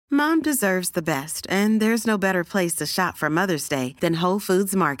Mom deserves the best, and there's no better place to shop for Mother's Day than Whole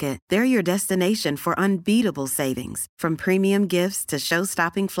Foods Market. They're your destination for unbeatable savings, from premium gifts to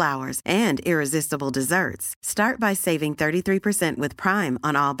show-stopping flowers and irresistible desserts. Start by saving 33% with Prime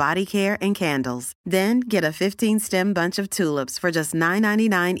on all body care and candles. Then get a 15-stem bunch of tulips for just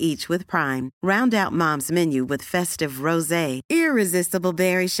 $9.99 each with Prime. Round out Mom's menu with festive rosé, irresistible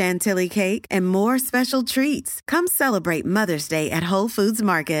berry chantilly cake, and more special treats. Come celebrate Mother's Day at Whole Foods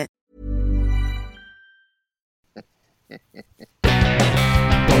Market. Bobby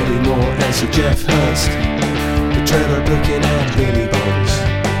Moore and Sir Geoff Hurst, the Trevor Brooking and Billy Bonds,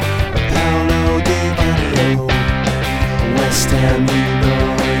 Paolo Di Canio, West Ham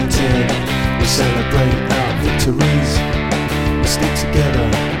United. We celebrate our victories, we stick together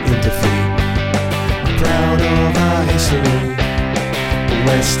in defeat. Proud of our history,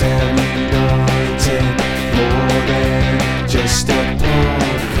 West Ham United, more than just a podcast.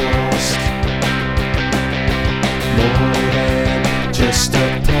 More than just a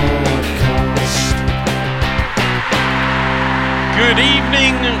podcast. Good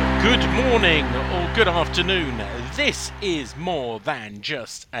evening, good morning, or good afternoon. This is More Than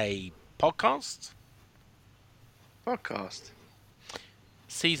Just a Podcast.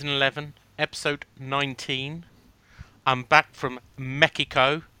 Season 11, episode 19. I'm back from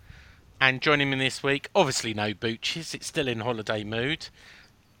Mexico, and joining me this week, obviously no Booches, it's still in holiday mode.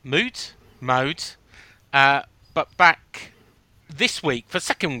 But back this week, for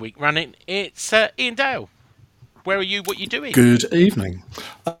second week running, it's Ian Dale. Where are you? What are you doing? Good evening.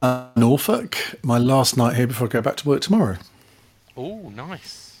 Norfolk, my last night here before I go back to work tomorrow. Oh,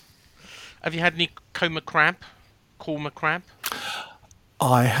 nice. Have you had any Corma crab?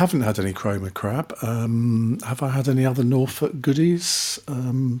 I haven't had any Chroma crab. Have I had any other Norfolk goodies? Bit of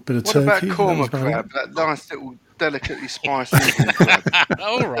What turkey. about Corma crab? That nice little delicately spiced crab.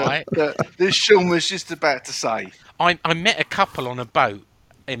 All right. This Sean was just about to say. I met a couple on a boat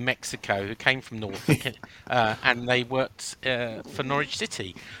in Mexico who came from Norfolk and they worked for Norwich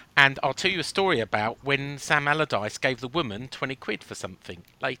City. And I'll tell you a story about when Sam Allardyce gave the woman 20 quid for something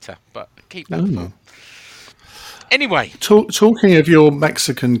later. But keep that for. Anyway. Talking of your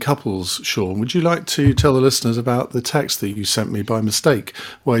Mexican couples, Sean, would you like to tell the listeners about the text that you sent me by mistake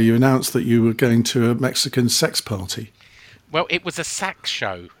where you announced that you were going to a Mexican sex party? Well, it was a sax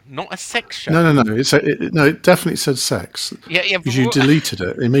show, not a sex show. No. It definitely said sex. Yeah. Because you deleted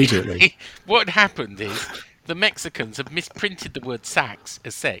it immediately. What happened is the Mexicans have misprinted the word sax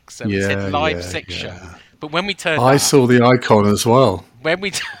as sex, so it said live sex show. But when we turned up... I saw the icon as well. When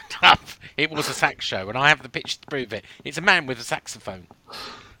we turned up, it was a sax show, and I have the picture to prove it. It's a man with a saxophone.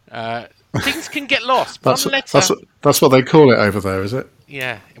 Things can get lost. That's what they call it over there, is it?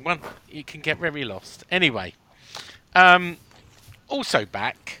 Yeah, you can get very lost. Anyway, also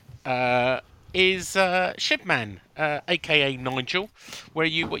back is Shedman, a.k.a. Nigel. What are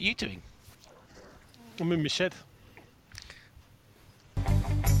you doing? I'm in my shed.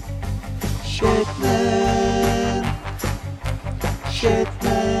 Shedman,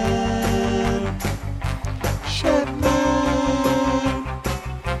 Shedman, Shedman,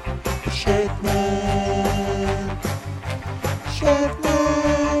 Shedman,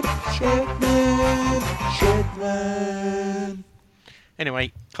 Shedman, Shedman, Shedman.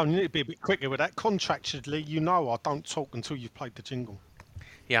 Anyway, I need to be a bit quicker with that. Contractually, you know I don't talk until you've played the jingle.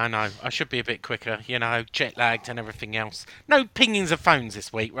 yeah, I know. I should be a bit quicker, jet lagged and everything else. No pingings of phones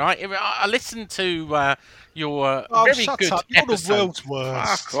this week, right? I listened to your very good up. You're episode. The world's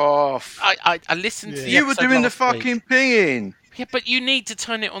worst. Fuck off. I listened to the You were episode doing the last fucking week. pinging. Yeah, but you need to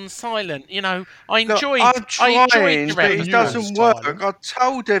turn it on silent. I Look, enjoyed. I'm trying, your but it episode. doesn't work. I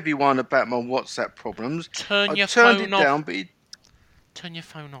told everyone about my WhatsApp problems. Turn I your turned phone it off. down, but Turn your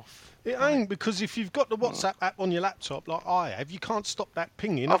phone off. It ain't, because if you've got the WhatsApp app on your laptop like I have, you can't stop that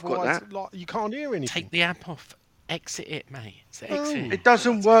pinging. I've got otherwise, that. you can't hear anything. Take the app off. Exit it, mate. Exit. it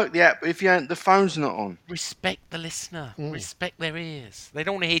doesn't work, the app, if the phone's not on. Respect the listener. Respect their ears. They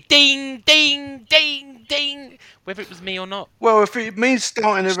don't want to hear ding, ding, ding, ding, whether it was me or not. Well, if it means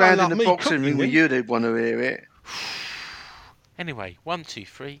starting Sound around like in me the boxing cooking, ring with then. you, they'd want to hear it. Anyway, 1, 2,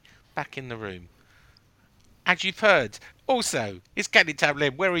 3, back in the room. As you've heard, also, it's Candy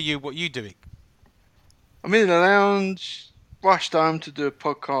Tablet. Where are you? What are you doing? I'm in the lounge, rushed home to do a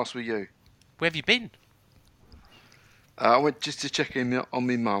podcast with you. Where have you been? I went just to check in on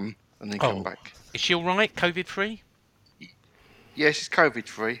my mum and then come back. Is she all right? COVID-free? Yes, it's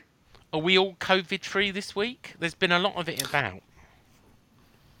COVID-free. Are we all COVID-free this week? There's been a lot of it about.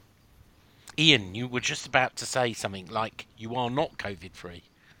 Ian, you were just about to say something like you are not COVID-free.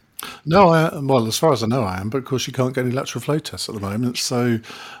 No, well, as far as I know, I am. But of course, you can't get any lateral flow tests at the moment. So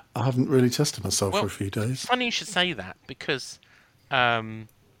I haven't really tested myself Well, for a few days. Funny you should say that because my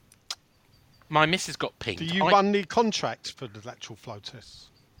missus got pinged. Do you run the contracts for the lateral flow tests?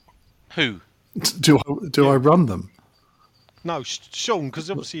 Who? Do I run them? No, Sean, because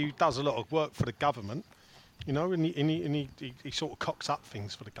obviously he does a lot of work for the government, you know, and he sort of cocks up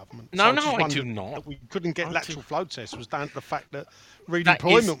things for the government. No, I no, just I wondered do not. that we couldn't get I lateral do- flow tests was down to the fact that That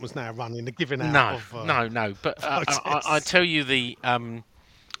redeployment is- was now running, the giving out No, of... no. But flow I tests. tell you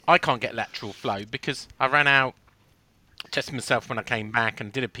I can't get lateral flow because I ran out, tested myself when I came back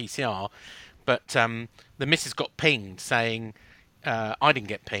and did a PCR, but the missus got pinged saying, I didn't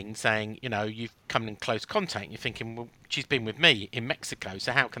get pinged saying, you know, you've come in close contact. You're thinking, well, she's been with me in Mexico,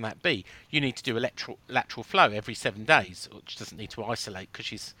 so how can that be? You need to do a lateral flow every 7 days, which doesn't need to isolate because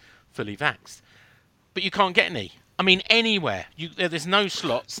she's fully vaxxed. But you can't get any. I mean, anywhere. There's no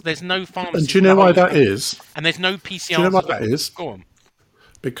slots. There's no pharmacy. And do you know why that is? And there's no PCR. Do you know why that is? Go on.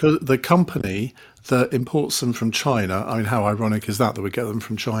 Because the company that imports them from China, I mean, how ironic is that we get them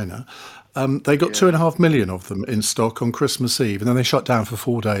from China? They got 2.5 million of them in stock on Christmas Eve, and then they shut down for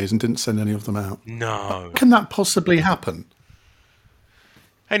 4 days and didn't send any of them out. No. Can that possibly happen?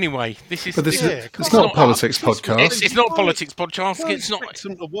 Anyway, this is. But this Yeah, is, come it's on. not a politics podcast. It's not a politics podcast. You can't It's not. expect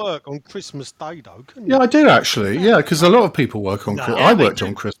them to work on Christmas Day, though, can you? Yeah, I do actually. Yeah, because a lot of people work on. I they worked do.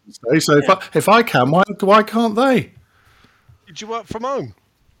 on Christmas Day, so if I can, why can't they? Did you work from home?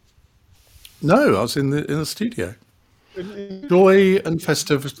 No, I was in the studio. Joy and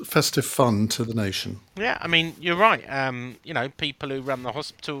festive fun to the nation. Yeah, I mean, you're right. You know, people who run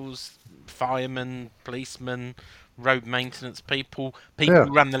the firemen, policemen, road maintenance people Yeah,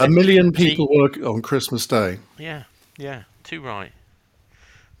 who run the 1 million electricity. people work on Christmas Day. Yeah, too right.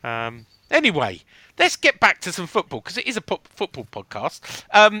 Anyway, let's get back to some football because it is a football podcast.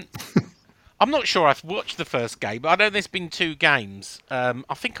 I'm not sure I've watched the first game, but I know there's been 2 games.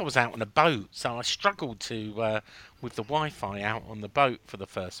 I think I was out on a boat, so I struggled to with the Wi-Fi out on the boat for the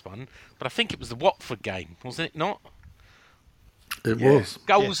first one. But I think it was the Watford game, was it not? It was.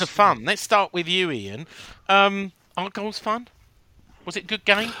 Goals Yes. are fun. Let's start with you, Ian. Are goals fun? Was it a good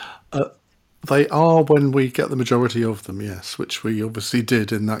game? They are when we get the majority of them, yes, which we obviously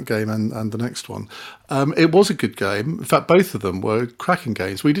did in that game and the next one. It was a good game. In fact, both of them were cracking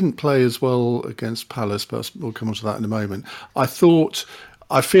games. We didn't play as well against Palace, but we'll come on to that in a moment. I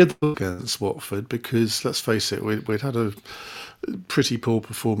feared against Watford because, let's face it, we'd had a pretty poor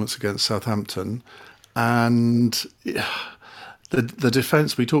performance against Southampton. And the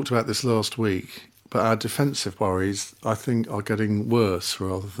defence, we talked about this last week, but our defensive worries, I think, are getting worse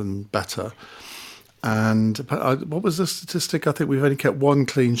rather than better. And what was the statistic? I think we've only kept 1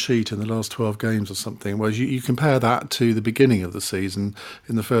 clean sheet in the last 12 games or something. Whereas you compare that to the beginning of the season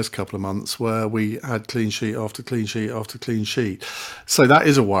in the first couple of months where we had clean sheet after clean sheet after clean sheet. So that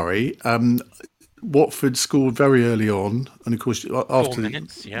is a worry. Watford scored very early on, and of course, after 4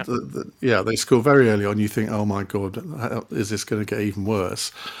 minutes, yeah. They scored very early on. You think, oh my God, is this going to get even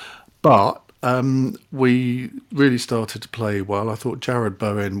worse? But we really started to play well. I thought Jared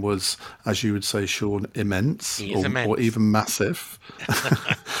Bowen was, as you would say, Sean, immense, He is immense. or even massive.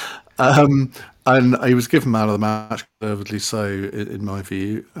 And he was given man of the match, deservedly so, in my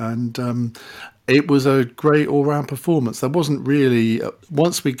view. And it was a great all-round performance. There wasn't really...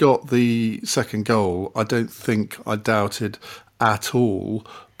 Once we got the second goal, I don't think I doubted at all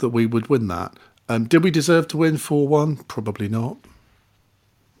that we would win that. Did we deserve to win 4-1? Probably not.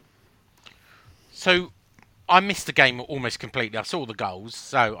 So I missed the game almost completely. I saw the goals.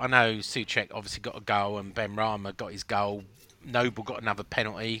 So I know Souček obviously got a goal and Ben Rama got his goal. Noble got another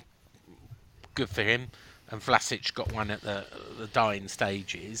penalty. Good for him. And Vlasic got one at the dying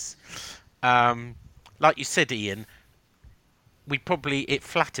stages. Like you said, Ian, it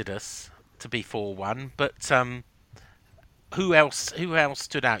flattered us to be 4-1. But who else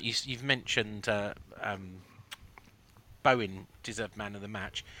stood out? You've mentioned Bowen deserved man of the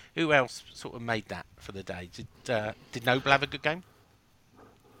match. Who else sort of made that for the day? Did Noble have a good game?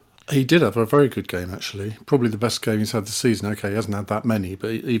 He did have a very good game, actually. Probably the best game he's had this season. Okay, he hasn't had that many, but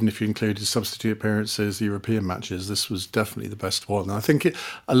even if you include his substitute appearances, the European matches, this was definitely the best one. And I think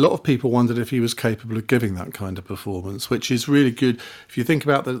a lot of people wondered if he was capable of giving that kind of performance, which is really good. If you think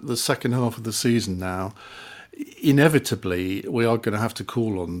about the second half of the season now, inevitably we are going to have to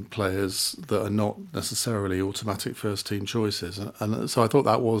call on players that are not necessarily automatic first-team choices. And so I thought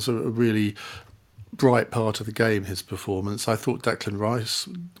that was a really bright part of the game, his performance. I thought Declan Rice,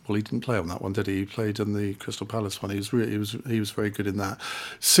 well, he didn't play on that one, did he? He played in the Crystal Palace one. He was very good in that.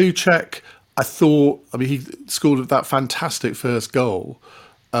 Souček, he scored that fantastic first goal.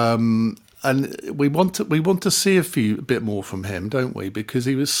 And and we want to see a bit more from him, don't we? Because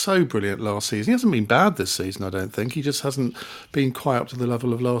he was so brilliant last season. He hasn't been bad this season, I don't think. He just hasn't been quite up to the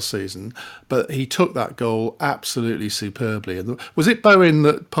level of last season. But he took that goal absolutely superbly. And was it Bowen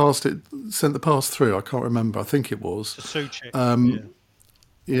that sent the pass through? I can't remember. I think it was. Suchek.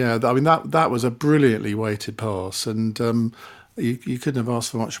 Yeah, I mean that was a brilliantly weighted pass, and you couldn't have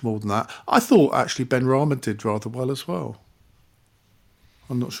asked for much more than that. I thought actually Ben Rama did rather well as well.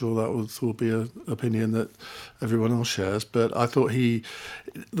 I'm not sure that will be an opinion that everyone else shares, but I thought the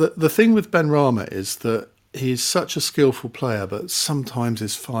thing with Ben Rama is that he's such a skillful player, but sometimes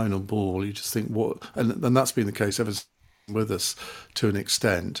his final ball, you just think, what? And that's been the case ever since with us to an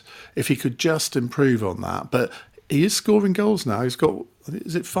extent. If he could just improve on that, but he is scoring goals now. He's got,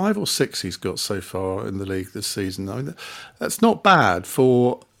 is it 5 or 6 he's got so far in the league this season? I mean, that's not bad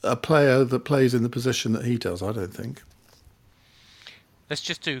for a player that plays in the position that he does, I don't think. Let's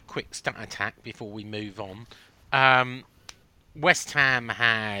just do a quick stat attack before we move on. West Ham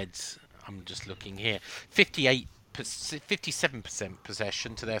had, I'm just looking here, 57%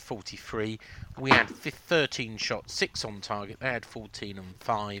 possession to their 43. We had 13 shots, 6 on target. They had 14 and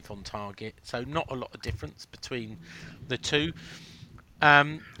 5 on target. So not a lot of difference between the two.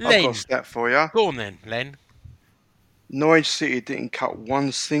 Len, I've got a stat for you. Go on then, Len. Norwich City didn't cut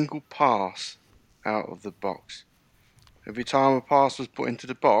one single pass out of the box. Every time a pass was put into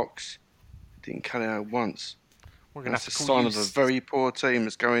the box, didn't cut it out once. We're gonna That's have a to call sign you of a very poor team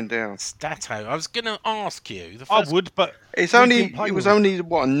that's going down. Stato. I was going to ask you. I would, but It didn't play was them. only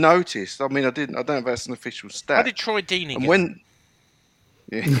what I noticed. I mean, I don't know if that's an official stat. How did Troy Deeney And get when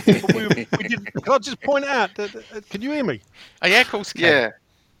yeah, But we did, can I just point out that, can you hear me? Oh, yeah, of course. Ken. yeah,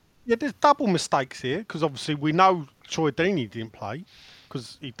 Yeah, there's double mistakes here because obviously we know Troy Deeney didn't play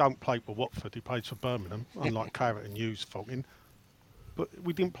because he don't play for Watford. He plays for Birmingham, unlike Carrot and Hughes faulting. But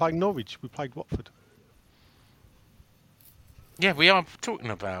we didn't play Norwich. We played Watford. Yeah, we are talking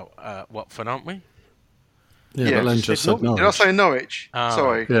about Watford, aren't we? Yeah, Yeah, but Len just just said said did I Norwich. say Norwich? Ah,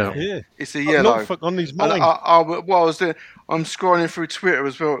 Sorry, Yeah. Yeah, it's a yellow. Norfolk on his And mind. what I was doing, I'm scrolling through Twitter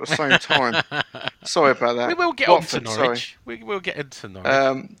as well at the same time. Sorry about that. We will get Watford, on to Norwich. We will get into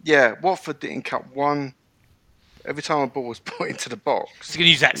Norwich. Yeah, Watford didn't cut one. Every time a ball was put into the box. He's going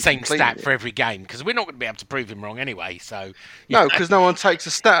to use that same completed stat it. for every game because we're not going to be able to prove him wrong anyway. So No, because no one takes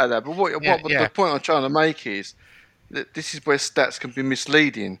a stat of that. But Yeah, the point I'm trying to make is that this is where stats can be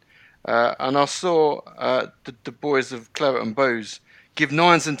misleading. And I saw the boys of Claret and Booze give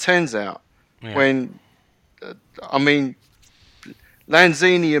 9s and 10s out when, I mean,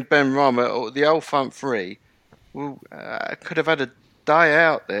 Lanzini and Ben Rama, or the old front three, could have had a day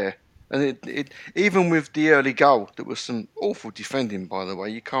out there. And it even with the early goal, there was some awful defending, by the way.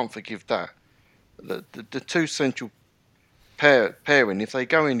 You can't forgive that. The two central pairing, if they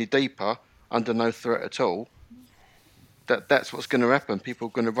go any deeper, under no threat at all, that's what's going to happen. People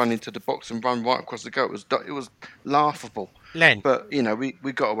are going to run into the box and run right across the goal. It was laughable. Len, But, you know, we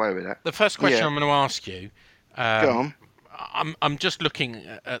got away with that. the first question Yeah. I'm going to ask you. Go on. I'm just looking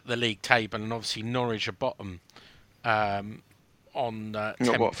at the league table, and obviously Norwich are bottom on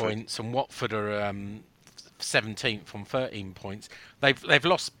 10 Watford. points, and Watford are 17th on 13 points. They've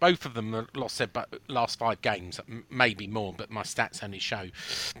lost, both of them have lost their last 5 games, maybe more, but my stats only show.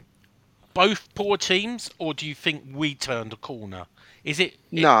 Both poor teams, or do you think we turned a corner?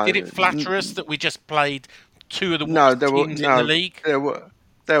 No, Did it flatter us that we just played 2 of the No, worst there were teams in the league? There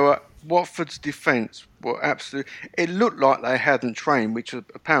were Watford's defence were absolutely. It looked like they hadn't trained, which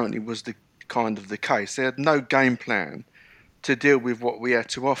apparently was the kind of the case. They had no game plan to deal with what we had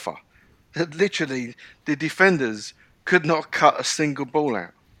to offer. Literally, the defenders could not cut a single ball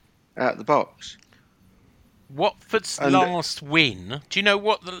out the box. Watford's And- last win. Do you know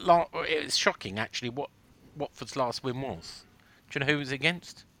what it's shocking actually. What Watford's last win was? Do you know who it was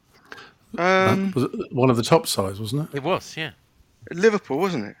against? Was it one of the top sides, wasn't it? It was, yeah. Liverpool,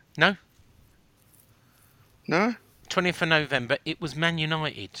 wasn't it? No, No. 20th of November. It was Man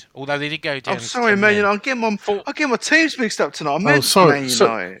United. Although they did go down. Oh, to sorry, 10 Man men. United. I get my teams mixed up tonight. I Oh, meant sorry. Man So,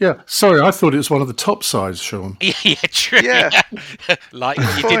 United. yeah, sorry. I thought it was one of the top sides, Sean. Yeah, true. Yeah. Like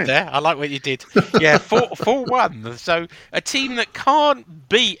what you Fine. did there. I like what you did. Yeah, 4-1. So a team that can't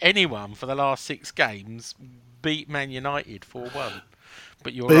beat anyone for the last 6 games beat Man United 4-1.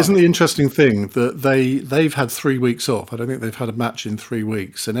 But you're But isn't right. the interesting thing that they've had 3 weeks off? I don't think they've had a match in 3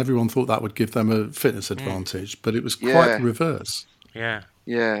 weeks, and everyone thought that would give them a fitness advantage, but it was quite Yeah. the reverse. Yeah.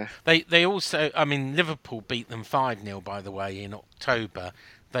 Yeah. They also, I mean, Liverpool beat them 5-0, by the way, in October.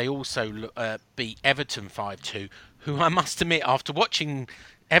 They also beat Everton 5-2, who I must admit, after watching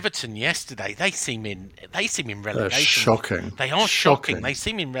Everton yesterday, they seem in relegation. They're shocking. They are shocking. They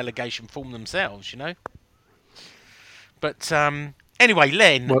seem in relegation form themselves, you know. But anyway,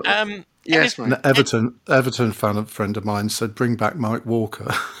 Len. Well, Yes, mate. Everton friend of mine said, "Bring back Mike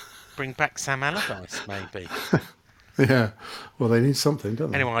Walker." Bring back Sam Allardyce, maybe. Yeah. Well, they need something,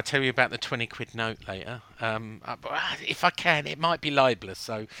 don't they? Anyway, I'll tell you about the 20 quid note later. If I can, it might be libelous,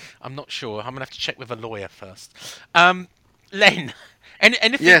 so I'm not sure. I'm going to have to check with a lawyer first. Len,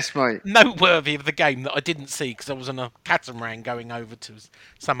 anything Yes, mate. noteworthy of the game that I didn't see because I was on a catamaran going over to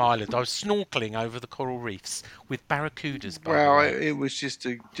some island. I was snorkelling over the coral reefs with barracudas, by the Well, way. it was just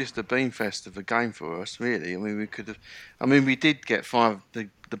a beanfest of a game for us, really. I mean, we could have. I mean, we did get the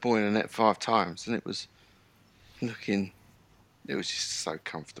ball in the net 5 times, and it was looking. It was just so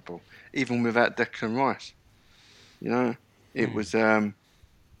comfortable, even without Declan Rice. You know, it was.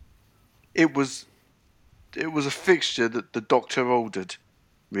 It was a fixture that the doctor ordered,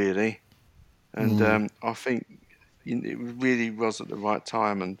 really, and I think it really was at the right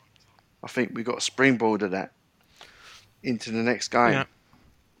time, and I think we got a springboard of that into the next game. Yeah.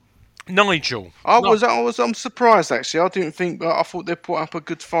 Nigel. I'm surprised actually. I didn't think. I thought they put up a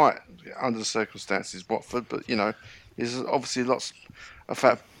good fight under the circumstances, Watford. But you know, there's obviously lots of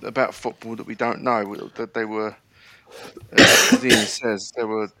fact about football that we don't know. That they were, as Ian says, they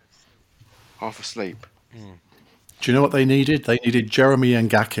were half asleep. Do you know what they needed? They needed Jeremy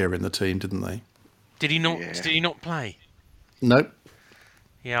Ngakia in the team, didn't they? Did he not? Yeah. Did he not play? Nope.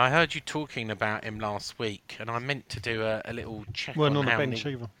 Yeah, I heard you talking about him last week, and I meant to do a little check Weren't on on the how bench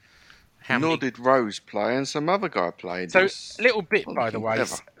many. either. Nor did Rose play, and some other guy played. So, It's a little bit, not by the looking way,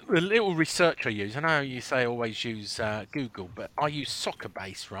 clever. a little research I use. I know you say always use Google, but I use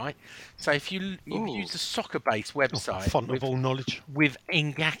Soccerbase, right? So if you Ooh. use the Soccerbase website Font of all knowledge. with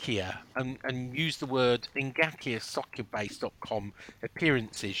Ngakia and use the word NgakiaSoccerbase.com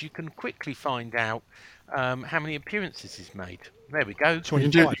appearances, you can quickly find out how many appearances he's made. There we go. You can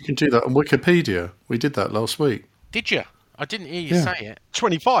do that on Wikipedia. We did that last week. Did you? I didn't hear you Yeah. say it.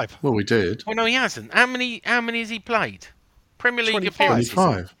 25. Well, we did. Oh no, he hasn't. How many has he played? Premier League 25. appearances?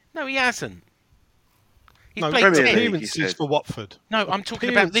 25. No, he hasn't. He's No, played Premier 10. League. he appearances said. for Watford. No, I'm talking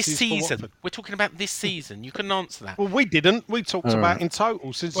about this Appearances for season. Watford. We're talking about this season. You couldn't answer that. Well, we didn't. We talked All about right. in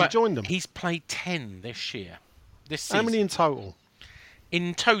total since Well, he joined them. He's played 10 this year. This season. How many in total?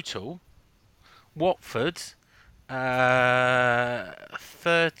 In total, Watford,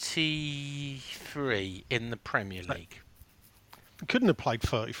 33 in the Premier League. We couldn't have played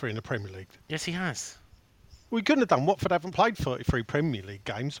 33 in the Premier League. Yes, he has. We couldn't have done. Watford haven't played 33 Premier League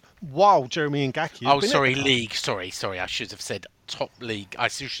games while Jeremy Ngakia. Oh, sorry, league. Sorry. I should have said top league. I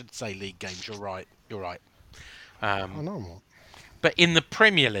should say league games. You're right. I know. Mark. But in the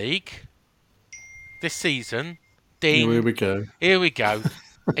Premier League this season, Dean. Here we go. Here we go.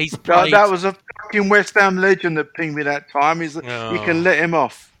 He's That, played that was a fucking West Ham legend that pinged me that time. You can let him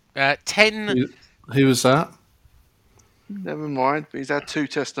off. 10. Who was that? Never mind. He's had 2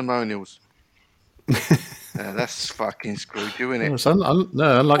 testimonials. That's fucking screwed you, isn't No, it? it's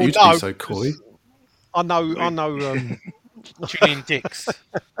no, I'd like you to no, be so coy. I know. Julian Dix.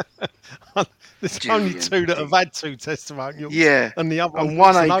 There's Julian only 2 that have had 2 testimonials. Yeah. And the other And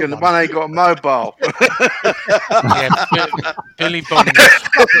one's one ain't no one ain't got a mobile. Yeah, Billy Bonds.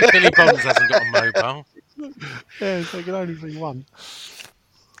 Billy Bonds hasn't got a mobile. Yeah, so I can only see one.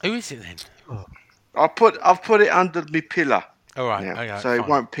 Who is it then? I've put it under my pillar. All right. now, Okay, so it fine.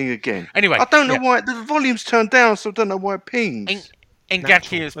 won't ping again. Anyway, I don't know yeah. why the volume's turned down, so I don't know why it pings.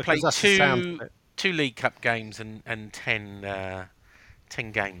 Ngakia has Natural, played because that's the sound of it. two League Cup games and 10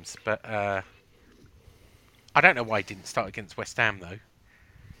 games, but I don't know why he didn't start against West Ham though.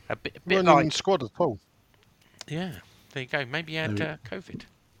 A bit Weren't like in squad at all. yeah. There you go. Maybe he had COVID.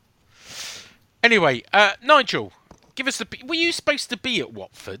 Anyway, Nigel, give us the. Were you supposed to be at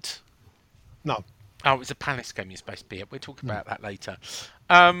Watford? No. Oh, it was a Palace game you're supposed to be at. We'll talk about that later.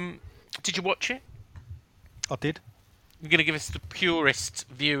 Did you watch it? I did. You're going to give us the purest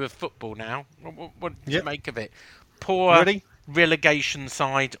view of football now. What did you Yep. make of it? Poor Ready? relegation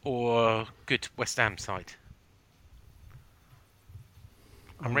side or good West Ham side?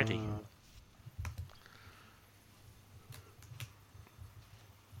 I'm ready.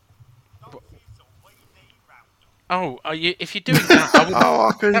 Oh, if you're doing that, I, would, Oh,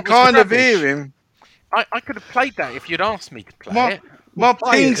 I can that was kind of rubbish. hear him. I could have played that if you'd asked me to play My, it. my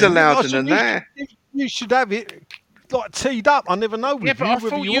Play pings it are then. louder I than said, that. You should have it like teed up. I never know with Yeah, but you I whether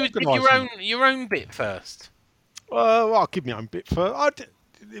thought you you did your own bit first. Well, I'll give my own bit for.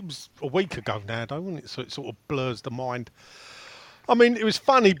 It was a week ago now, though, wasn't it? So it sort of blurs the mind. I mean, it was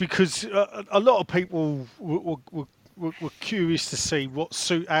funny because a lot of people were curious to see how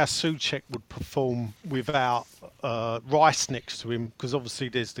Souček would perform without Rice next to him, because obviously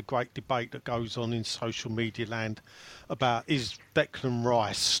there's the great debate that goes on in social media land about is Declan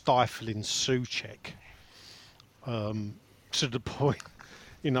Rice stifling Souček to the point.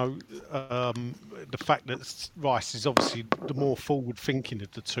 The fact that Rice is obviously the more forward-thinking of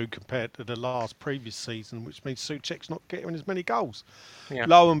the two compared to the previous season, which means Souček's not getting as many goals. Yeah.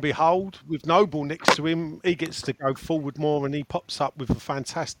 Lo and behold, with Noble next to him, he gets to go forward more, and he pops up with a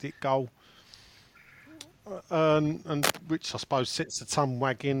fantastic goal, and which I suppose sets the tongue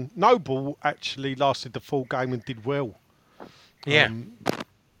wagging. Noble actually lasted the full game and did well. Yeah.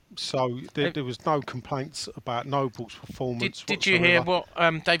 So there was no complaints about Noble's performance. Did you hear what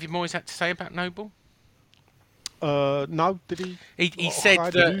David Moyes had to say about Noble? No, did he? He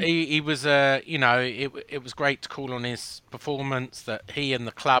said that he was, it was great to call on his performance, that he and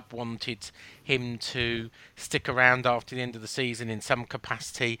the club wanted him to stick around after the end of the season in some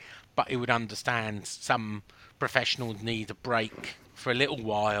capacity, but he would understand some professionals need a break for a little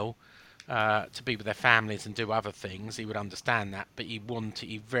while. To be with their families and do other things, he would understand that, but he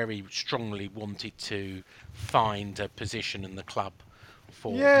very strongly wanted to find a position in the club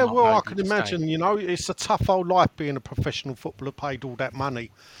for. Yeah, Mark well, Noble I can to imagine. stay. It's a tough old life being a professional footballer, paid all that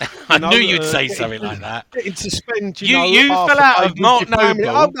money. I knew you'd say something like that. Getting to spend, You half fell a out day with Mark your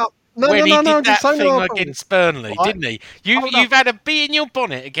family. Noble when he did that thing against against Burnley, Right. didn't he? Hold You've had a bee in your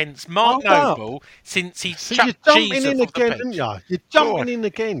bonnet against Mark Hold up. Noble since he So you're chucked jumping Jesus in off the again, pitch. aren't you? You're jumping in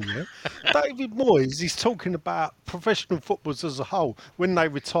again, yeah? David Moyes is talking about professional footballers as a whole. When they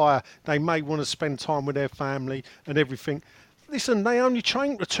retire, they may want to spend time with their family and everything. Listen, they only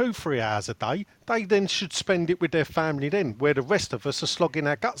train for 2-3 hours a day. They then should spend it with their family then, where the rest of us are slogging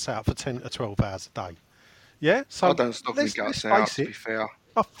our guts out for 10 to 12 hours a day. Yeah? So I don't stop my guts out, to be fair.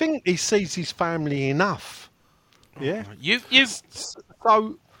 I think he sees his family enough. Yeah? You've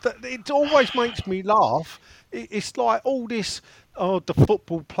So it always makes me laugh. It's like all this, the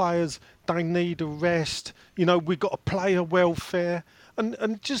football players, they need a rest. We've got a player welfare.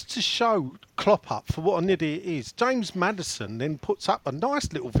 And just to show Klopp up for what an idiot he is, James Maddison then puts up a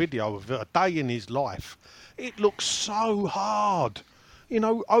nice little video of a day in his life. It looks so hard.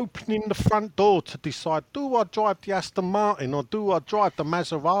 Opening the front door to decide, do I drive the Aston Martin or do I drive the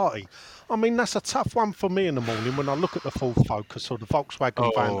Maserati? I mean, that's a tough one for me in the morning when I look at the Ford Focus or the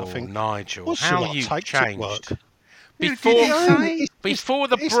Volkswagen van to think, Nigel, what should how I you take to changed. work? Before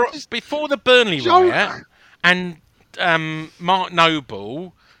the Burnley riot, and Mark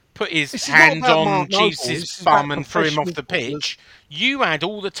Noble put his This is not hands about on Mark Noble, Jesus' this is about bum and threw him off the professional pitch. You had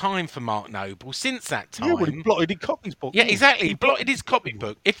all the time for Mark Noble since that time. Yeah, well, he blotted his copy's book. Yeah, didn't he? exactly. He blotted his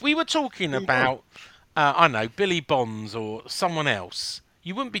copybook. If we were talking about, I don't know, Billy Bonds or someone else,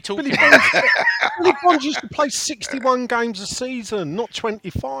 you wouldn't be talking Billy about Bonds, Billy Bonds used to play 61 games a season, not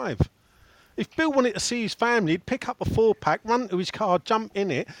 25. If Bill wanted to see his family, he'd pick up a 4-pack, run to his car, jump in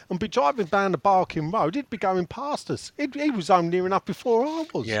it, and be driving down the Barking Road. He'd be going past us. He was home near enough before I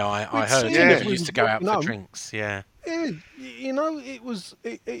was. Yeah, I We'd heard seen he it. We used was to go out walking for home. drinks. Yeah. Yeah, it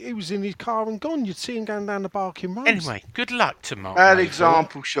was in his car and gone. You'd see him going down the Barking Road. Anyway, good luck to Mark. Bad Noble.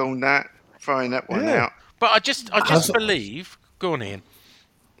 example, Sean, throwing that one Yeah. out. But I just believe. Go on, Ian.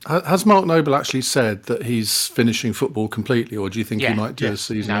 Has Mark Noble actually said that he's finishing football completely, or do you think he might do a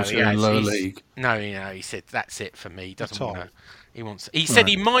season or two in lower league? No, he said that's it for me. He doesn't That's all. want to. He wants. He said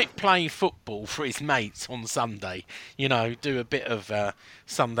he might play football for his mates on Sunday. Do a bit of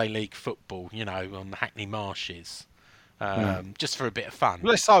Sunday league football. On the Hackney Marshes, just for a bit of fun.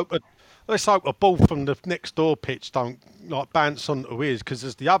 Let's hope a ball from the next door pitch don't bounce onto his, because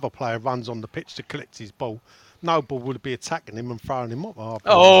as the other player runs on the pitch to collect his ball, Noble would be attacking him and throwing him up.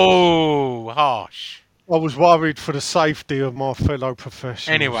 Oh, harsh. I was worried for the safety of my fellow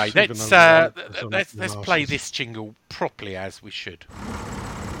professionals. Anyway, even let's though they were let's play this jingle properly as we should.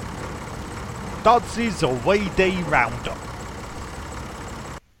 Dodds' away day roundup.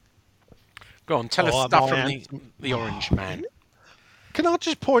 Go on, tell us stuff from the Orange Man. Can I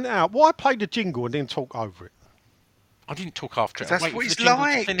just point out why play the jingle and then talk over it? I didn't talk after it. That's I'm waiting what for the he's jingle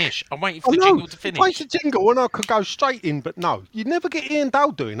like. to finish. I'm waiting I for the know. jingle to He finish. plays the jingle and I could go straight in, but no. You never get Ian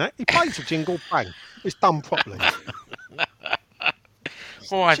Dale doing that. He plays the jingle, bang. It's done properly.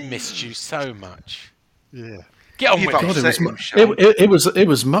 Oh, I've missed you so much. Yeah. Get on You've with it. God, upset him, it Sean. it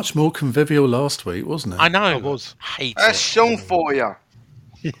was much more convivial last week, wasn't it? I know. I was. Hate That's it. Sean for you.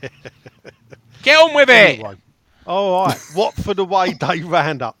 Get on with it. Anyway. All right. Watford away day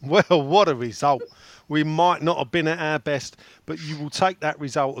roundup. Well, what a result. We might not have been at our best, but you will take that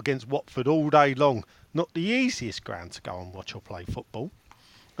result against Watford all day long. not the easiest ground to go and watch or play football.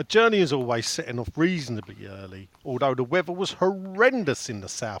 The journey is always setting off reasonably early, although the weather was horrendous in the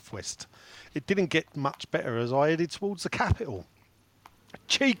southwest. It didn't get much better as I headed towards the capital.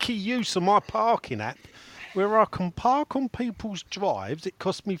 Cheeky use of my parking app, where I can park on people's drives. It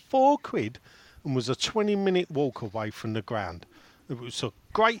cost me £4 and was a 20-minute walk away from the ground. It was a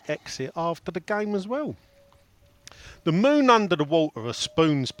great exit after the game as well. The Moon Under the Water, a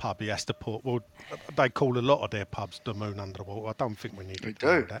Spoons pub he has to put. Well, they call a lot of their pubs the Moon Under the Water. I don't think we need to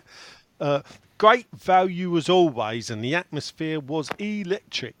do that. Great value as always, and the atmosphere was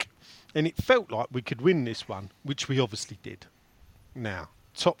electric. And it felt like we could win this one, which we obviously did. Now,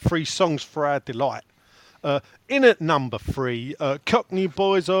 top 3 songs for our delight. In at number 3, Cockney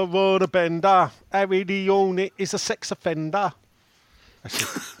Boys are on a bender. Harry the Hornet is a sex offender.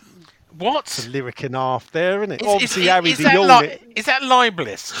 That's What? a lyric and a half there, isn't it? Is- Obviously, is, Harry is the that Hornet. is that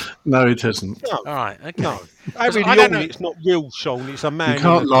libelous? No, it isn't. No, All right. Okay. no. Harry the I don't know. Hornet's not real, Sean. It's a man. You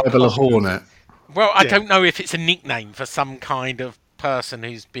can't in libel a costume. hornet. Well, I Yeah. don't know if it's a nickname for some kind of person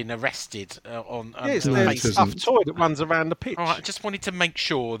who's been arrested on. Yeah, it's the their it basis- stuffed isn't. toy that runs around the pitch. All right, I just wanted to make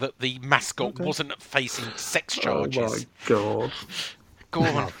sure that the mascot Okay. wasn't facing sex Oh charges. my god. Go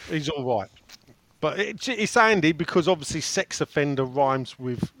on. He's all right. But it's handy because obviously sex offender rhymes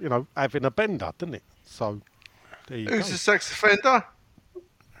with, having a bender, doesn't it? So, there you Who's go. the sex offender?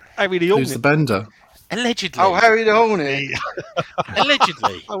 Harry the Who's the Hornet. bender? Allegedly. Oh, Harry the Hornet.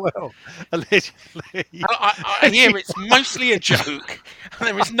 Allegedly. Oh, well, allegedly. I hear it's mostly a joke, and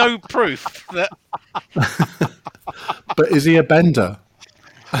there is no proof that. But is he a bender?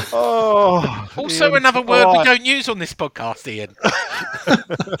 Oh, Also, Ian, another word all we right. don't use on this podcast, Ian.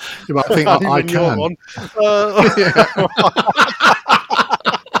 You might think Only I when you're can. on.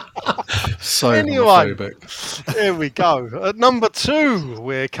 So Anyway. homophobic. Here we go. At number 2,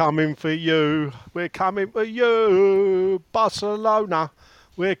 we're coming for you. We're coming for you, Barcelona.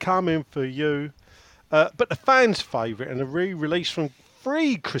 We're coming for you. But the fans' favourite and a re-release from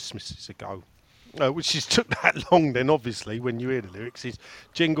 3 Christmases ago, which is took that long then, obviously, when you hear the lyrics, is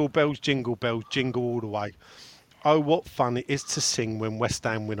Jingle Bells, Jingle all the way. Oh, what fun it is to sing when West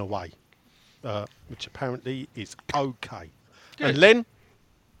Ham win away, which apparently is okay. And Len,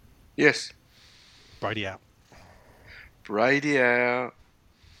 Yes. Brady out. Brady out.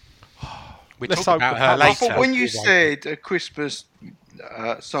 We Let's talk hope about the her Palace- I later. thought when you Right. said a Christmas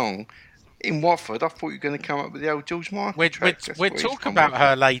song in Watford, I thought you were going to come up with the old George Michael We'll track. That's we'll what he's talk come about up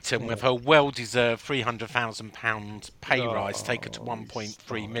her with. later with her well-deserved £300,000 pay rise, take her to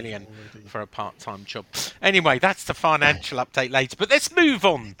 1.3 million for a part-time job. Anyway, that's the financial update later. But let's move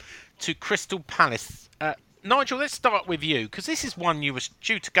on to Crystal Palace. Nigel, let's start with you, because this is one you were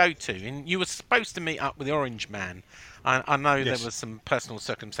due to go to, and you were supposed to meet up with the Orange Man. I know Yes. there was some personal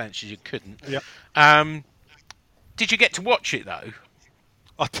circumstances you couldn't. Yep. Did you get to watch it, though?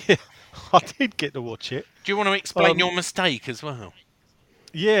 I did get to watch it. Do you want to explain Um, your mistake as well?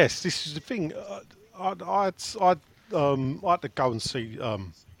 Yes, this is the thing. I had to go and see. I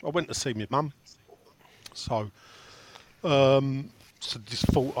went to see my mum. So just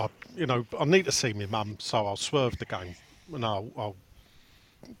thought I need to see my mum, so I'll swerve the game and I'll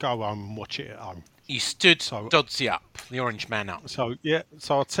go home and watch it at home. You stood So- Dodsey up, the Orange Man up. So yeah,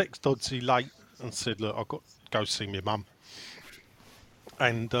 so I texted Dodsey late and said, look, I've got to go see my mum.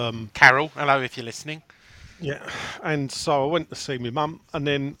 And Carol, hello if you're listening. yeah, and so I went to see my mum, and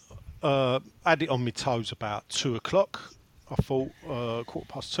then had it on my toes about 2 o'clock. I thought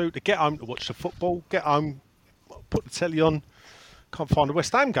 2:15 to get home to watch the football. Get home, put the telly on, can't find a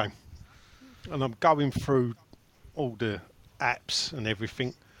West Ham game, and I'm going through all the apps and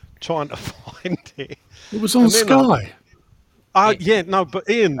everything, trying to find it. It was on And then Sky. Yeah, no, but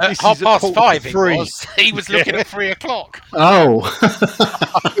Ian, At this half is at past 5 it 3. was. He was looking at 3 o'clock. Oh,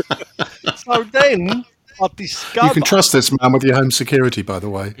 So then I you discovered. can trust this man with your home security, by the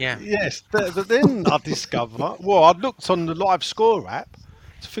way. Yeah. Yes, then I discover. Well, I looked on the live score app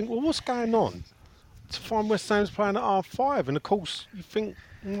to think, well, what's going on? To find West Ham's playing at half-5, and of course you think,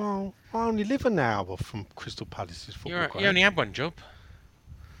 well, I only live an hour from Crystal Palace's football You ground. only had one job.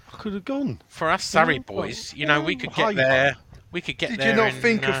 I could have gone. For us Surrey Yeah, boys, well, we could hey, get there. We could get Did there. you not in,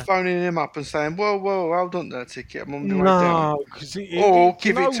 think of phoning him up and saying, "Whoa, hold on to that ticket, I'm on the way down," No, because or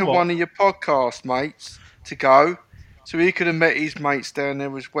give it to one of your podcast mates to go, so he could have met his mates down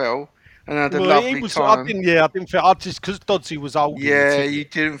there as well and had a lovely I time? didn't think. I just because Dodsey was old. Yeah, you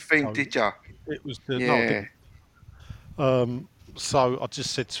didn't think, did you? It was the no. I Yeah. didn't. So I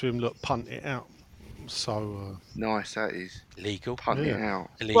just said to him, look, punt it out. So Nice, that is. Legal. Punt it Yeah. out.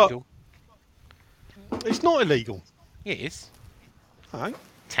 Illegal. it's not illegal. It is. Hey?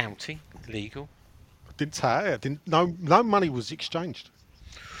 Touty. Legal. Didn't say it. No money was exchanged.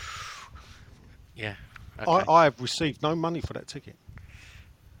 Yeah. Okay. I have received no money for that ticket.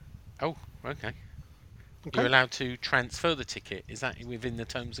 Oh, okay. Okay. You're allowed to transfer the ticket. Is that within the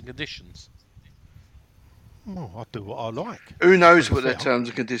terms and conditions? Well, I do what I like. Who knows Pretty what their fair. terms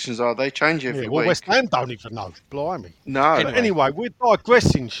and conditions are? They change every Yeah, well, week. West Ham don't even know. Blimey. No. Anyway. We're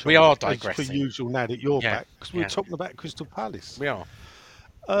digressing. Sean, We are as digressing. per usual now that you're Yeah, back, because we're yeah. talking about Crystal Palace. We are.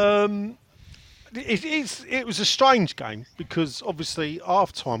 It was a strange game because obviously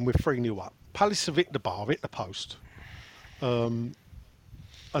half time we're 3-0 up. Palace have hit the bar, hit the post. And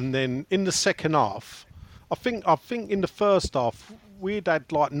then in the second half, I think in the first half we'd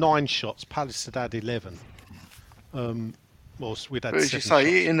had like 9 shots, Palace had 11. Well, we'd had But as 7 you say, shots,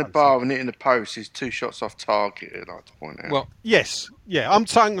 hitting the Palace bar had- and hitting the post is 2 shots off target, I'd like to point out. Well, Yes, yeah, I'm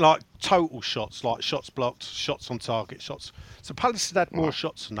saying like total shots, like shots blocked, shots on target, shots. So Palace had more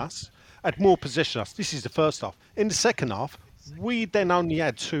shots than us, had more possession than us. This is the first half. In the second half, we then only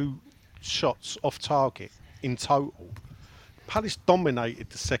had 2 shots off target in total. Palace dominated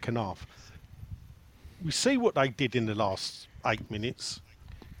the second half. We see what they did in the last 8 minutes.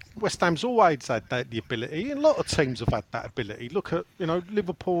 West Ham's always had the ability, and a lot of teams have had that ability. Look at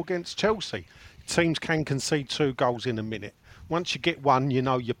Liverpool against Chelsea. Teams can concede 2 goals in a minute. Once you get one,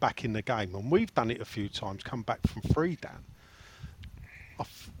 you're back in the game, and we've done it a few times. Come back from 3 down.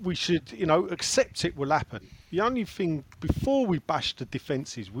 We should, accept it will happen. The only thing before we bash the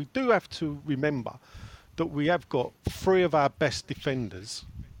defences, we do have to remember that we have got 3 of our best defenders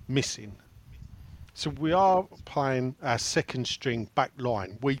missing. So we are playing our second string back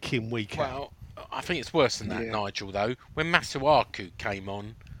line week in, week out. well, I think it's worse than that, Yeah. Nigel, though. When Masuaku came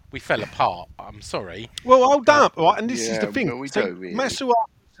on, we fell apart. I'm sorry. Well, hold up, right? And this is yeah, the thing. but we See, do, really.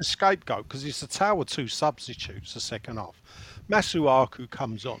 Masuaku's a scapegoat because it's a Tower 2 substitutes the second half. Masuaku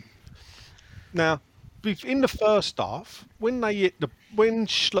comes on. Now, in the first half, when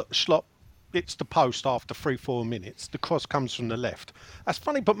Schlop hits the post after 3-4 minutes, the cross comes from the left. That's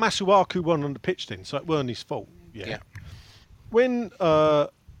funny, but Masuaku won on the pitch then, so it weren't his fault. Yeah. When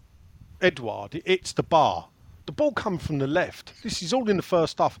Edouard hits the bar, the ball comes from the left. This is all in the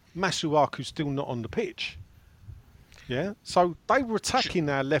first half. Masuaku's still not on the pitch. Yeah, so they were attacking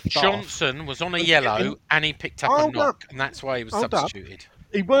our left half. Johnson was on a yellow and he picked up a Hold knock, up. and that's why he was Hold up. substituted.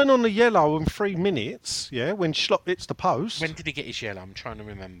 He weren't on the yellow in 3 minutes, yeah, when Schlop hits the post. When did he get his yellow? I'm trying to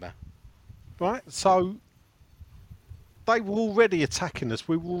remember. Right, so they were already attacking us.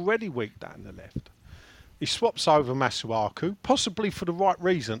 We were already weak down the left. He swaps over Masuaku, possibly for the right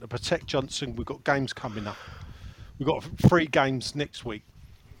reason, to protect Johnson. We've got games coming up. We've got 3 games next week,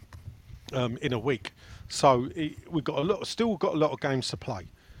 in a week. So we've got still got a lot of games to play.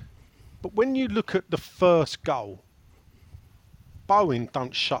 But when you look at the first goal, Bowen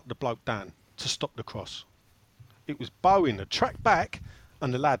don't shut the bloke down to stop the cross. It was Bowen that tracked back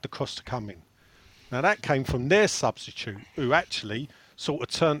and allowed the cross to come in. Now that came from their substitute, who actually sort of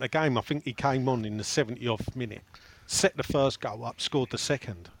turned the game. I think he came on in the 70th minute, set the first goal up, scored the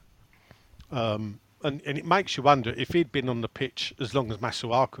second. And it makes you wonder if he'd been on the pitch as long as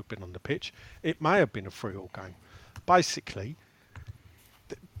Masuaku had been on the pitch, it may have been a 3-3 game. Basically,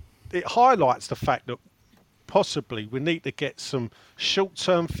 it highlights the fact that possibly we need to get some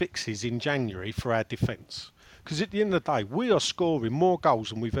short-term fixes in January for our defence. Because at the end of the day, we are scoring more goals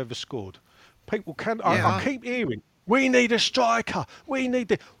than we've ever scored. People can. I keep hearing, we need a striker. We need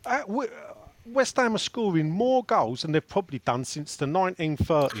the. West Ham are scoring more goals than they've probably done since the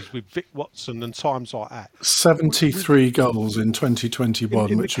 1930s with Vic Watson and times like that. 73 goals in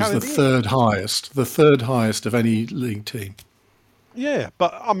 2021, In the which was the Caribbean. third highest of any league team. Yeah,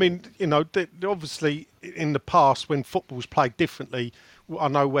 but I mean, obviously in the past when football was played differently, I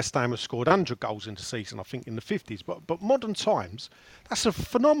know West Ham have scored 100 goals in the season, I think in the 50s, but modern times, that's a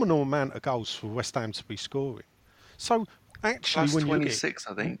phenomenal amount of goals for West Ham to be scoring. So actually, Plus when you look at 26,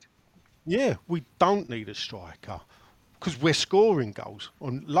 I think. yeah, we don't need a striker because we're scoring goals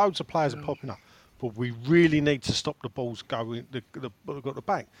and loads of players are popping up, but we really need to stop the balls going got the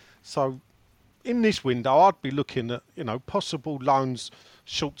back. So in this window, I'd be looking at possible loans,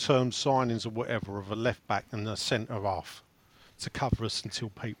 short-term signings or whatever of a left back and a centre half to cover us until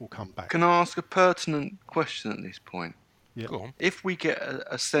people come back. Can I ask a pertinent question at this point? Yeah. Go on. If we get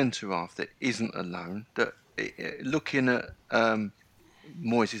a centre half that isn't a loan, that looking at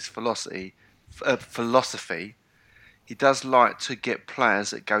Moyes' philosophy, he does like to get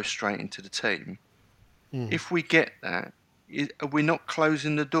players that go straight into the team. If we get that, are we not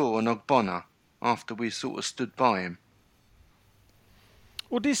closing the door on Ogbonna after we sort of stood by him?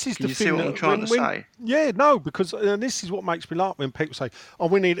 Well, this is Can the you thing. see what I'm trying to say? Yeah, no, because this is what makes me laugh when people say, "Oh,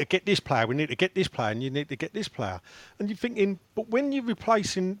 we need to get this player, we need to get this player, and you need to get this player," and you're thinking, but when you're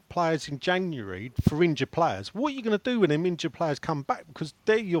replacing players in January for injured players, what are you going to do when them injured players come back? Because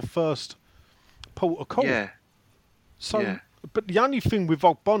they're your first port of call. Yeah. So, Yeah. but the only thing with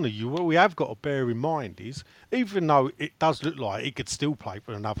Ogbonna, what we have got to bear in mind is, even though it does look like he could still play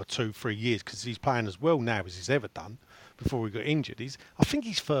for another 2-3 years because he's playing as well now as he's ever done before he got injured. I think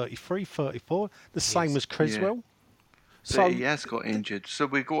he's 33, 34, the same as Creswell. But So he has got injured. So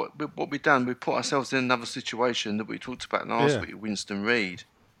what we've done, we put ourselves in another situation that we talked about last Yeah. week, Winston Reid,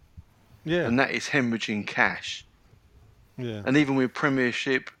 yeah, and that is hemorrhaging cash. yeah. And even with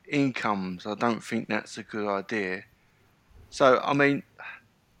Premiership incomes, I don't think that's a good idea. So, I mean,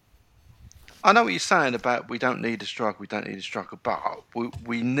 I know what you're saying about we don't need a striker, but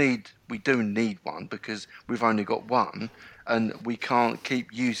we do need one because we've only got one, and we can't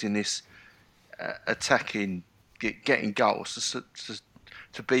keep using this attacking, getting goals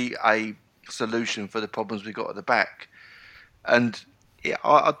to be a solution for the problems we got at the back. And yeah,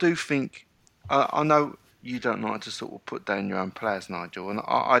 I do think, I know you don't like to sort of put down your own players, Nigel, and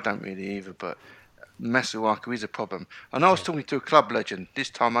I don't really either, but Masuaku is a problem. And I was talking to a club legend,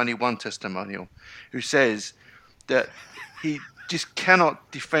 this time only one testimonial, who says that he just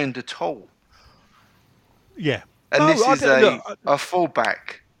cannot defend at all. Yeah. And No, this I is don't- a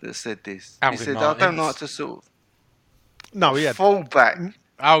fullback that said this. Alvin He said, I don't Martins. like to sort of... No, he had Fullback.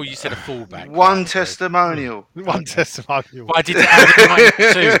 Oh, you said a fullback. One Right, sorry. testimonial. one testimonial. Why did Alvin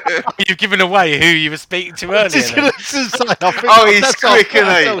Martins too? You've given away who you were speaking to earlier. Just then. gonna say, I think Oh, he's that's what- quick, isn't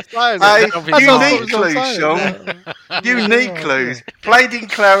that's he? what I'm saying. Hey, That's what I unique was clues, saying. Sean. Unique clues. Played in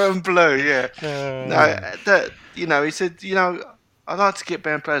Claret and Blue, yeah. He said, I'd like to get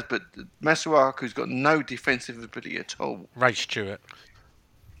better players, but Masuaku's got no defensive ability at all. Ray Stewart.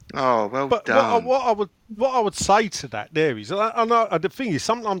 Oh, well But done. what I would say to that there is, I know the thing is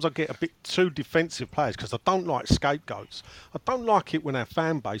sometimes I get a bit too defensive players because I don't like scapegoats. I don't like it when our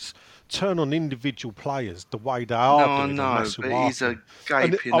fan base turn on individual players the way they are doing. No, on but Masuaku. he's a And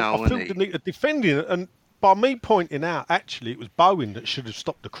gape, you I know, feel isn't the he? need of defending it, and by me pointing out, actually, it was Bowen that should have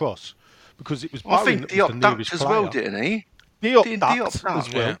stopped the cross because it was I Bowen think that was Diop the ducked nearest as player. well, didn't he? Diop Didn't ducked Diop duck?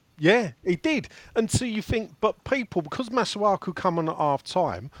 as well. Yeah, he did. And so you think, but people, because Masuaku come on at half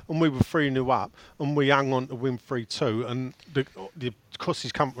time and we were 3-0 up and we hung on to win 3-2 and the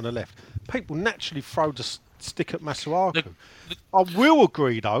crosses come from the left, people naturally throw the stick at Masuaku. I will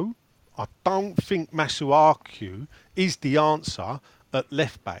agree, though, I don't think Masuaku is the answer at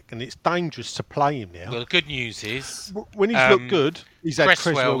left back, and it's dangerous to play him now. Well, the good news is When he's looked good, he's had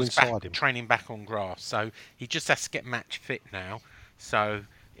Creswell Cresswell's inside back, him. training back on grass, so he just has to get match fit now. So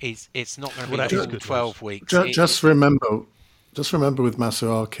it's not going to be Well, that the is full good 12 weeks. Just remember with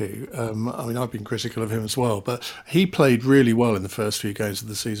Masuaku, I've been critical of him as well, but he played really well in the first few games of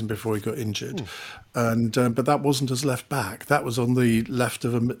the season before he got injured. And but that wasn't as left back. That was on the left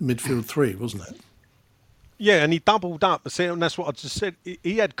of a midfield three, wasn't it? Yeah, and he doubled up. See, and that's what I just said.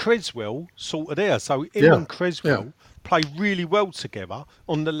 He had Creswell sorted there, so him Yeah, and Creswell play really well together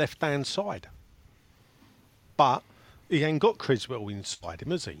on the left-hand side. But he ain't got Creswell inside him,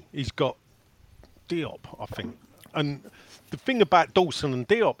 has he? He's got Diop, I think. And the thing about Dawson and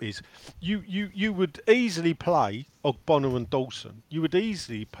Diop is you would easily play Ogbonna and Dawson. You would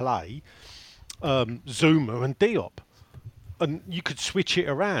easily play Zuma and Diop. And you could switch it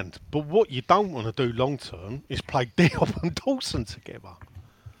around. But what you don't want to do long term is play Diop and Dawson together.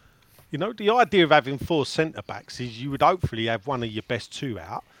 You know, the idea of having 4 centre-backs is you would hopefully have one of your best 2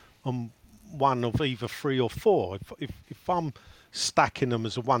 out and one of either 3 or 4. If I'm stacking them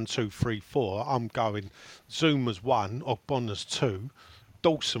as a 1, 2, 3, 4, I'm going Zuma's 1, Ogbonna's 2,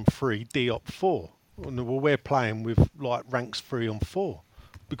 Dawson 3, Diop 4. And we're playing with like ranks 3 and 4.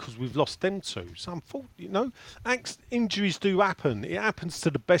 Because we've lost them 2. So injuries do happen. It happens to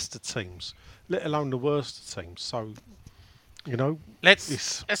the best of teams, let alone the worst of teams. So,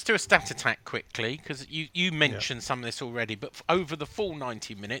 Let's do a stat attack quickly, because you mentioned some of this already, but over the full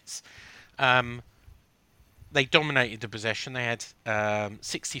 90 minutes, they dominated the possession. They had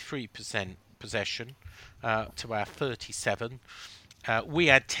 63% possession to our 37. We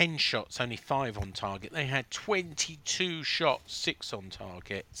had 10 shots, only 5 on target. They had 22 shots, 6 on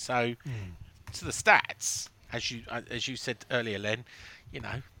target. So, to the stats, as you said earlier, Len,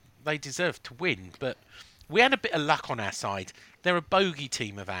 they deserve to win. But we had a bit of luck on our side. They're a bogey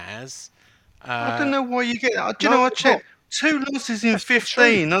team of ours. I don't know why you get that. Do you know, I checked 2 losses in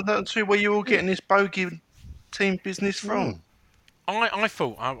 15. I don't see where you're all getting this bogey team business from. I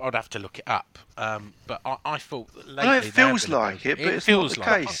thought I'd have to look it up, but I thought that lately No, it they have feels been like it, abandoned. but it's feels not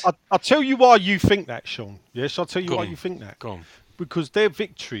the like case. I'll tell you why you think that, Sean. Yes, I'll tell you Go why on. you think that. Go on. Because their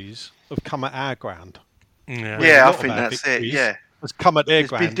victories have come at our ground. Yeah. Whereas Yeah, a I lot of think our that's it. victories Yeah. has come at their It's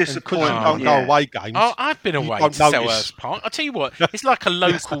been ground. And because you disappointing, don't yeah. go away games. I've been you away don't to notice. Selhurst Park. I'll tell you what, it's like a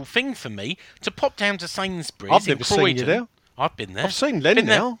local thing for me to pop down to Sainsbury's I've in never seen Croydon. you there. I've been there. I've seen Len Been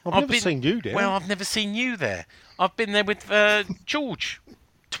there. now. I've never seen you there. Well, I've never seen you there. I've been there with George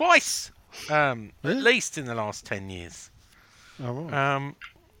twice, at least in the last 10 years. Oh, right.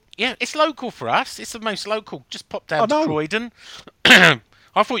 Yeah, it's local for us. It's the most local. Just pop down I to know. Croydon.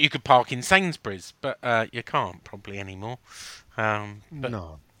 I thought you could park in Sainsbury's, but you can't probably anymore. But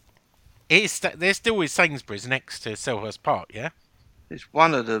No. there still is Sainsbury's next to Selhurst Park, yeah? It's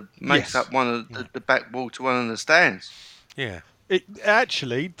one of the makes Yes. up one of the back wall to one of the stands. Yeah.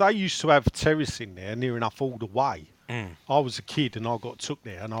 Actually, they used to have terrace in there near enough all the way. Mm. I was a kid and I got took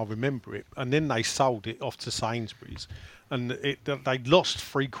there and I remember it. And then they sold it off to Sainsbury's, and they lost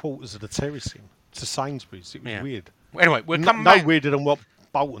 3/4 of the terracing to Sainsbury's. It was Yeah. weird. Anyway, we'll come No back. weirder than what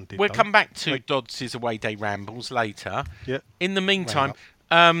Bolton did. We'll though. come back to Like- Dodds' away day rambles later. Yeah. In the meantime,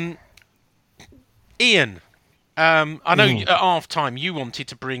 Round Ian, I know at half time you wanted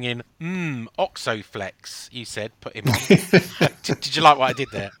to bring in Oxoflex. You said put him on. Did you like what I did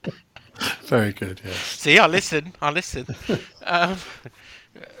there? Very good, yes. See, I listen. I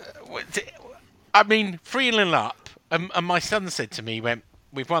mean, 3-0 up, and my son said to me, he went,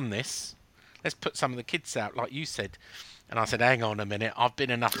 "We've won this. Let's put some of the kids out, like you said." And I said, "Hang on a minute. I've been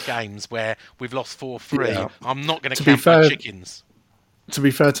enough games where we've lost 4-3. Yeah. I'm not going to To be count my fair- chickens." To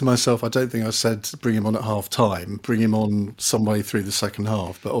be fair to myself, I don't think I said bring him on at half time. Bring him on some way through the second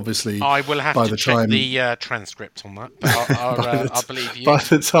half. But obviously, I will have by to the check time, the transcript on that. But I believe you. By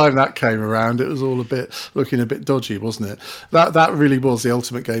the time that came around, it was all looking a bit dodgy, wasn't it? That really was the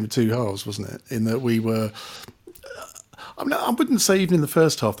ultimate game of two halves, wasn't it? In that we were. I wouldn't say even in the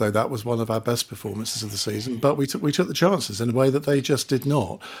first half though that was one of our best performances of the season. But we took the chances in a way that they just did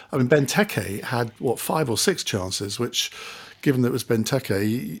not. I mean, Benteke had 5 or 6 chances, which, given that it was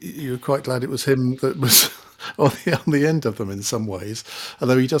Benteke, you were quite glad it was him that was on the end of them in some ways.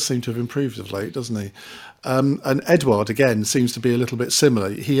 Although he does seem to have improved of late, doesn't he? And Edouard again seems to be a little bit similar.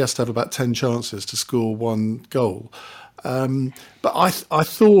 He has to have about 10 chances to score 1 goal. But I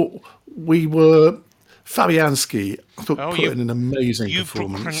thought we were. Fabianski, I thought, put in an amazing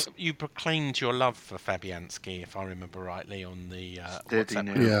performance. You proclaimed your love for Fabianski, if I remember rightly, on the Steady WhatsApp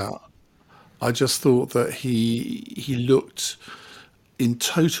now. group. Yeah, I just thought that he looked in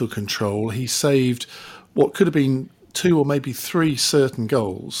total control. He saved what could have been 2 or maybe 3 certain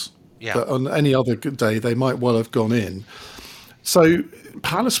goals. Yeah. But on any other good day, they might well have gone in. So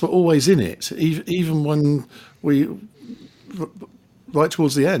Palace were always in it, even when we. Right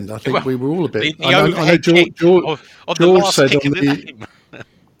towards the end, I think we were all a bit. The overhead kick on the George last said kick on of the game.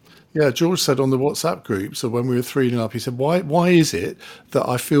 Yeah, George said on the WhatsApp group, so when we were 3-0 up, he said, why is it that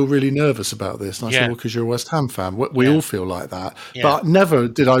I feel really nervous about this? And I said, well, because you're a West Ham fan. We all feel like that. Yeah. But never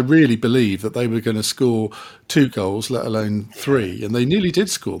did I really believe that they were going to score 2 goals, let alone 3. And they nearly did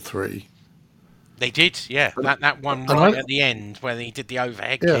score 3. They did, yeah. That one and right I- at the end where he did the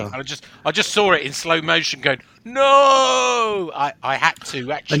overhead Yeah. kick. I just saw it in slow motion going, no! I had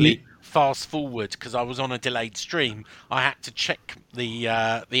to actually fast forward because I was on a delayed stream. I had to check the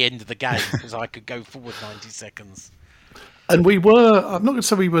end of the game because I could go forward 90 seconds. And we were, I'm not going to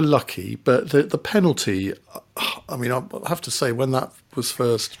say we were lucky, but the penalty, I mean, I have to say, when that was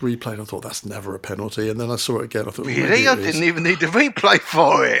first replayed, I thought that's never a penalty. And then I saw it again. I thought, Really? maybe I it is. didn't even need a replay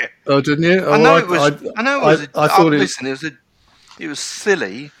for it. Oh, didn't you? I know Oh, it was. I know it was. I thought listen, it was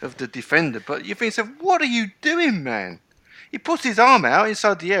silly of the defender, but you think, what are you doing, man? He puts his arm out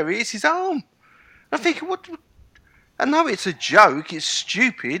inside the area. It's his arm. I'm thinking, what? I know it's a joke. It's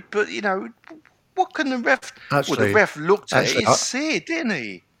stupid, but you know, what can the ref? Well, the Actually- ref looked at actually, it. He see it, didn't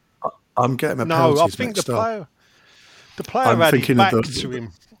he? I'm getting my No, penalties I think mixed up. the player I'm had his thinking of back the- to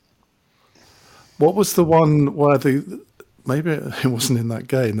him. What was the one where maybe it wasn't in that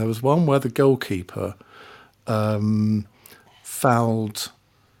game. There was one where the goalkeeper fouled.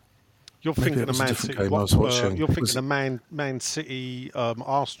 You're Maybe thinking it was of a Man different City. game I was watching. You're thinking Was- of Man City,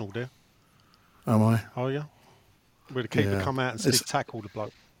 Arsenal there. Am I? Oh yeah, where the keeper Yeah. come out and It's- said tackle the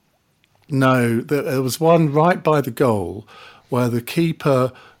bloke. No, there was one right by the goal where the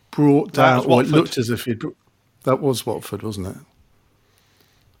keeper brought That was down. Well, it Watford. looked as if he'd. That was Watford, wasn't it?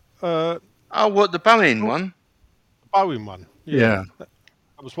 Oh, what the Bowen one? Bowen one. Yeah. That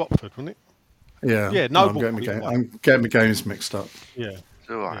was Watford, wasn't it? Yeah. Yeah, no I'm ball getting, kick one. I'm getting my games mixed up. Yeah.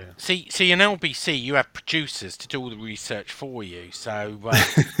 all right. See, in LBC, you have producers to do all the research for you, so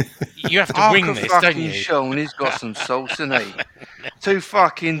you have to wing this, don't fucking you? Sean, he's got some sauce, hasn't he? 2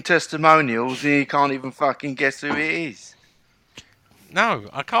 fucking testimonials, and he can't even fucking guess who it is. No,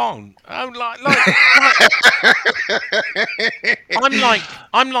 I can't. I'm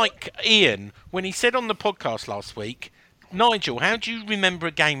like Ian when he said on the podcast last week, Nigel, how do you remember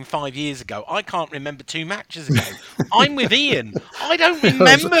a game 5 years ago? I can't remember 2 matches ago. I'm with Ian. I don't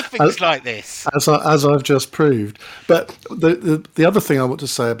remember things like this. As I've just proved. But the other thing I want to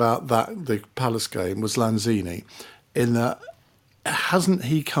say about the Palace game was Lanzini, in that hasn't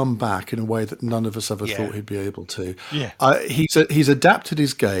he come back in a way that none of us ever thought he'd be able to? Yeah. He's adapted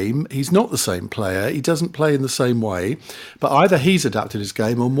his game. He's not the same player. He doesn't play in the same way. But either he's adapted his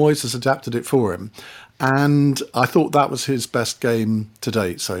game or Moyes has adapted it for him. And I thought that was his best game to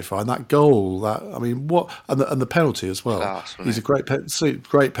date so far. And that goal, and the penalty as well. Class, He's a great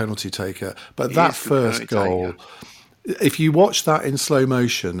penalty taker. But He that is a good first penalty goal, taker. if you watch that in slow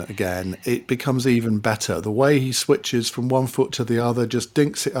motion again, it becomes even better. The way he switches from one foot to the other, just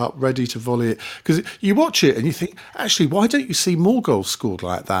dinks it up, ready to volley it. Because you watch it and you think, actually, why don't you see more goals scored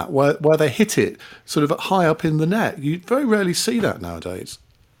like that, where they hit it sort of high up in the net? You very rarely see that nowadays.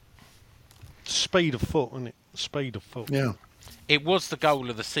 Speed of foot, isn't it? Speed of foot. Yeah. It was the goal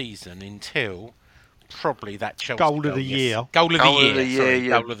of the season until probably that Chelsea Goal of the year. Goal of the Goal year. of the year, Sorry, you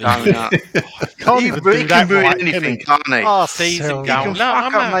goal of the year. Can't He even can do that ruin right, can anything, he? can't he? Oh, Season Cyril. He goal. can No, fuck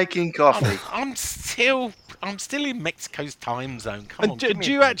I'm up a- making coffee. I'm still in Mexico's time zone. Come on. And give me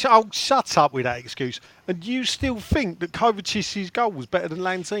do a you break. actually? Oh, shut up with that excuse. And you still think that Kovacic's goal was better than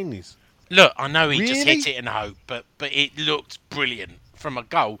Lanzini's? Look, I know he just Really? hit it and hope, but it looked brilliant from a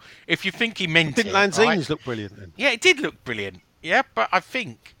goal. If you think he meant Didn't it, Lanzini's right? look brilliant then? Yeah, it did look brilliant. Yeah, but I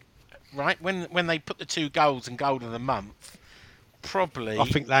think, right, when they put the 2 goals and goal of the month, probably. I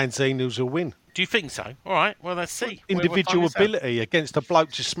think Lanzini's will win. Do you think so? All right. Well, let's see. We'll Individual find this out. ability against a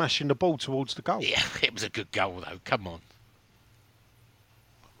bloke just smashing the ball towards the goal. Yeah, it was a good goal though. Come on.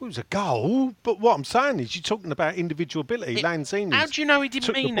 It was a goal, but what I'm saying is you're talking about individual ability. Lanzini. How do you know he didn't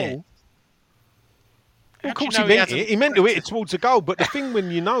took the mean it? ball. How Of do you course he know meant hasn't it. He meant to hit it practiced? towards the goal. But the thing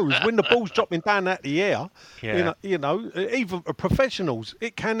when you know is when the ball's dropping down at the air, Yeah. even professionals,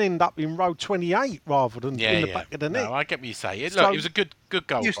 it can end up in row 28 rather than Yeah, in the yeah. back of the net. No, I get what you say. Look, So- it was a good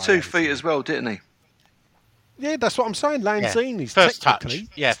goal. He was by 2 Lanzini. feet as well, didn't he? Yeah, that's what I'm saying. Yeah. Lanzini's First touch. technically.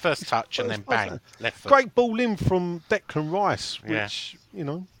 Yeah, first touch and then First- bang, left foot. Great ball in from Declan Rice, Yeah. which,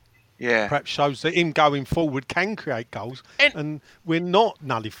 Yeah. perhaps shows that him going forward can create goals. And- And we're not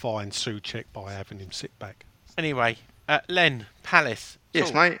nullifying Souček by having him sit back. Anyway, Len, Palace. Yes,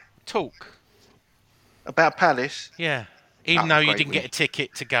 talk. mate. Talk. About Palace. Yeah. Even That though was a you great didn't win. get a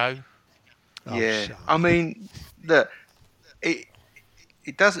ticket to go. Oh, Yeah, shut up. I mean, look, it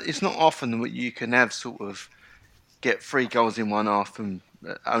doesn't. It's not often that you can have sort of get 3 goals in one half and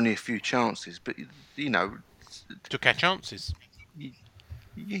only a few chances. But Took our chances.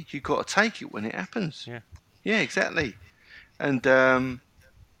 you got to take it when it happens. Yeah. Yeah, exactly. And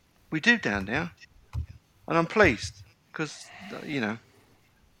we do down there, and I'm pleased because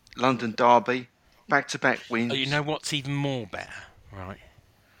London derby, back-to-back wins. Oh, you know what's even more better, right?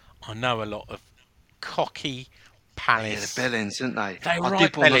 I know a lot of cocky yeah, the Palace. bellends, didn't they? They're I right,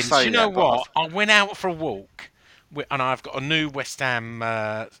 did want to Bellends. say You know that, but what? I went out for a walk, and I've got a new West Ham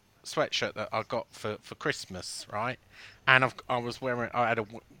sweatshirt that I got for Christmas, right? And I had a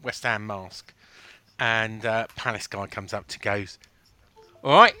West Ham mask, and Palace guy comes up to goes,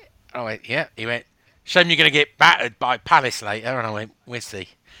 "All right." I went, "Yeah." He went, "Shame you're going to get battered by Palace later." And I went, "We'll see."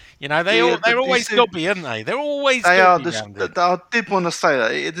 They're always gobby, aren't they? They're always They are. gobby round here. I did want to say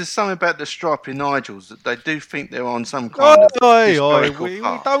that there's something about the stripy Nigels that they do think they're on some kind of historical We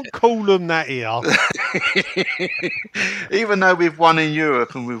path. don't call them that here. Even though we've won in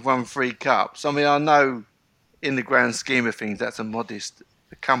Europe and we've won 3 cups, I mean, I know in the grand scheme of things that's a modest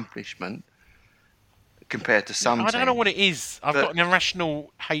accomplishment compared to some. I don't know teams. what it is. I've But- got an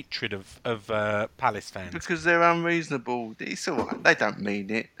irrational hatred of Palace fans. Because they're unreasonable. It's all right. They don't mean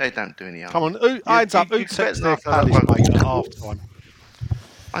it. They don't do any harm. Come on, hands up. Who you can texts bet their laugh at that Palace one. mate at half time?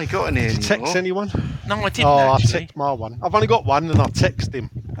 I ain't got any Did you text anymore. anyone? No, I didn't Oh, I actually. text my one. I've only got one, and I text him.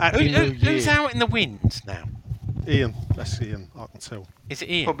 Happy New Who's Year. out in the wind now? Ian. That's Ian. I can tell. Is it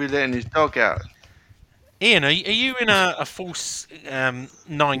Ian? Probably letting his dog out. Ian, are you in a false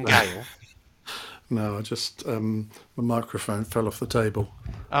 9 gale? No, I just my microphone fell off the table.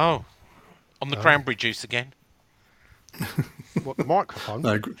 Oh, on the cranberry juice again. What, the microphone?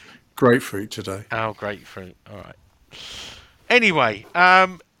 No, grapefruit today. Oh, grapefruit. All right. Anyway,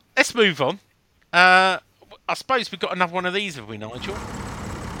 let's move on. I suppose we've got another one of these, have we, Nigel?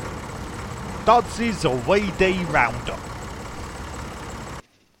 Dodds' Away Day Roundup.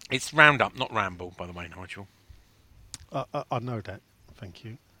 It's Roundup, not Ramble, by the way, Nigel. I know that. Thank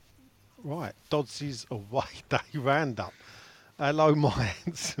you. Right, Dodds' Away Day Roundup. Hello, my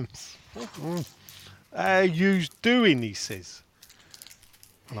handsomes. How you doing, he says.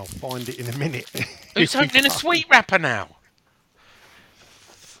 And I'll find it in a minute. Who's opening a sweet wrapper now?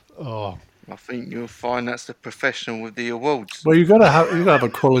 Oh, I think you'll find that's the professional with the awards. Well, you've got to have a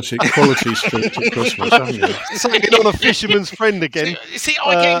quality street at Christmas, haven't you? taking on a fisherman's friend again. See,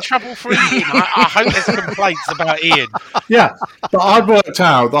 I get in trouble for Ian. I hope there's complaints about Ian. Yeah, but I'd worked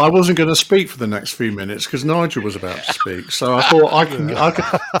out that I wasn't going to speak for the next few minutes because Nigel was about to speak. So I thought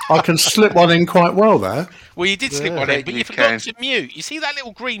I can slip one in quite well there. Well, you did slip one Yeah, in, but you you forgot can. to mute. You see that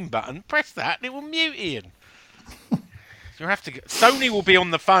little green button? Press that, and it will mute Ian. You'll have to. Sony will be on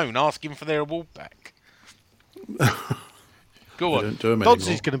the phone asking for their award back. Go I on. don't do them Dodds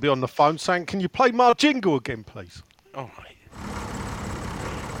anymore. is going to be on the phone saying, "Can you play my jingle again, please?" All right.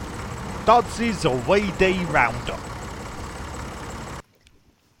 Dodds' Away Day Roundup.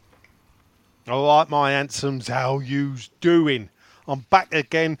 All right, my handsomes, how yous doing? I'm back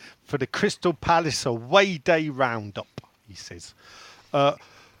again for the Crystal Palace Away Day Roundup, he says.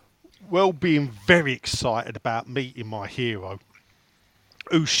 Well, being very excited about meeting my hero,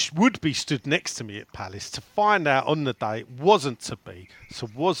 who would be stood next to me at Palace, to find out on the day it wasn't to be, so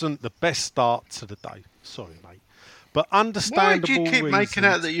wasn't the best start to the day. Sorry, mate. But Why understandable do you keep making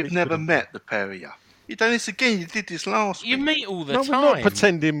out that you've reasons, never it couldn't- met the pair of you? You've done this again. You did this last You week. meet all the No, time. we're not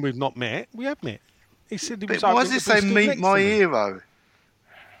pretending we've not met. We have met. He said he But was why hoping does it to be say stood meet next my to me. hero?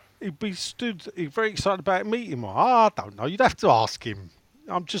 He'd be stood. He's very excited about meeting him. I don't know. You'd have to ask him.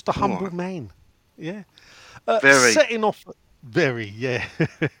 I'm just a humble Right. man. Yeah. Very. Setting off. Very. Yeah.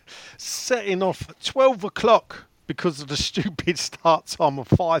 Setting off at 12 o'clock because of the stupid start time of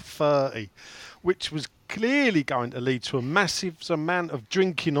 5:30, which was clearly going to lead to a massive amount of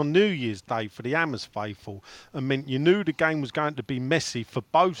drinking on New Year's Day for the Hammers faithful, and meant you knew the game was going to be messy for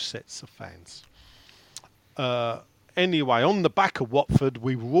both sets of fans. Anyway, on the back of Watford,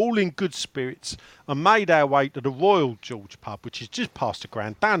 we were all in good spirits and made our way to the Royal George pub, which is just past the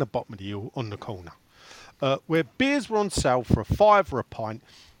ground, down the bottom of the hill on the corner, where beers were on sale for £5 a pint,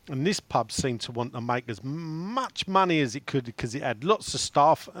 and this pub seemed to want to make as much money as it could because it had lots of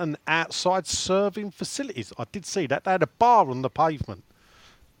staff and outside serving facilities. I did see that. They had a bar on the pavement.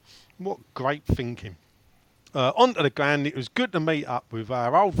 What great thinking. Onto the ground, it was good to meet up with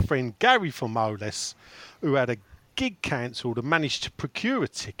our old friend Gary from Moles, who had a gig cancelled and managed to procure a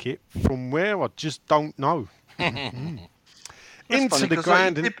ticket from where I just don't know. That's Into funny, the 'cause,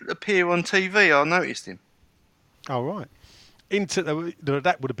 ground. he did appear on TV. I noticed him. Oh, right.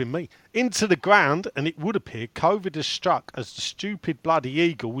 That would have been me. Into the ground, and it would appear COVID has struck as the stupid bloody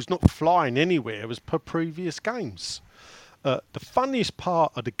eagle was not flying anywhere as per previous games. The funniest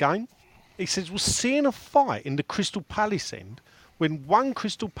part of the game, he says, was seeing a fight in the Crystal Palace end when one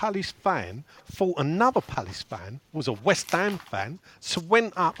Crystal Palace fan thought another Palace fan was a West Ham fan, so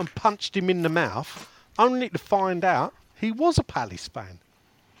went up and punched him in the mouth, only to find out he was a Palace fan.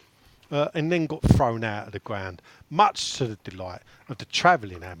 And then got thrown out of the ground, much to the delight of the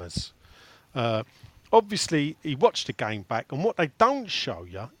travelling Hammers. Obviously, he watched the game back, and what they don't show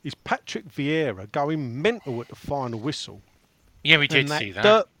you is Patrick Vieira going mental at the final whistle. Yeah, we did And see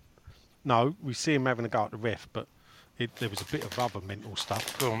that. No, we see him having a go at the ref, but there was a bit of other mental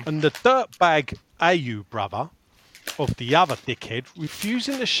stuff. Go on. And the dirtbag AU brother of the other dickhead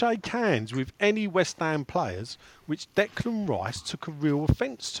refusing to shake hands with any West Ham players, which Declan Rice took a real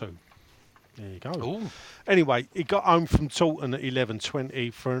offence to. There you go. Ooh. Anyway, he got home from Taunton at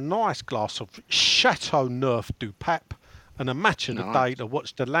 11:20 for a nice glass of Chateau Neuf du Pape and a match of the Nice. day to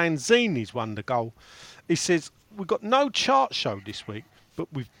watch the Lanzinis won the goal. He says, we've got no chart show this week, but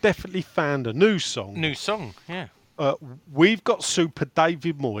we've definitely found a new song. New song, yeah. We've got Super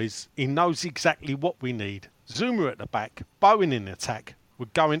David Moyes. He knows exactly what we need. Zuma at the back, Bowen in attack. We're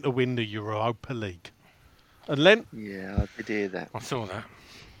going to win the Europa League. And Len, Yeah, I did hear that. I saw that.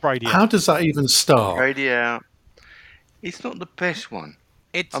 Brady. How does that even start? Radio out. It's not the best one.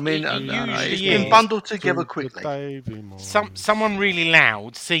 It's, I mean, it it's usually been is. bundled together Super quickly. David Moyes. Someone really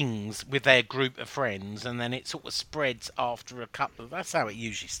loud sings with their group of friends, and then it sort of spreads after a couple of. That's how it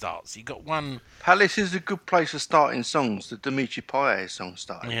usually starts. You got one. Palace is a good place for starting songs. The Dimitri Payet song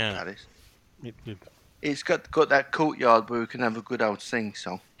started Yeah. in Palace. It- It's got that courtyard where we can have a good old sing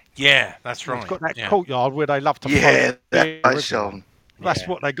song. Yeah, that's right. It's got that yeah. courtyard where they love to Yeah, throw beer that everywhere. song. That's Yeah.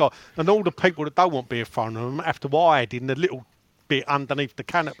 what they got. And all the people that don't want beer thrown on them have to hide in the little bit underneath the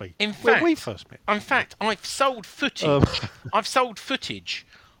canopy. In where fact- we first met. In fact, I've sold footage. I've sold footage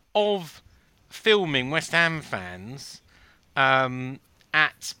of filming West Ham fans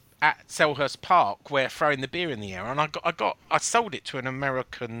at Selhurst Park, where throwing the beer in the air, and I sold it to an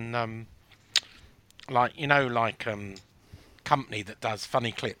American company that does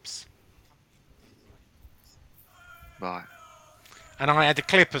funny clips. Right. And I had a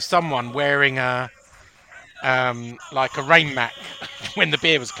clip of someone wearing a rain mat when the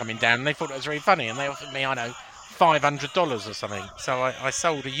beer was coming down, and they thought it was very funny, and they offered me, I know, $500 or something. So I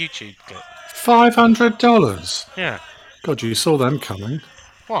sold a YouTube clip. $500. Yeah. God, you saw them coming.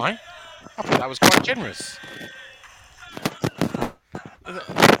 Why? I thought that was quite generous.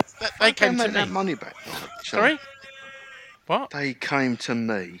 They came to make me. that money back. Sorry? What? They came to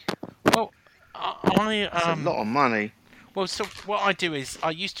me. Well, It's a lot of money. Well, so what I do is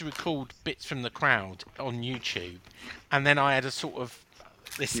I used to record bits from the crowd on YouTube, and then I had a sort of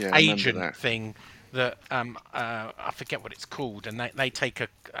this agent thing that I forget what it's called, and they take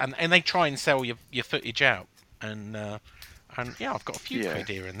and they try and sell your footage out, and yeah, I've got a few quid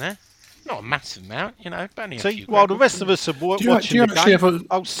here and there. Not a massive amount, but only a few. While the rest of us are watching the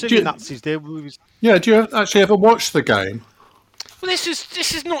game, Silly Nuts is there. Yeah, do you actually ever watch the game? Well, this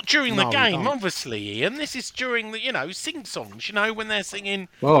is not during the game, obviously, Ian. This is during the sing songs. When they're singing.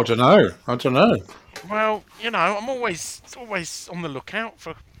 Well, I don't know. Well, I'm always on the lookout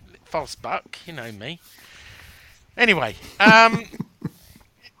for a fast buck. You know me. Anyway,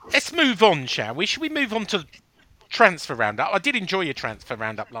 let's move on, shall we? Should we move on to transfer roundup? I did enjoy your transfer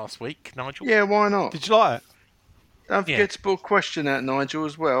roundup last week, Nigel. Yeah, why not? Did you like it? Don't forget to put a question out, Nigel,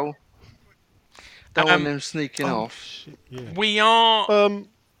 as well. Don't want them sneaking off. Shit, yeah. We are.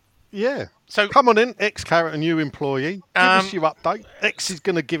 Yeah. So come on in, ex-Carrot and new employee. Give us your update. X is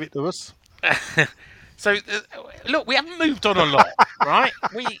going to give it to us. So look, we haven't moved on a lot, right?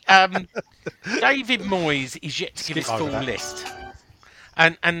 David Moyes is yet to give his full list,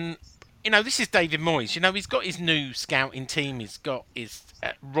 and this is David Moyes. He's got his new scouting team. He's got his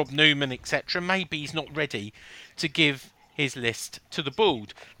Rob Newman, etc. Maybe he's not ready to give his list to the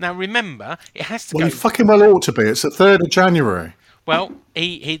board. Now, remember, it has to go... Well, he fucking well ought to be. It's the 3rd of January. Well,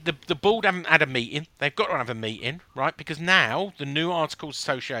 the board haven't had a meeting. They've got to have a meeting, right? Because now the new Articles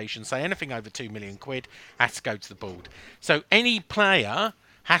Association say anything over £2 million has to go to the board. So any player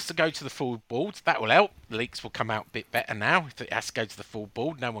has to go to the full board. That will help. The leaks will come out a bit better now. If it has to go to the full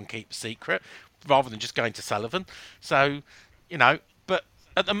board, no one keeps a secret, rather than just going to Sullivan. So, but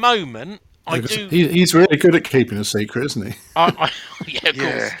at the moment... He's really good at keeping a secret, isn't he? Yeah, of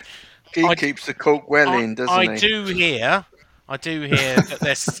course. He keeps the cork well in, doesn't he? I do hear that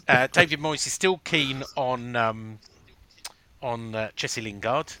there's David Moyes is still keen on Jesse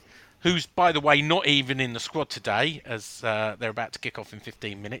Lingard, who's, by the way, not even in the squad today, as they're about to kick off in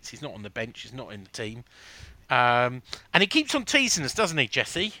 15 minutes. He's not on the bench. He's not in the team. And he keeps on teasing us, doesn't he,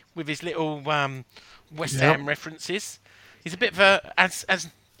 Jesse, with his little West Ham references. He's a bit of a, as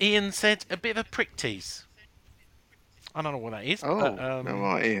Ian said, a bit of a prick tease. I don't know what that is. Oh, but, all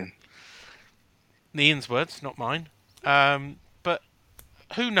right, Ian. Ian's words, not mine. But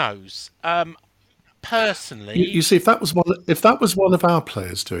who knows? Personally, you see, if that was one of our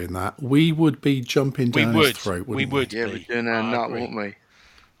players doing that, we would be jumping down his throat. We would. Yeah, we're doing our nut, wouldn't we?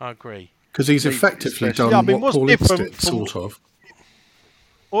 I agree. Because he's effectively done what Paul Ince did, sort of.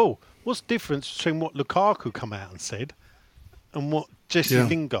 Oh, what's the difference between what Lukaku come out and said and what Jesse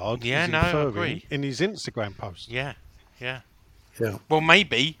Lingard is inferring in his Instagram post? Yeah. Yeah. Well,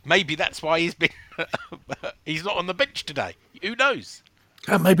 maybe that's why he's been he's not on the bench today. Who knows?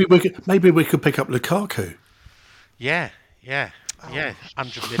 Maybe we could pick up Lukaku. Yeah,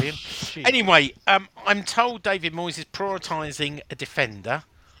 100 million. Anyway, I'm told David Moyes is prioritising a defender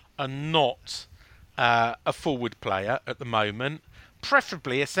and not a forward player at the moment.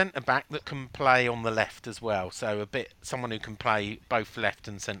 Preferably a centre-back that can play on the left as well. So someone who can play both left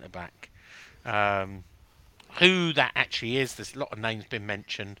and centre-back. Who that actually is, there's a lot of names been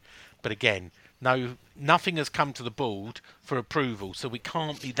mentioned. But again, nothing has come to the board for approval. So we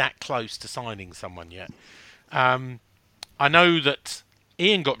can't be that close to signing someone yet. I know that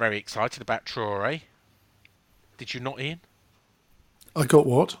Ian got very excited about Traore. Did you not, Ian? I got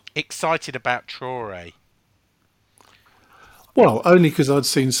what? Excited about Traore. Well, only because I'd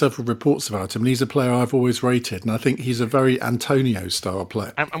seen several reports about him, and he's a player I've always rated, and I think he's a very Antonio-style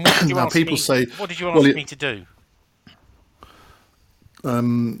player. And what did you now, ask people me? say, What did you ask me to do?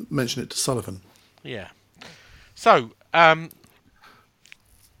 Mention it to Sullivan. Yeah. So, of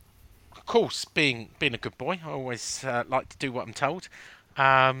course, being a good boy, I always like to do what I'm told.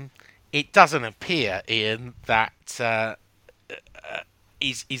 It doesn't appear, Ian, that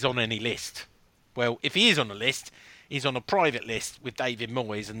he's on any list. Well, if he is on a list, he's on a private list with David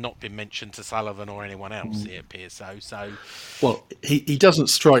Moyes and not been mentioned to Sullivan or anyone else. It appears so. Well, he doesn't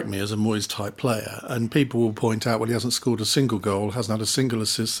strike me as a Moyes type player, and people will point out, well, he hasn't scored a single goal, hasn't had a single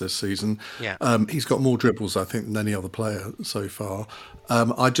assist this season. Yeah. He's got more dribbles, I think, than any other player so far.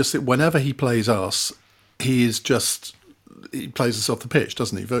 I just think whenever he plays us, he plays us off the pitch,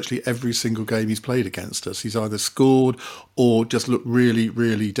 doesn't he? Virtually every single game he's played against us, he's either scored or just looked really,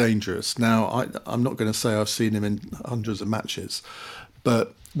 really dangerous. Now, I'm not going to say I've seen him in hundreds of matches,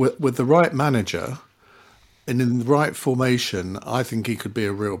 but with the right manager and in the right formation, I think he could be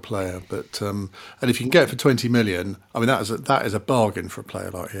a real player. But and if you can get it for 20 million, I mean, that is a bargain for a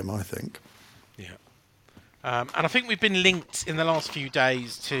player like him, I think. Yeah. And I think we've been linked in the last few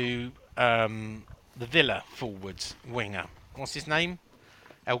days to the Villa forwards winger. What's his name?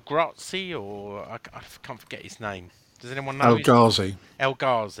 El Ghazi, or I can't forget his name. Does anyone know? El Ghazi. El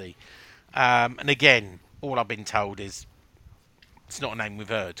Ghazi. And again, all I've been told is it's not a name we've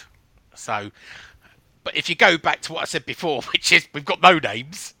heard. So, but if you go back to what I said before, which is we've got no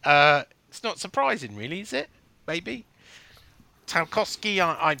names, it's not surprising, really, is it? Maybe Tarkowski,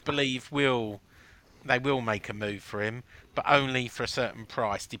 I believe, they will make a move for him, but only for a certain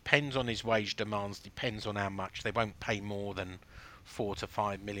price. Depends on his wage demands. Depends on how much. They won't pay more than £4 to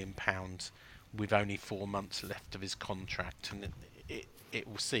 £5 million with only 4 months left of his contract, and it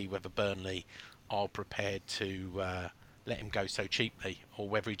will see whether Burnley are prepared to let him go so cheaply, or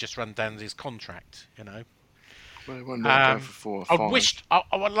whether he just runs down his contract. Well, he won't let him go for 4 or 5.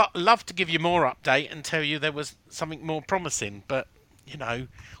 I would love to give you more update and tell you there was something more promising, but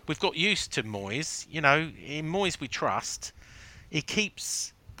we've got used to Moyes. In Moyes we trust. He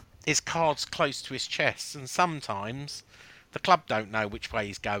keeps his cards close to his chest, and sometimes the club don't know which way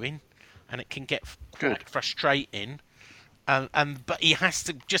he's going, and it can get quite frustrating. But he has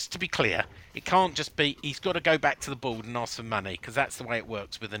to, just to be clear, it can't just be. He's got to go back to the board and ask for money, because that's the way it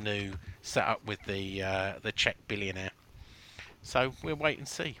works with the new setup with the Czech billionaire. So we'll wait and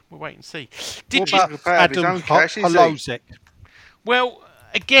see. What about Adam Holozek? Well,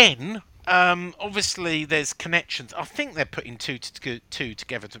 again, obviously there's connections. I think they're putting two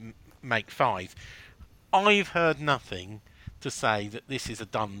together to make 5. I've heard nothing to say that this is a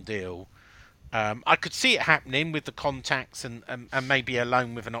done deal. I could see it happening with the contacts and maybe a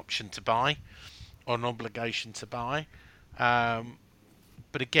loan with an option to buy or an obligation to buy.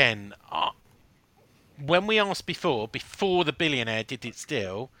 But again, when we asked before the billionaire did its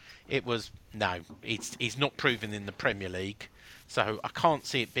deal, it was no, he's not proven in the Premier League. So I can't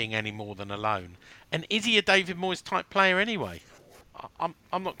see it being any more than a loan. And is he a David Moyes type player anyway? I'm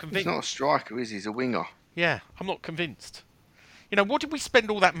not convinced. He's not a striker, is he? He's a winger. Yeah, I'm not convinced. What did we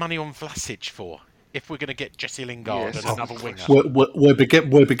spend all that money on Vlasic for? If we're going to get Jesse Lingard and another winger,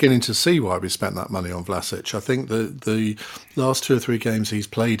 we're beginning to see why we spent that money on Vlasic. I think the last 2 or 3 games he's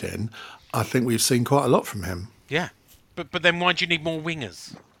played in, I think we've seen quite a lot from him. Yeah, but then why do you need more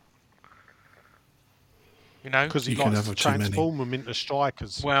wingers? Because he likes to transform them into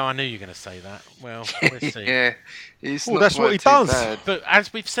strikers. Well, I knew you were going to say that. Well, we'll see. Yeah, that's what he does. Bad. But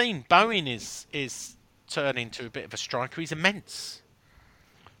as we've seen, Bowen is turning into a bit of a striker. He's immense.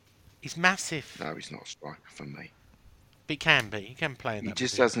 He's massive. No, he's not a striker for me. But he can be. He can play in that. He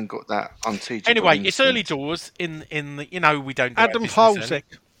just position. hasn't got that unteachable. Anyway, instinct. it's early doors in the we don't. Do Adam Holozek.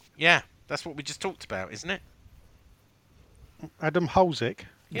 Yeah, that's what we just talked about, isn't it? Adam Holozek.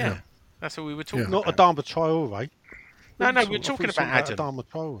 Yeah. That's what we were talking Not about. Adama Traore. No, we were talking about Adam. Adama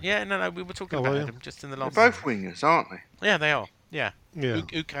Traore. Yeah, no, we were talking about Adam just in the last. They're both wingers, aren't they? Yeah, they are. Yeah.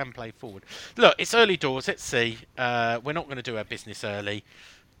 Who can play forward? Look, it's early doors. Let's see. We're not going to do our business early.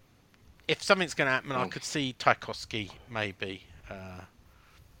 If something's going to happen, I could see Tarkowski maybe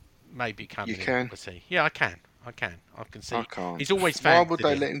coming. You can? We'll see. Yeah, I can. I can see. I can't. He's always Why fancied would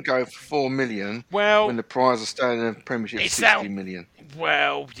they him. let him go for 4 million Well, when the prize is staying in the Premiership for 60 million?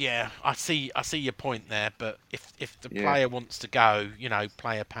 Well, yeah, I see your point there, but if the player wants to go,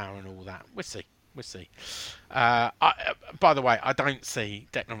 player power and all that, we'll see. By the way, I don't see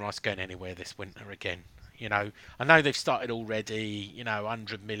Declan Rice going anywhere this winter again. I know they've started already,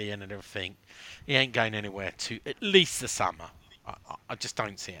 100 million and everything. He ain't going anywhere to at least the summer. I just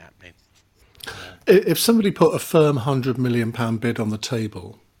don't see it happening. If somebody put a firm £100 million bid on the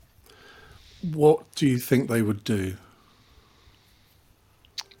table, what do you think they would do?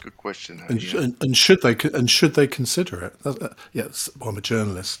 Good question. And should they consider it? Yes, I'm a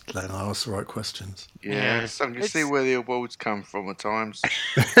journalist, Glenn. I ask the right questions. Yeah, so you can see where the awards come from at times.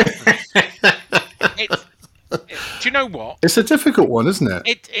 Do you know what? It's a difficult one, isn't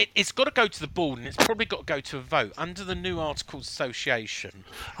it? It's got to go to the board, and it's probably got to go to a vote under the new Articles Association.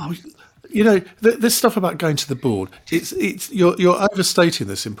 Oh, You know, this stuff about going to the board, you're overstating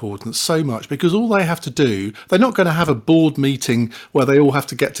this importance so much, because all they have to do, they're not going to have a board meeting where they all have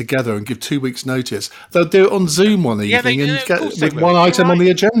to get together and give 2 weeks' notice. They'll do it on Zoom one evening and get with one item on the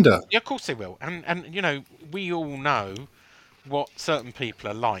agenda. Yeah, of course they will. And you know, we all know what certain people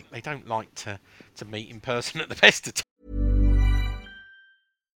are like. They don't like to meet in person at the best of times.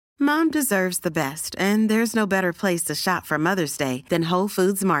 Mom deserves the best, and there's no better place to shop for Mother's Day than Whole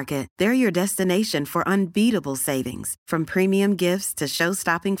Foods Market. They're your destination for unbeatable savings, from premium gifts to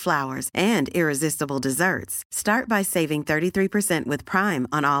show-stopping flowers and irresistible desserts. Start by saving 33% with Prime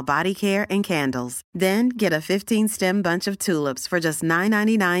on all body care and candles. Then get a 15-stem bunch of tulips for just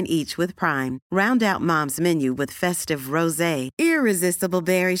 $9.99 each with Prime. Round out Mom's menu with festive rosé, irresistible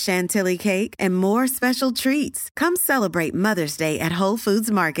berry chantilly cake, and more special treats. Come celebrate Mother's Day at Whole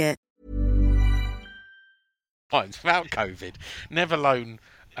Foods Market. Without COVID, never alone.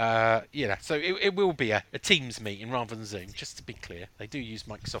 So it will be a Teams meeting rather than Zoom. Just to be clear, they do use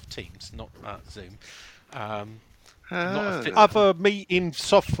Microsoft Teams, not Zoom. Other meeting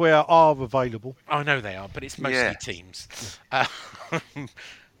software are available. I know they are, but it's mostly Teams.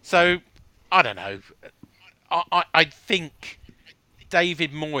 So I don't know. I think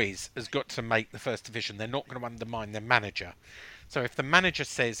David Moyes has got to make the First Division. They're not going to undermine their manager. So if the manager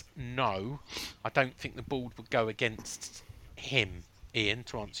says no, I don't think the board would go against him, Ian,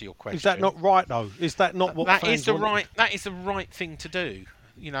 to answer your question. Is that not right, though? Is that not what that fans is the wanted? right? That is the right thing to do.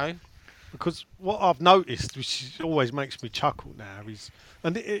 You know, Because what I've noticed, which always makes me chuckle now, is,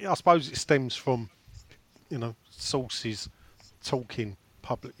 and I suppose it stems from, sources talking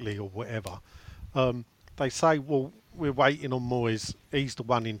publicly or whatever. They say, well, we're waiting on Moyes. He's the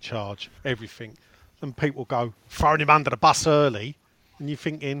one in charge, everything. And people go, throwing him under the bus early. And you're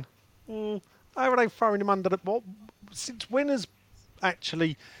thinking, how are they throwing him under the bus? Since when has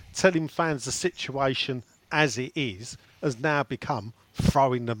actually telling fans the situation as it is has now become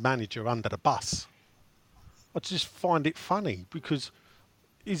throwing the manager under the bus? I just find it funny, because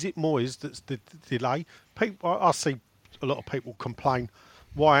is it Moyes that's the delay? I see a lot of people complain,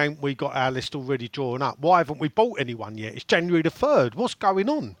 why ain't we got our list already drawn up? Why haven't we bought anyone yet? It's January the 3rd. What's going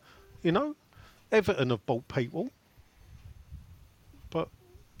on? Everton have bought people, but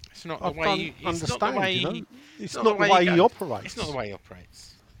it's not I the way. don't understand. It's not not the way he operates. It's not the way he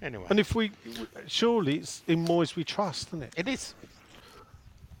operates. Anyway, And surely it's in Moyes we trust, isn't it? it is.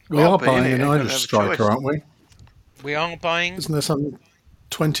 We are But, innit, buying they an don't Irish have a striker, choice. aren't we? We are buying. Isn't there some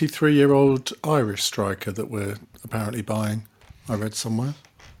 23-year-old Irish striker that we're apparently buying? I read somewhere.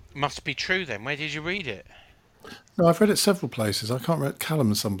 Must be true then. Where did you read it? No, I've read it several places. I can't remember.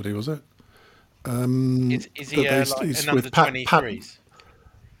 Callum somebody, was it? Is he he's an under with Pat- 23s?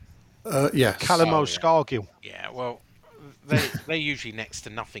 Yes. Callum Oh, yeah. O'Scargill. Yeah, well, they're usually next to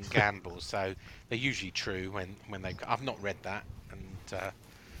nothing gambles, so they're usually true when they. I've not read that, and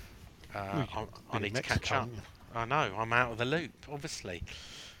I in need to Mexico, catch up. haven't you? I know, I'm out of the loop, obviously.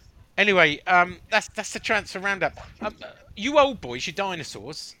 Anyway, that's the transfer roundup. You old boys, you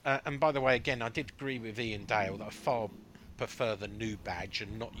dinosaurs. And by the way, again, I did agree with Ian Dale that I far prefer the new badge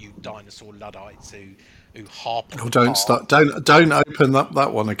and not you dinosaur luddites who harp on Oh, the don't past. start. Don't open up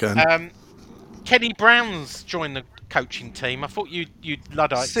that one again. Kenny Brown's joined the coaching team. I thought you'd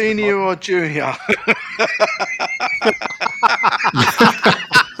luddites. Senior or junior?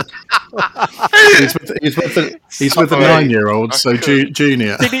 He's with the 9-year-old, so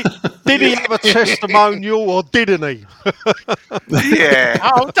junior. Did he have a testimonial or didn't he? Yeah.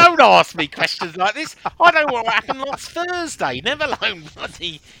 Oh, don't ask me questions like this. I know what happened last Thursday, never alone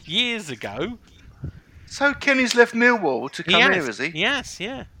bloody years ago. So Kenny's left Millwall to He come has. here, has he? Yes,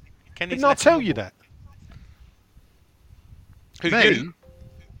 yeah. Kenny's Didn't I left tell you Millwall. that? Who, Me? you?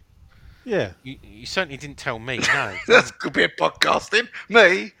 Yeah. You certainly didn't tell me, no. That's could be a podcasting.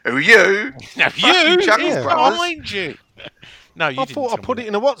 Me? Who are you? No, Fucking you! Chuckles It's Brothers. behind you! No, you I didn't thought I tell put me it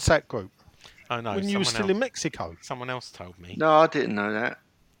in a WhatsApp group that. Oh, no, when you were still someone in Mexico. Someone else told me. No, I didn't know that.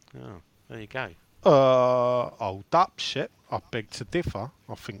 Oh, there you go. Old up shit. I beg to differ.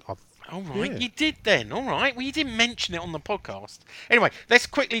 I think I've. All right, Yeah. you did then. All right. Well, you didn't mention it on the podcast. Anyway, let's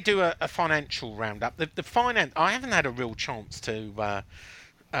quickly do a financial roundup. The finance. I haven't had a real chance to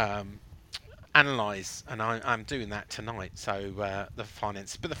analyse, and I'm doing that tonight. So the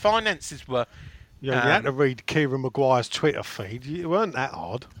finances, but the finances were. You only had to read Kieran Maguire's Twitter feed. It weren't that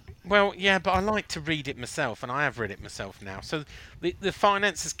hard. Well, yeah, but I like to read it myself, and I have read it myself now. So the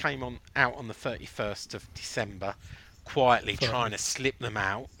finances came out on the 31st of December, quietly trying to slip them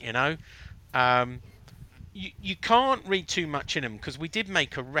out, you know. You can't read too much in them, because we did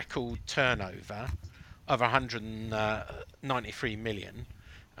make a record turnover of 193 million,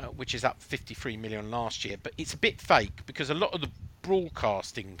 which is up 53 million last year. But it's a bit fake because a lot of the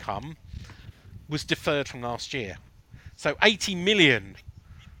broadcast income was deferred from last year. So 80 million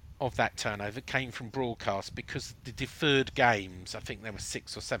of that turnover came from broadcast because the deferred games, I think there were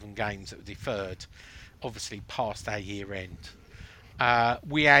 6 or 7 games that were deferred, obviously past our year end.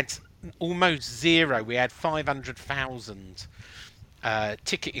 We had almost zero. We had 500,000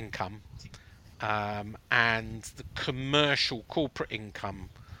 ticket income, and the commercial corporate income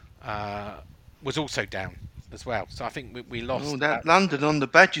was also down as well. So I think we lost. Oh, that London on the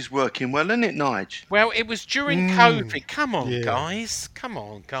badge is working well, isn't it, Nige? Well, it was during COVID. Come on, yeah. guys. Come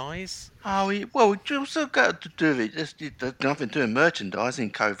on, guys. Oh, well, you also got to do it. There's nothing doing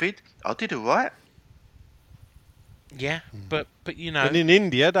merchandising COVID. I did all right. Yeah, but you know. And in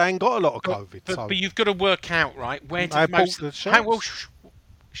India, they ain't got a lot of COVID. But, so but you've got to work out, right? Where They did most? bought the How, well,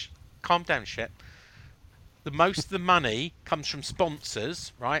 shots. calm down, Shep. The most of the money comes from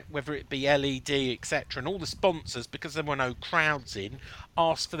sponsors, right? Whether it be LED, etc., and all the sponsors, because there were no crowds in,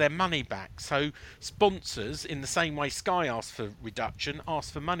 asked for their money back. So sponsors, in the same way Sky asked for reduction,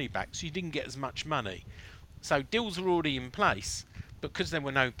 asked for money back. So you didn't get as much money. So deals were already in place, but because there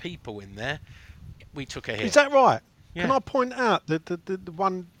were no people in there, we took a hit. Is that right? Yeah. Can I point out the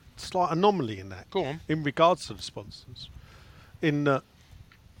one slight anomaly in that? Go on. In regards to the sponsors, in that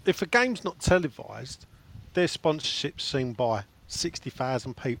if a game's not televised, their sponsorship's seen by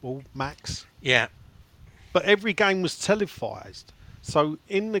 60,000 people max. Yeah. But every game was televised. So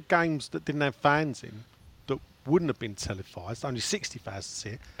in the games that didn't have fans in, that wouldn't have been televised, only 60,000 see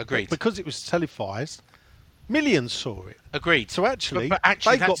it. Agreed. But because it was televised, millions saw it. Agreed. So actually, But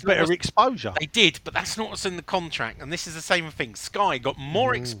actually they got that's not better what's- exposure. They did, but that's not what's in the contract. And this is the same thing. Sky got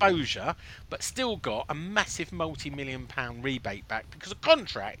more exposure, but still got a massive multi-million pound rebate back because the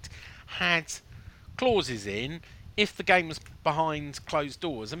contract had clauses in if the game was behind closed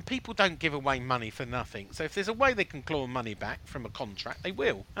doors, and people don't give away money for nothing. So if there's a way they can claw money back from a contract, they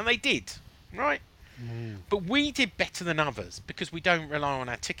will, and they did, right? But we did better than others because we don't rely on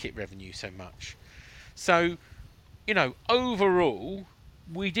our ticket revenue so much. So, you know, overall,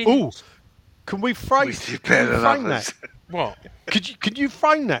 we didn't. Oh, can we phrase? We did Can better we than frame others. that? What? Could you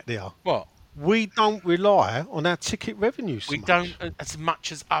frame that there? What? We don't rely on our ticket revenue so We much. don't as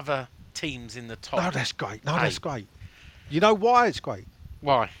much as other teams in the top. No, that's great. No, that's eight. great. You know why it's great?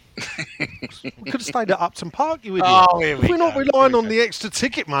 Why? We could have stayed at Upton Park, you idiot. Oh, here If we we're not go, relying here we on go. the extra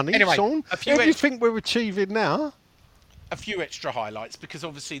ticket money, Anyway, Sean, a few everything we're achieving now. A few extra highlights because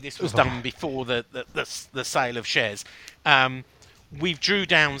obviously this was done before the sale of shares. We've drew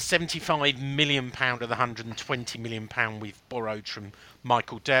down £75 million of the £120 million we've borrowed from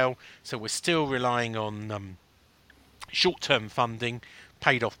Michael Dell, so we're still relying on short-term funding,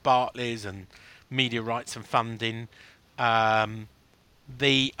 paid off Barclays and media rights and funding.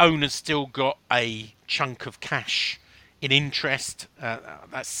 The owner's still got a chunk of cash in interest.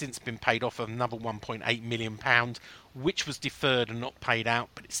 That's since been paid off of another £1.8 million, which was deferred and not paid out,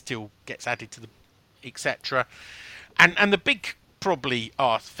 but it still gets added to the etc. And the big probably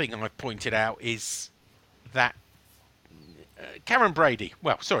thing I pointed out is that Karen Brady,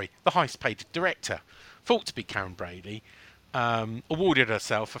 the highest paid director, thought to be Karen Brady, awarded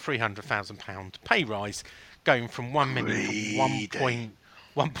herself a £300,000 pay rise, going from 1 million to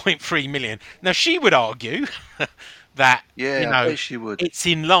 1.3 million. Now she would argue that I bet she would. it's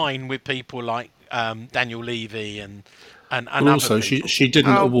in line with people like Daniel Levy and And other also, people. she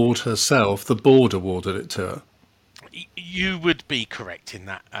didn't award herself. The board awarded it to her. You would be correct in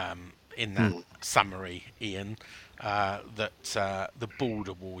that summary, Ian. That the board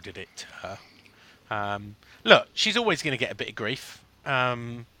awarded it to her. Look, she's always going to get a bit of grief.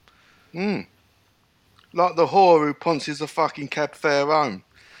 Like the whore who ponces a fucking cab fare home.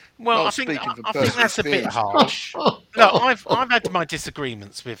 Well, Not I think speaking from that's personal a bit experience. harsh. Look, I've had my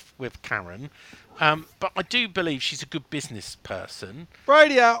disagreements with Karen, but I do believe she's a good business person,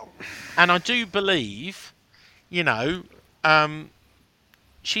 Brady out. and I do believe,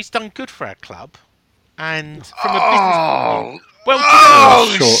 she's done good for our club, and from a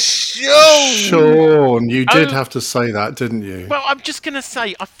business. Oh, Sean, you did Oh. have to say that, didn't you? Well, I'm just going to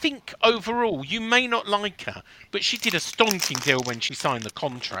say, I think overall, you may not like her, but she did a stonking deal when she signed the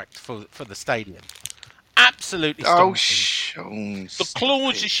contract for the stadium. Absolutely stonking. Oh, Sean. The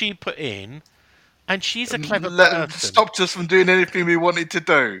clauses she put in, and she's a clever person. Stopped us from doing anything we wanted to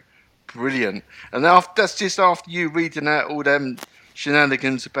do. Brilliant. And that's just after you reading out all them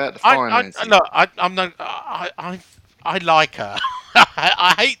shenanigans about the finance. I like her.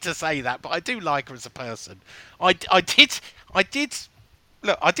 I hate to say that, but I do like her as a person. I did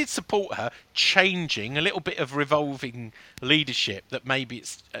look, I did support her changing a little bit of revolving leadership. That maybe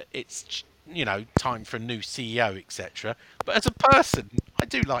it's time for a new CEO, etc. But as a person, I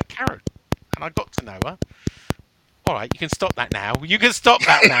do like Karen, and I got to know her. All right, you can stop that now. You can stop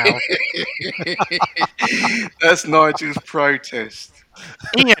that now. That's Nigel's protest.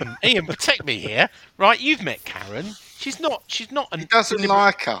 Ian, protect me here, right? You've met Karen. She's not. He doesn't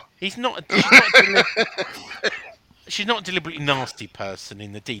like her. She's not a deliberately nasty person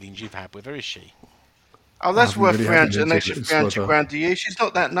in the dealings you've had with her, is she? Oh, that's haven't worth really had 300, an any extra dealings 300 with her. grand a year. She's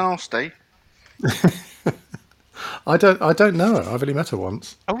not that nasty. I don't know her. I've only met her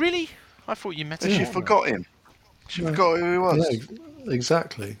once. Oh, really? I thought you met her. She more than forgot him. She forgot who he was. Yeah,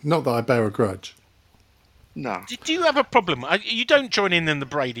 exactly. Not that I bear a grudge. No. Do you have a problem? You don't join in the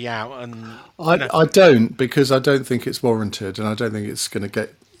Brady out, and I don't, because I don't think it's warranted, and I don't think it's going to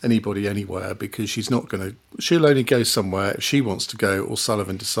get anybody anywhere, because she'll only go somewhere if she wants to go or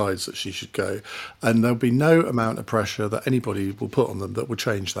Sullivan decides that she should go, and there'll be no amount of pressure that anybody will put on them that will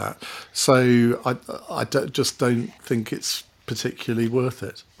change that. So I just don't think it's particularly worth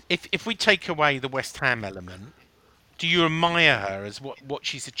it. If we take away the West Ham element, do you admire her as what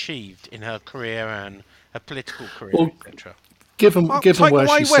she's achieved in her career and her political career, Well, etc.? Given take where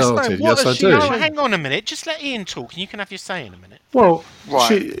away she West Ham, started, what yes, I has she do. No, achieved? hang on a minute. Just let Ian talk, and you can have your say in a minute. Well,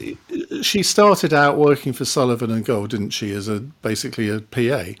 Right. she started out working for Sullivan and Gold, didn't she, as basically a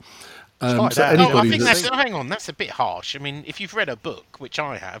PA? Started So out. No, I anybody think that's hang on, that's a bit harsh. I mean, if you've read her book, which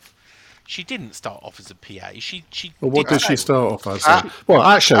I have, she didn't start off as a PA. She well, what did she say- start off as? Well,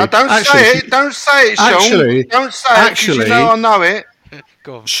 actually, Don't say it. Don't say it, Sean. actually- Don't say it, 'cause actually- you know I know it.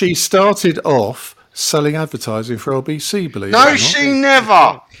 Go on. she started off selling advertising for LBC. Believe it or No, not. she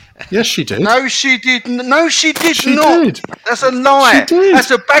never. Yes, she did. No, she didn't. No, she did She not. did. That's a lie. She did. That's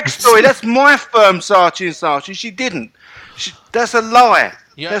a backstory. That's my firm, Saatchi and Saatchi. She didn't. That's a lie.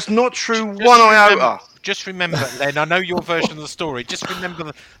 Yeah. That's not true. Just One remember- iota. Just remember, Len, I know your version of the story. Just remember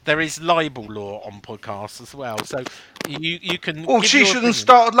that there is libel law on podcasts as well. So you can. Well, give she your shouldn't opinion.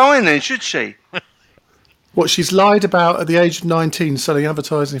 start lying then, should she? What she's lied about at the age of 19, selling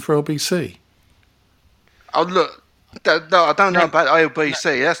advertising for LBC. Oh, look. No, I don't know about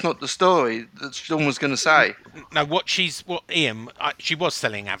LBC. That's not the story that Sean was going to say. No, Ian, she was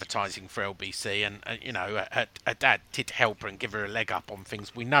selling advertising for LBC, and her dad did help her and give her a leg up on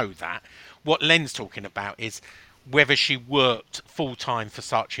things. We know that. What Len's talking about is whether she worked full time for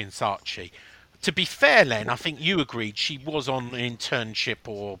Saatchi and Saatchi. To be fair, Len, I think you agreed she was on an internship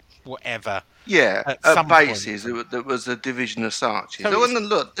or whatever. Yeah, At at some point. bases, there was a division of Saatchi. So So, it's-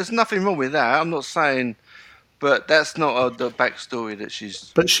 look, there's nothing wrong with that. I'm not saying, but that's not the backstory that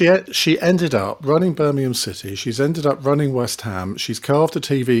she's. But she ended up running Birmingham City. She's ended up running West Ham. She's carved a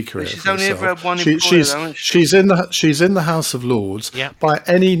TV career. She's for only herself. ever had one She- employer, she's though, hasn't she? she's in the House of Lords. Yeah. By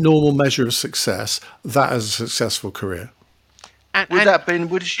any normal measure of success, that is a successful career.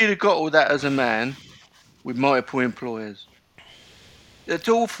 Would she have got all that as a man with multiple employers? It's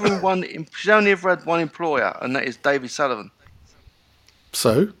all through one. She's only ever had one employer, and that is David Sullivan.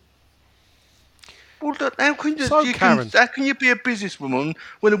 So Well, look, how can So, Karen. how can you be a businesswoman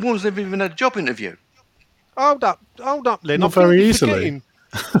when a woman's never even had a job interview? Hold up, Len. Not I think very you're easily. forgetting-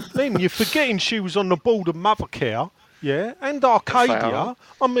 Len, you're forgetting she was on the board of Mothercare, yeah, and Arcadia. foul.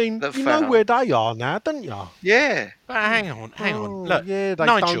 I mean, That you know foul. where they are now, don't you? Yeah. But hang on. Oh, Look, yeah, they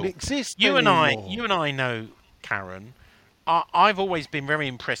Nigel, don't exist you anymore. and I know Karen. I've always been very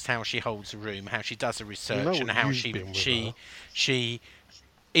impressed how she holds a room, how she does her research, know and what how you've she been with she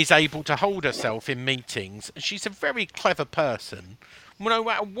is able to hold herself in meetings. She's a very clever person. No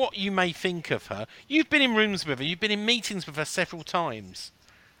matter what you may think of her, you've been in rooms with her, you've been in meetings with her several times.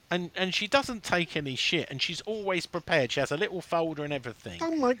 And she doesn't take any shit, and she's always prepared. She has a little folder and everything.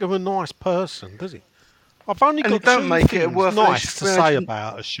 Don't make her a nice person, does it? I've only And got it don't two make it a things worth nice to explanation. say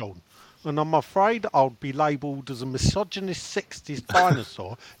about her, Sean. And I'm afraid I'd be labelled as a misogynist, sexist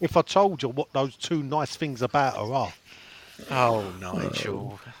dinosaur if I told you what those two nice things about her are. Oh,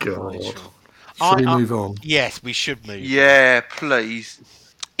 Nigel. God. Nigel. Should we move on? Yes, we should move. Yeah, please.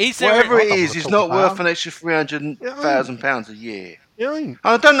 Is there Whatever I it don't is, wanna it's talk not about worth an extra £300,000 a year. You ain't.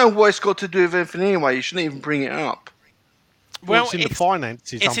 I don't know what it's got to do with anything anyway. You shouldn't even bring it up. Well, it's in the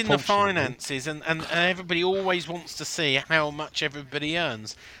finances. It's in the unfortunately. finances, and everybody always wants to see how much everybody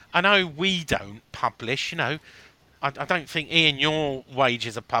earns. I know we don't publish, I don't think, Ian, your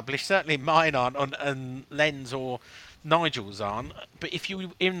wages are published. Certainly mine aren't, and Len's or Nigel's aren't. But if you're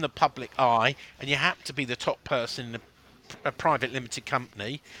in the public eye and you happen to be the top person in a private limited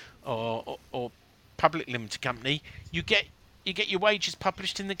company or public limited company, you get your wages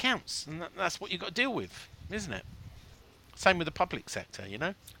published in the accounts, and that's what you've got to deal with, isn't it? Same with the public sector,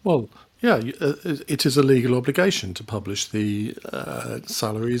 Well, yeah, it is a legal obligation to publish the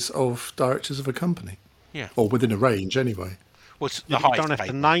salaries of directors of a company, Yeah. or within a range anyway. Well, it's the You highest don't have paid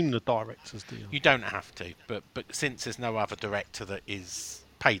to one. name the directors, do you? You don't have to, but since there's no other director that is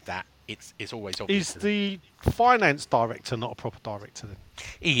paid that, it's always obvious. Is the finance director not a proper director then?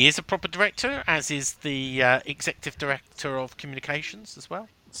 He is a proper director, as is the executive director of communications as well.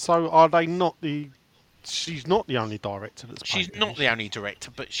 So are they not the? She's not the only director that's. She's paid, not is the only director,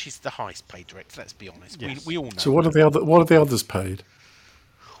 but she's the highest paid director. Let's be honest. Yes. We all know. So what are the others paid?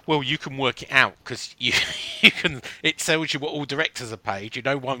 Well, you can work it out because you can. It tells you what all directors are paid. You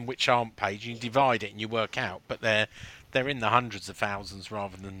know one which aren't paid. You divide it and you work out. But they're in the hundreds of thousands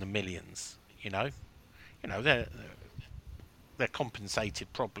rather than the millions. They're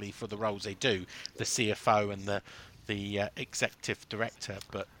compensated probably for the roles they do. The CFO and the executive director.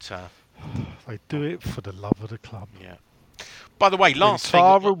 But They do it for the love of the club. yeah. By the way, When last thing.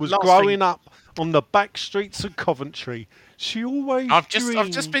 Tara was last growing thing, up on the back streets of Coventry, she always I've just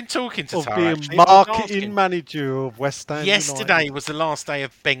dreamed been talking to of Tara. being actually. I was marketing asking- manager of West Ham Yesterday United. was the last day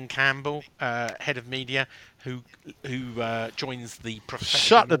of Ben Campbell, head of media, who joins the professional.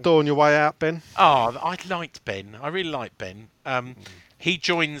 Shut the door on your way out, Ben. Oh, I liked Ben. I really liked Ben. He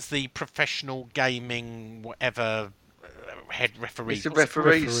joins the professional gaming whatever head referee. It's a What's it called?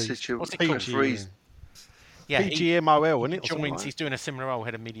 referee Referee. situation. What's it called? Referees. Yeah, he PGMOL, isn't it? or something joins. like He's doing a similar role,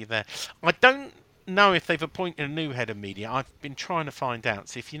 head of media there. I don't know if they've appointed a new head of media. I've been trying to find out.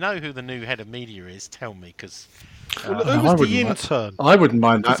 So if you know who the new head of media is, tell me because. that. Well, I who was the wouldn't mi- intern? I wouldn't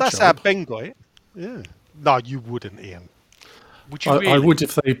mind 'Cause that that's how job. Ben got it. Yeah. No, you wouldn't, Ian. Would you I really? would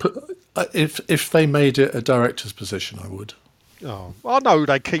if they put if they made it a director's position. I would. Oh, I know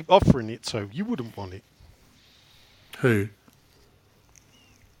they keep offering it to. You wouldn't want it. Who?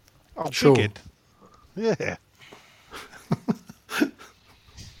 Oh, Sure. Big Ed. Yeah.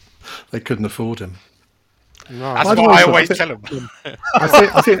 They couldn't afford him. No. That's I'd what I also- always I tell them.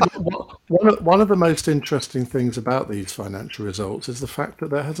 I think one of the most interesting things about these financial results is the fact that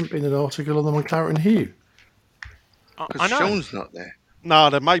there hasn't been an article on them on Claret and Hugh. I Because know. Sean's not there. No,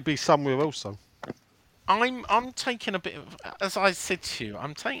 there may be somewhere else though. I'm taking a bit of, as I said to you,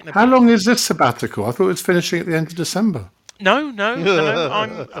 I'm taking a How bit. long is this sabbatical? I thought it was finishing at the end of December. No.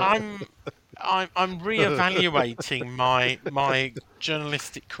 I'm reevaluating my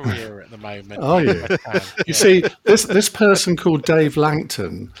journalistic career at the moment. Are you? You see, this person called Dave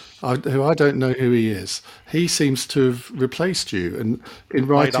Langton, who I don't know who he is, he seems to have replaced you in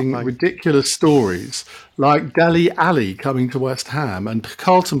writing name. ridiculous stories like Dele Alli coming to West Ham and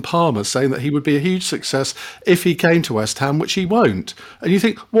Carlton Palmer saying that he would be a huge success if he came to West Ham, which he won't. And you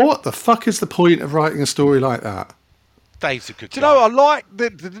think, what the fuck is the point of writing a story like that? Dave's a good Do you guy. know, I like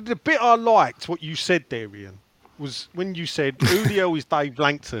the bit I liked what you said there, Ian, was when you said, who the hell is Dave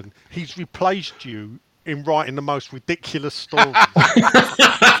Langton? He's replaced you in writing the most ridiculous stories.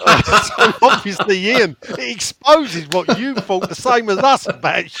 So obviously, Ian, it exposes what you thought the same as us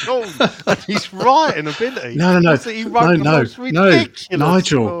about Sean and his writing ability. No. Was that he wrote the most ridiculous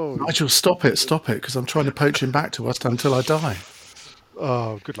stories. Nigel, stop it, because I'm trying to poach him back to West Ham until I die.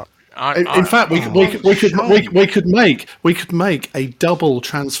 Oh, good luck. In fact, we could make a double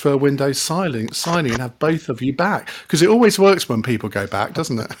transfer window signing and have both of you back, because it always works when people go back,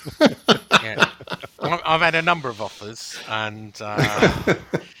 doesn't it? Yeah. I've had a number of offers, and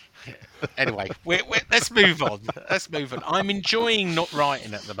anyway, let's move on. I'm enjoying not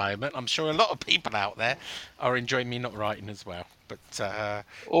writing at the moment. I'm sure a lot of people out there are enjoying me not writing as well. But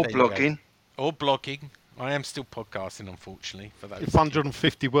Or there you go. blogging. Or blogging. I am still podcasting, unfortunately, for those. If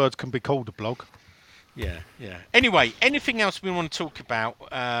 150 words can be called a blog. Yeah. Anyway, anything else we want to talk about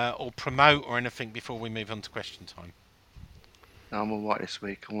or promote or anything before we move on to question time? No, I'm all right this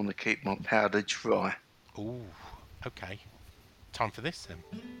week. I want to keep my powder dry. Ooh, okay. Time for this then.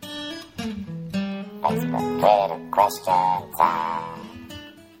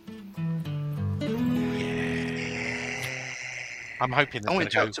 I'm hoping I that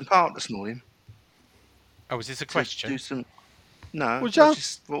went to Upton Park this morning. Oh, is this a to question? do some. No, Was I you?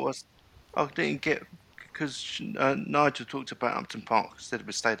 just what was. I didn't get because Nigel talked about Upton Park. Said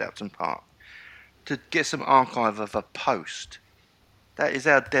we stayed at Upton Park to get some archive of a post. That is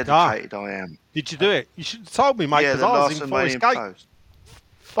how dedicated I am. Did you do it? You should have told me, mate, yeah, because the I was last in Forest remaining Gate. post.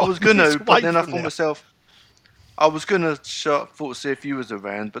 I was gonna, minutes but away then I from thought there. myself, I was gonna thought to see if you was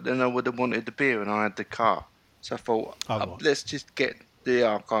around, but then I would have wanted the beer and I had the car, so I thought right. let's just get the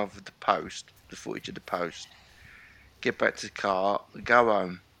archive of the post, the footage of the post, get back to the car, go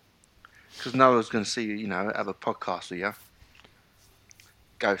home, because no one's gonna see you, have a podcast with you.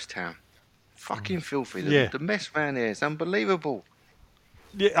 Ghost Town, fucking filthy. Yeah. The mess around here is unbelievable.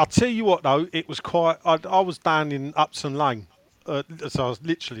 Yeah, I'll tell you what though, it was quite. I was down in Upson Lane, so I was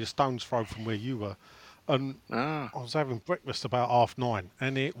literally a stone's throw from where you were, and Ah, I was having breakfast about 9:30,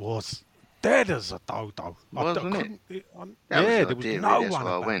 and it was dead as a dodo. Wasn't it? couldn't- that yeah, was there the was idea, no really. That's one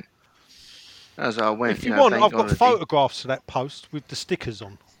why I about. went. That's why I went. If you know, want, bank I've got holiday. photographs of that post with the stickers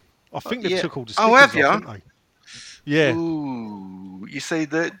on. I think they've yeah. took all the Oh, stickers have off, ya? haven't they? Yeah. Ooh, you see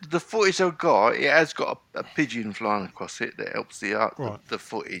the footage I've got, it has got a pigeon flying across it that helps Right. the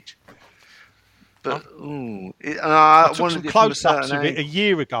footage. But and I I took wanted some it from a close-ups certain of it a angle.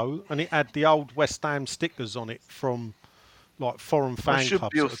 year ago, and it had the old West Ham stickers on it from like foreign I fan should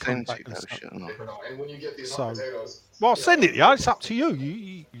clubs be that have come back authentic and though, stuff. shouldn't I? And when you get these So- hot potatoes, Well, send it. Yeah, it's up to you.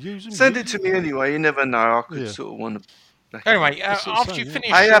 You use them. Send use it to them. me anyway. You never know. I could Yeah. sort of want to. Anyway, That's what I'm after you saying, finish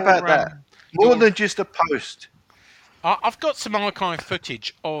Hey, your, how about that? More your- than just a post. I've got some archive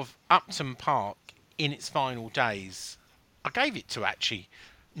footage of Upton Park in its final days. I gave it to actually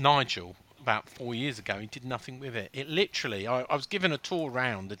Nigel about 4 years ago. He did nothing with it. It literally, I was given a tour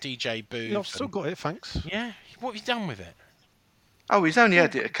around the DJ booth. Yeah, I've still got it. Thanks. Yeah, what have you done with it? Oh, he's only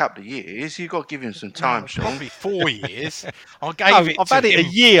had it a couple of years. You've got to give him some time, Sean. Probably 4 years. I gave No, it. I've to had it a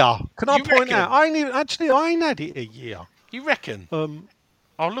him. year. Can I You point reckon? out? I ain't had it a year. You reckon?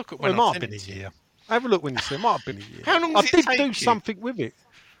 I'll look at Well, when it might I have sent been a it to you. year. Have a look when you say it might have been a year. How long I does it did take do you? something with it.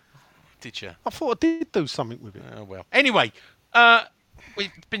 Did you? I thought I did do something with it. Oh well. Anyway,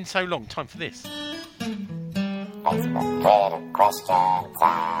 we've been so long. Time for this.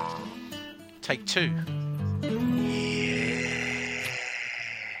 Take two.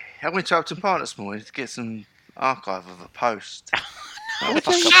 I went to Upton Park this morning to get some archive of a post. You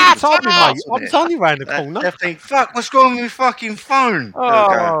told me, mate. I was only round the They corner. think, fuck, what's wrong with my fucking phone?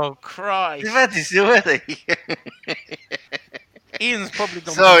 Oh Christ! You've had this already. Ian's probably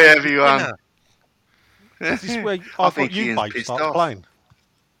gone. Sorry, to make everyone. dinner. This is where I I've think got you, Ian's mate, pissed start off. playing.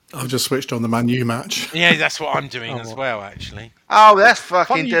 I've just switched on the Man U match. Yeah, that's what I'm doing Oh, as what? well. Actually, Oh, that's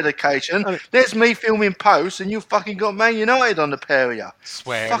fucking Funny- dedication. Oh. There's me filming posts, and you fucking got Man United on the pair of you.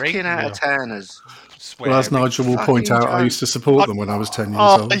 swearing. Fucking out of towners. Swearing. Well, as Nigel will point Fucking out, I joke. used to support them when I was 10 years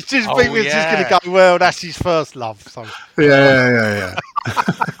Oh, old. he's just Oh, thinking it's just going yeah. to go, well, that's his first love. So Yeah.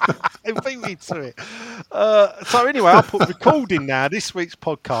 he beat me to it. So anyway, I put recording now, this week's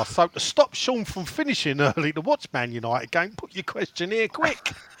podcast. So to stop Sean from finishing early to watch Man United game, put your question here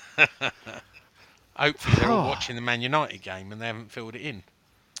quick. Hopefully, they're all watching the Man United game and they haven't filled it in.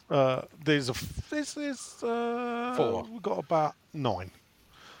 There's 4. We've got about 9.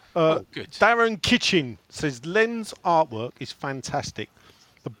 Oh, good. Darren Kitchen says Len's artwork is fantastic.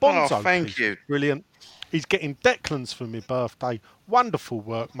 The Bonzo thank piece you. is brilliant. He's getting Declan's for my birthday. Wonderful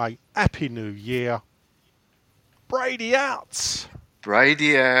work, mate. Happy New Year. Brady out.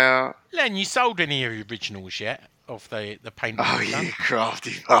 Brady out. Len, you sold any of the originals yet of the paint? Oh, you've done? you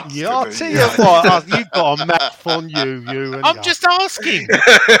crafty bastard. Yeah, I'll tell you what, you got a map on you and I'm ya. just asking.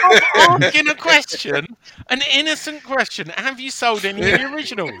 I'm asking a question, an innocent question. Have you sold any of the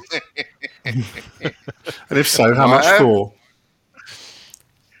originals? And if so, how much Right. for?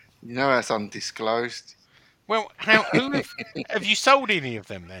 You know that's undisclosed. Well, have you sold any of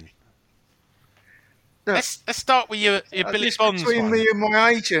them then? No. Let's start with your Billy It's Bonds between one. me and my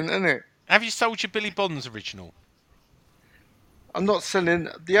agent, isn't it? Have you sold your Billy Bonds original? I'm not selling.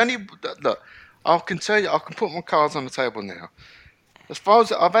 The only look, I can tell you, I can put my cards on the table now. As far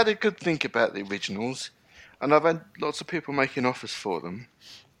as I've had a good think about the originals, and I've had lots of people making offers for them.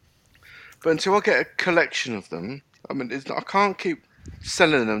 But until I get a collection of them, I mean, I can't keep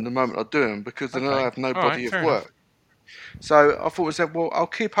selling them the moment I do them because then I Okay. have no All body right, of fair work. enough. So I thought, I'll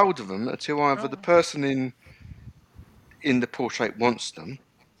keep hold of them until either the person in the portrait wants them,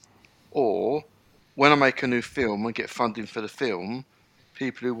 or when I make a new film and get funding for the film,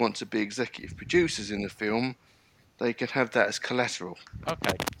 people who want to be executive producers in the film, they can have that as collateral.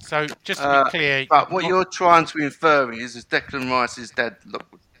 Okay, so just to be clear, But what you're trying to infer is Declan Rice's dad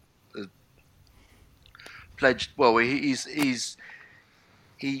pledged. Well, he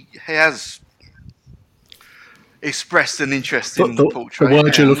has expressed an interest in the The portrait.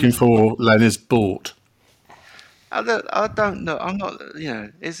 word you're and looking for, Len, is bought. I don't know. I'm not.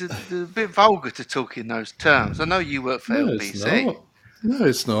 It's a bit vulgar to talk in those terms. I know you work for No, it's LBC. not. No,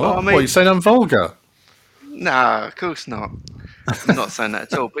 it's not. Well, I mean- What, you're saying I'm vulgar? No, of course not. I'm not saying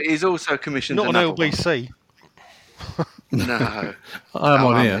that at all. But he's also commissioned Not on another one. LBC. No, I'm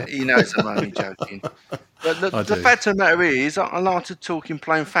on here. He knows I'm only joking. But I the do. fact of the matter is, I like to talk in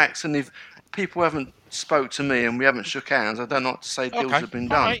plain facts, and if people haven't spoke to me and we haven't shook hands, I don't like to say deals have been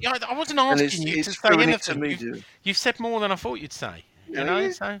done. All right, I wasn't And asking you it's to say ruining it to anything. me, dude. You've said more than I thought you'd say. You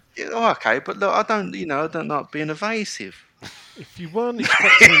know, so Yeah, okay, but look, I don't like being evasive. If you weren't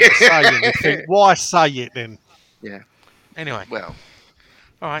expecting to say anything, why say it then? Yeah. anyway, Well,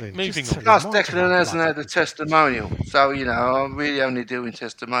 all right, Then moving just on. tell plus Martin Declan I'd hasn't like had a testimonial, so I'm really only doing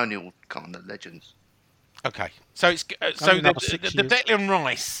testimonial kind of legends. Okay, so it's so Only another 6 the years. Declan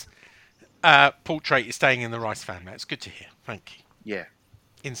Rice portrait is staying in the Rice family. That's good to hear. Thank you. Yeah.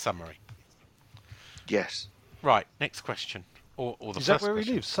 In summary, Yes. right. Next question, or the Is first that where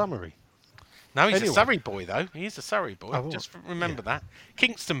question. he lives? Summary. No, he's Anyway. a Surrey boy though. He is a Surrey boy. Oh, Just remember that.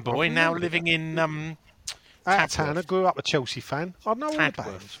 Kingston boy, I've now remembered living in Out of town, I Tadworth. grew up a Chelsea fan. I know all about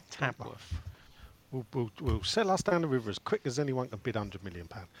him. Tadworth. We'll sell us down the river as quick as anyone can bid £100 million.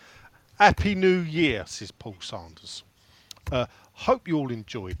 Happy New Year, says Paul Sanders. Hope you all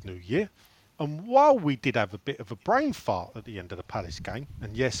enjoyed New Year. And while we did have a bit of a brain fart at the end of the Palace game,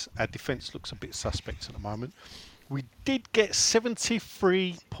 and yes, our defence looks a bit suspect at the moment, we did get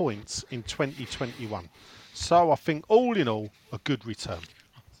 73 points in 2021. So I think all in all, a good return.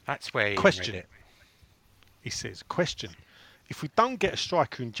 That's where he Question. read it. He says, question, if we don't get a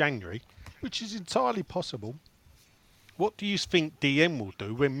striker in January, which is entirely possible, what do you think DM will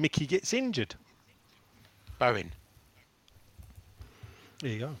do when Mickey gets injured? Bowen.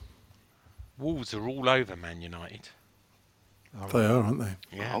 There you go. Wolves are all over Man United. They are, aren't they?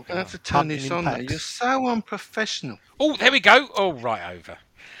 Yeah. I'm going to have to turn Hunting this on now. impacts. You're so unprofessional. Oh, there we go. Oh, right over.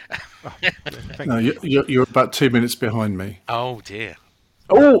 Thank No, you. you're about 2 minutes behind me. Oh dear.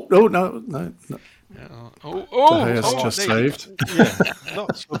 Oh, no. Oh, De Gea's just there you saved. Yeah,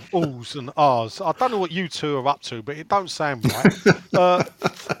 lots of oohs and ahs. I don't know what you two are up to, but it don't sound right.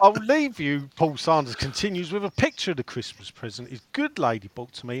 I'll leave you, Paul Sanders continues, with a picture of the Christmas present his good lady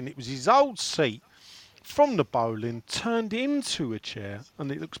brought to me, and it was his old seat from the bowling turned into a chair,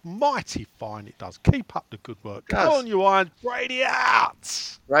 and it looks mighty fine. It does. Keep up the good work. Come Does. on, you irons. Brady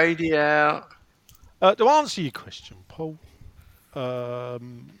out. Brady out. To answer your question, Paul,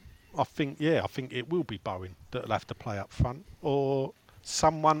 I think it will be Bowen that'll have to play up front, or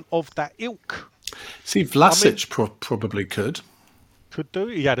someone of that ilk See, Vlasic probably could. could do.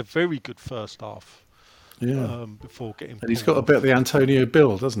 He had a very good first half Yeah. before getting. And he's pulled got a off. bit of the Antonio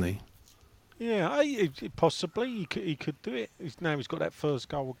build, doesn't he? Yeah, possibly he could do it. Now he's got that first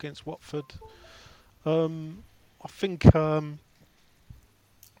goal against Watford. I think I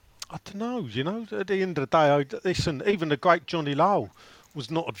don't know. You know, at the end of the day, listen. Even the great Johnny Lowell was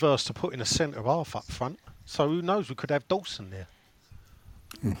not adverse to putting a centre half up front. So who knows? We could have Dawson there.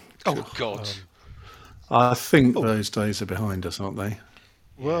 Oh God. I think those days are behind us, aren't they?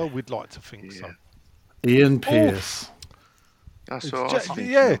 Well, we'd like to think so. Ian Pearce. That's It's what I was thinking.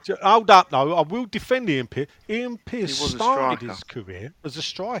 yeah, hold up. No, I will defend Ian Pearce. Ian Pearce He was a started striker. his career as a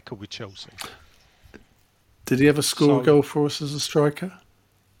striker with Chelsea. Did he ever score So- a goal for us as a striker?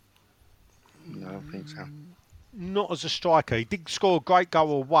 No, I don't think so. Not as a striker. He did score a great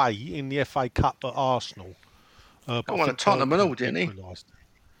goal away in the FA Cup at Arsenal. But Got I one think at Tottenham and all, Bergkamp didn't he? equalised.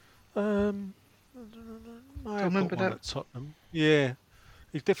 I remember got one that. at Tottenham. Yeah,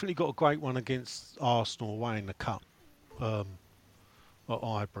 he's definitely got a great one against Arsenal away in the Cup at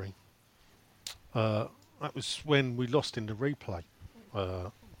Highbury. That was when we lost in the replay. I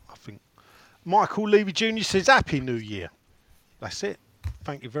think Michael Levy Jr. says Happy New Year. That's it.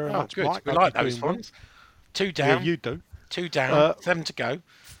 Thank you very Oh, much, good. Mike. We Hope like you're those doing well. ones. 2 Yeah, down. you do. 2 down. 7 to go.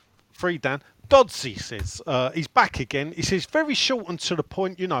 3 down. Dodsey says he's back again. He says very short and to the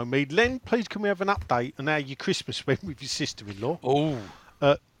point. You know me. Len, please can we have an update on how your Christmas went with your sister-in-law? Oh,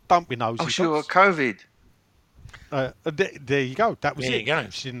 Don't be nosy. Oh, she got Dods. COVID. There you go. That was There it. you go.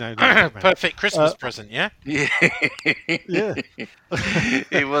 She didn't know that, man. perfect Christmas present, yeah. Yeah. Yeah,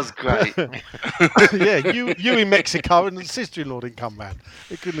 It was great. yeah. You in Mexico and the sister-in-law didn't come round.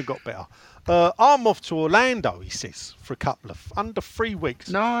 It couldn't have got better. I'm off to Orlando, he says, for a couple of under 3 weeks.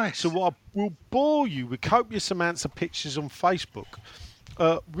 Nice. So I will bore you with copious amounts of pictures on Facebook.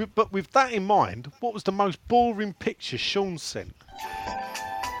 But with that in mind, what was the most boring picture Sean sent?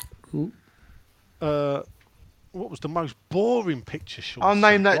 What was the most boring picture Sean I'll sent?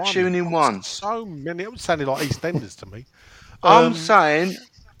 name that Blimey, tune in one. So many. It was sounding like EastEnders to me. I'm saying,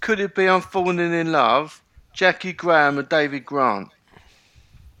 could it be I'm falling in love? Jackie Graham and David Grant.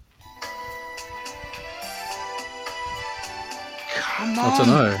 Come on. I don't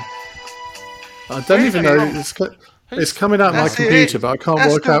know. I don't even know. It's coming out my That's it. computer, but I can't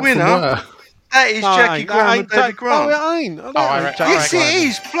That's work the out winner. from where. That is Jackie Graham and David Grant. No, it ain't. That I ain't reckon- Jackie Yes, Graham. it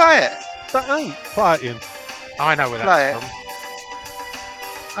is. Play it. That ain't. Play it in. I know where Play that's it.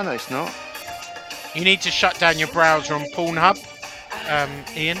 from. I know it's not. You need to shut down your browser on Pornhub,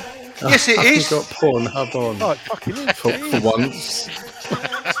 Ian. Yes, it You've is. got Pornhub on Oh, it fucking is. for once.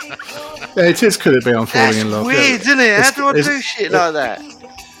 Yeah, it is. Could it be? I'm falling That's in love. weird, Yeah. isn't it? How It's- do I it's- do shit like that?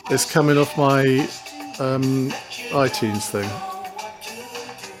 It's coming off my iTunes thing.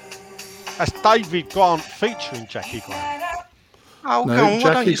 That's David Grant featuring Jackie Graham. Oh, No, come on, why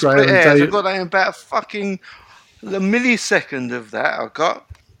don't Jackie you split Graham, hairs? Dave- I've got that in about fucking the millisecond of that I've got.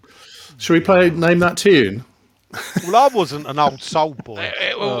 Should we name that tune? Well, I wasn't an old soul boy.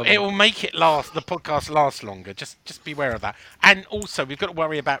 It will make it last. The podcast lasts longer. Just beware of that. And also, we've got to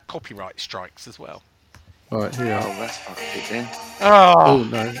worry about copyright strikes as well. Right, here. Oh, that's fucked it then. Oh,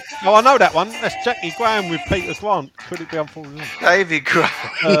 no. Oh, I know that one. That's Jackie Graham with Peter Grant. Could it be unfolding? David Grant.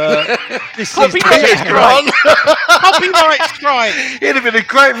 This is Copyright David strike. Grant. Copyright strike. He'd have been a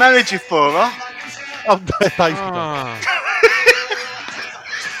great manager for her. Oh, David Grant. Ah.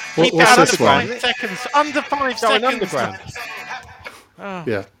 What's Under this one? 5 seconds. Under 5 Going seconds. underground. Oh,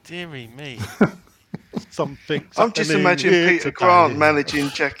 Yeah. dearie me. Something. I'm just something imagining here Peter today. Grant managing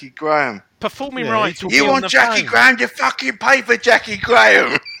Jackie Graham. Performing Yeah, rights. he will You be on want the Jackie phone. Graham? You fucking pay for Jackie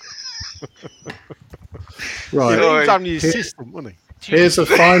Graham. Right. He was Right. only his assistant, wasn't Here's the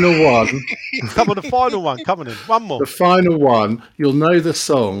final one. he? Come on, the final one. Coming in. One more. The final one. You'll know the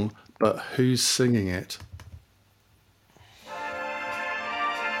song, but who's singing it?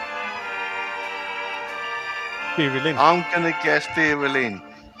 Vera Lynn. I'm gonna guess Vera Lynn.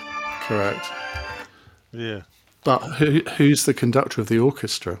 Correct. Yeah. But who's the conductor of the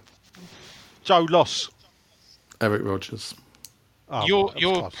orchestra? Joe Loss. Eric Rogers. Oh, Your that was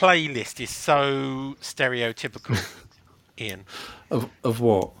your close. playlist is so stereotypical, Ian, Of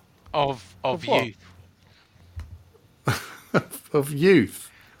what? of Of what? you, Of youth.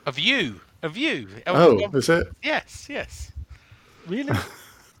 of you. Oh, is it? Yes. Really?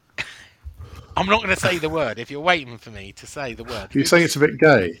 I'm not going to say the word. If you're waiting for me to say the word, You're saying it's a bit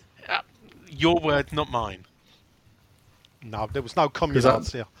gay? your word, not mine. No, there was no that-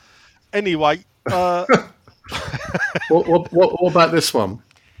 communards here. Anyway, What about this one?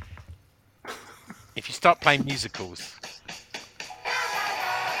 If you start playing musicals,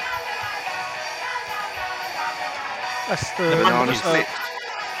 that's the Banana Monkeys. Splits.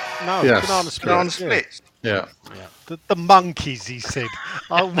 no Yes. banana split. Banana yeah. Splits. Yeah. The monkeys, he said.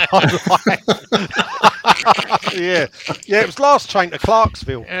 Oh my life. Yeah. It was Last Train to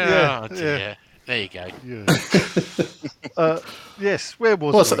Clarksville. oh dear. There you go. Yes, where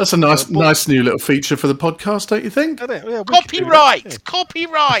was Well, we? that's a nice new little feature for the podcast, don't you think? Isn't it? Yeah, we could do that.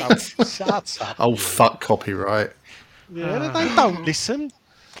 Copyright. Shut up. Oh, fuck copyright. Yeah, they don't listen.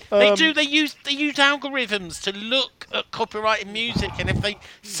 They do. They use algorithms to look at copyrighted music, and if they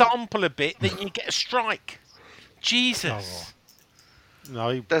sample a bit, then you get a strike. Jesus.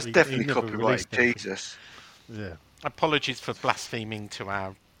 No, That's he definitely never copyrighted. released anything. Jesus. Yeah. Apologies for blaspheming to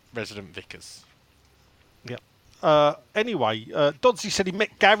our resident vicars. Anyway, Dodsey said he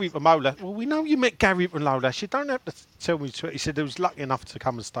met Gary Romola. Well, we know you met Gary Romola. You don't have to tell me to. He said he was lucky enough to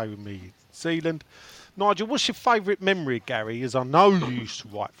come and stay with me in New Zealand. Nigel, what's your favourite memory of Gary? As I know you used to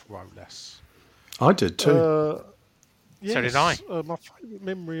write for OLS. I did too. Yes, did I. My favourite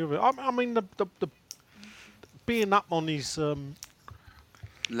memory of it. I mean, the being up on his being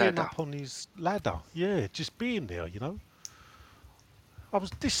Ladder. up on his ladder. Yeah, just being there. You know. I was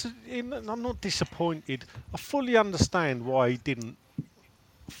I'm not disappointed. I fully understand why he didn't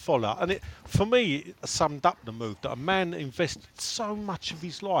follow. And for me, it summed up the move that a man invested so much of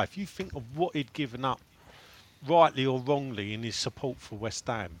his life. You think of what he'd given up, rightly or wrongly, in his support for West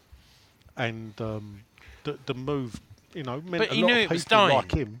Ham, and the move, meant But a he lot knew of it was people dying.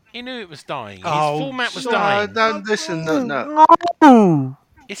 like him. He knew it was dying. His Oh, format was no, dying. No, listen, no.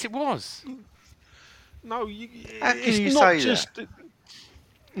 Yes, it was. No, How can it's you not say just.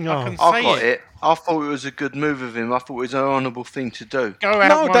 No. I can I say got it. it. I thought it was a good move of him. I thought it was an honourable thing to do. Go out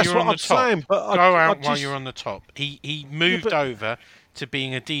No, while that's you're what on the I'm top. saying, but Go I out while just- you're on the top. He moved but- over to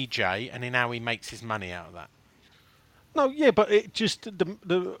being a DJ, and now he makes his money out of that. No, yeah, but it just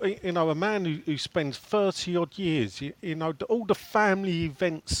a man who spends 30 odd years, all the family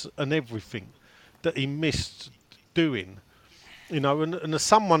events and everything that he missed doing, and as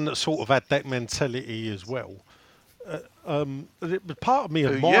someone that sort of had that mentality as well, part of me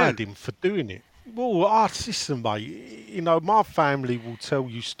Who, admired you? him for doing it. Well, listen, mate, my family will tell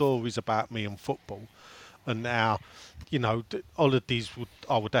you stories about me and football, and now, the holidays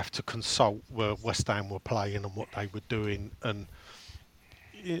I would have to consult where West Ham were playing and what they were doing, and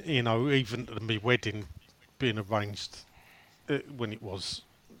even my wedding being arranged when it was,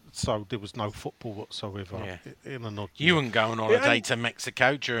 so there was no football whatsoever. Yeah. In an odd You year. wouldn't go on Yeah, holiday and- to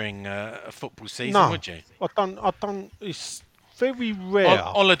Mexico during a football season, No, would you? I don't. It's very rare.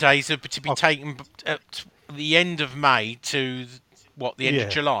 Holidays are to be taken at the end of May to the end of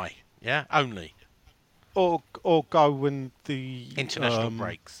July. Yeah, only Or go when the international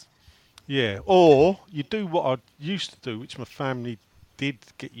breaks. Yeah, or you do what I used to do, which my family did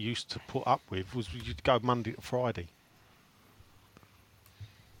get used to put up with, was you'd go Monday to Friday.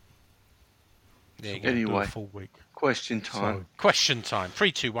 There you So go. we'd do a Anyway. full week. Question time. Question time.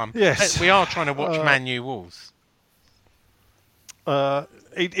 3, 2, 1. Yes. We are trying to watch Man U Wolves.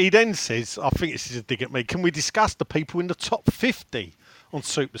 He then says, I think this is a dig at me, can we discuss the people in the top 50 on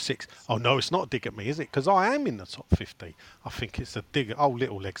Super 6? Oh, no, it's not a dig at me, is it? Because I am in the top 50. I think it's a dig at... Oh,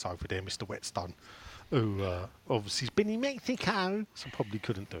 little legs over there, Mr. Whetstone, who obviously has been in Mexico, so probably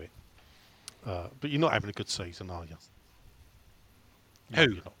couldn't do it. But you're not having a good season, are you? No,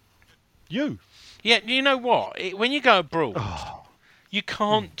 Who? you're not. You. Yeah, you know what? When you go abroad, Oh. you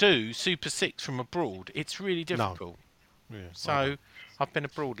can't do Super 6 from abroad. It's really difficult. Yeah, So I've been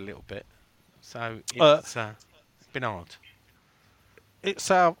abroad a little bit. So it's been hard.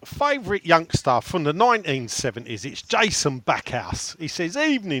 It's our favourite youngster from the 1970s. It's Jason Backhouse. He says,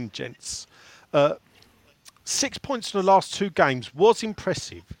 evening, gents. 6 points in the last 2 games was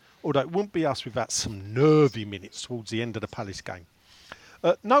impressive, although it wouldn't be us without some nervy minutes towards the end of the Palace game.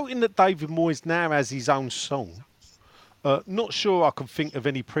 Noting that David Moyes now has his own song, not sure I can think of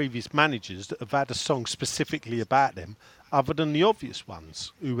any previous managers that have had a song specifically about them other than the obvious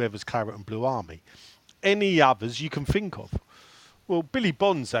ones, whoever's Claret and Blue Army. Any others you can think of? Well, Billy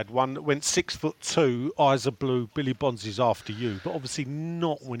Bonds had one that went 6'2", eyes are blue, Billy Bonds is after you, but obviously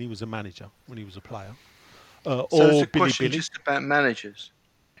not when he was a manager, when he was a player. So Or it's a Billy question Billy, just about managers.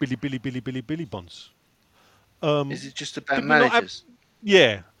 Billy Bonds. Is it just about Did we not have- managers?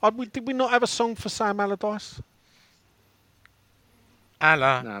 Yeah. Did we not have a song for Sam Allardyce?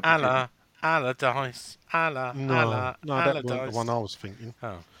 Allah, No, Allah, Allardyce, Allah, No, Allah, that wasn't the Allardyce. one I was thinking.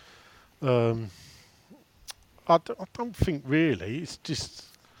 Oh. I don't think really. It's just,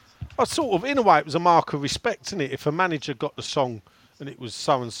 I sort of, in a way, it was a mark of respect, isn't it? If a manager got the song and it was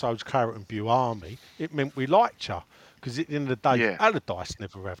so-and-so's Claret and Blue Army, it meant we liked you. Because at the end of the day, Yeah. Allardyce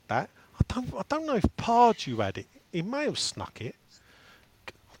never had that. I don't know if Pardew had it. He may have snuck it.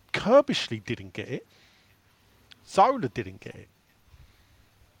 Kirbishley didn't get it. Zola didn't get it.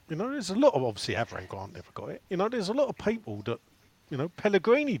 You know, there's a lot of, obviously Avram Grant never got it. You know, there's a lot of people that, you know,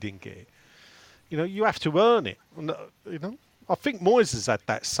 Pellegrini didn't get it. You know, you have to earn it. And, you know, I think Moyes has had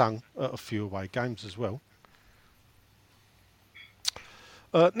that sung at a few away games as well.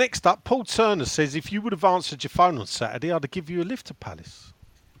 Next up, Paul Turner says, if you would have answered your phone on Saturday, I'd have given you a lift to Palace.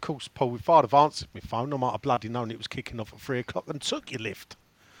 Of course, Paul, if I'd have answered my phone, I might have bloody known it was kicking off at 3 o'clock and took your lift.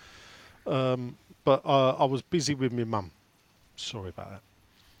 But I was busy with my mum. Sorry about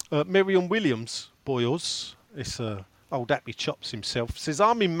that. Miriam Williams, boys, it's old Happy Chops himself, says,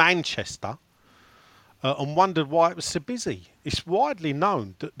 I'm in Manchester and wondered why it was so busy. It's widely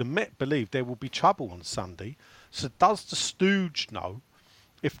known that the Met believe there will be trouble on Sunday. So does the Stooge know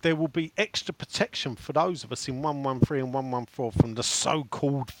if there will be extra protection for those of us in 113 and 114 from the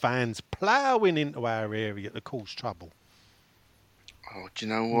so-called fans ploughing into our area to cause trouble? Oh, do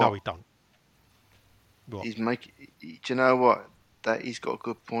you know what? No, we don't. What? Do you know what? That he's got a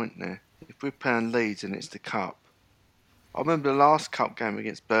good point there. If we're playing Leeds and it's the cup, I remember the last cup game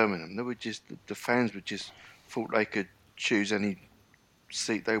against Birmingham. They were just the fans would just thought they could choose any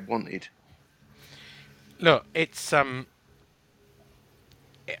seat they wanted. Look, it's I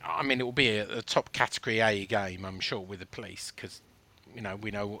mean, it will be a top category A game, I'm sure, with the police, because you know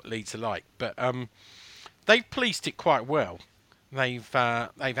we know what Leeds are like. But they've policed it quite well. They've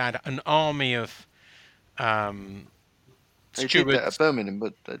had an army of They stewards. did that at Birmingham,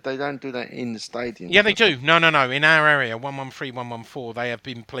 but they don't do that in the stadium. Yeah, they do. No. In our area, 113, 114, they have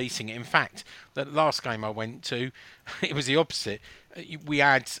been policing it. In fact, the last game I went to, it was the opposite. We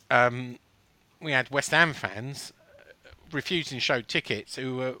had West Ham fans refusing to show tickets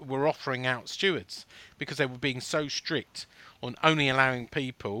who were offering out stewards because they were being so strict on only allowing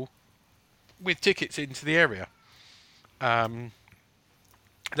people with tickets into the area.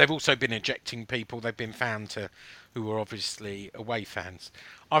 They've also been ejecting people. They've been found who were obviously away fans.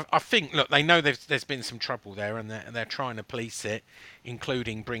 I think, look, they know there's been some trouble there, and they're trying to police it,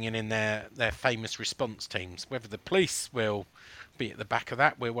 including bringing in their famous response teams. Whether the police will be at the back of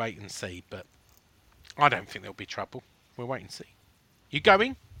that, we'll wait and see. But I don't think there'll be trouble. We'll wait and see. You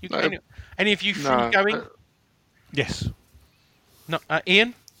going? Any of you free going? Yes. No,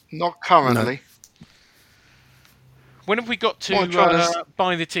 Ian? Not currently. When have we got Well, to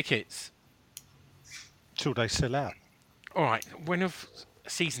buy the tickets? Till they sell out. All right. When have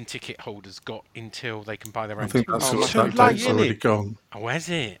season ticket holders got until they can buy their I own think tickets? that's too that late, date's innit? already gone. Oh, has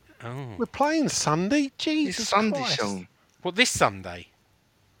it? Oh. We're playing Sunday. It's Jesus Sunday, Christ. Sean. What, this Sunday?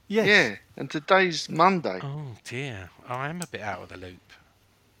 Yes. Yeah, and today's Monday. Oh, dear. I am a bit out of the loop.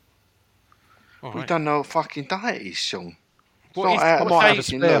 All We right. don't know what fucking day it is, Sean. What not is- out I of what might the have a day-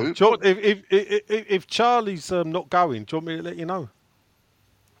 fucking spare. loop. Do you want- if Charlie's not going, do you want me to let you know?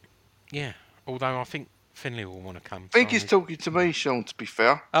 Yeah, although I think Finley will want to come. I think so he's I talking to me, Sean, to be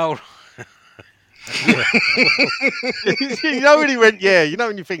fair. Oh, You know when he went, yeah. You know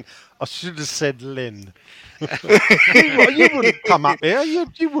when you think, I should have said Lynn. you wouldn't come up here. You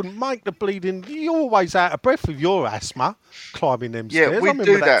wouldn't make the bleeding. You're always out of breath with your asthma climbing them Yeah, stairs. we I remember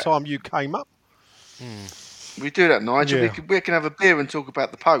do that. time you came up. We do that, Nigel. Yeah. We can have a beer and talk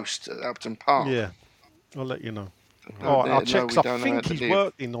about the post at Upton Park. Yeah, I'll let you know. No, All right, I'll no, check. we 'Cause I don't know how think to he's live.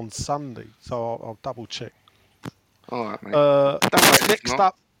 working on Sunday, so I'll double check. All right, mate. Don't worry if next not.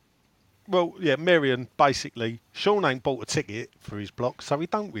 up, well, yeah, Marion, basically, Sean ain't bought a ticket for his block, so he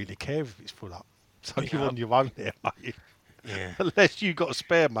don't really care if it's full up. So you're on your own there, mate. yeah. Unless you got a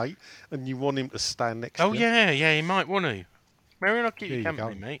spare, mate, and you want him to stand next Oh, to you. yeah, he might want to. Marion, I'll keep There you you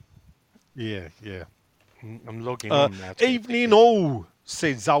company, go. mate. Yeah. I'm logging on now. to get Evening tickets. all,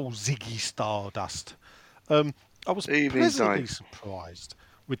 says old Ziggy Stardust. I was Evening, pleasantly Dave. surprised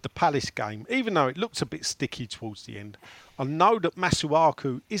with the Palace game, even though it looked a bit sticky towards the end. I know that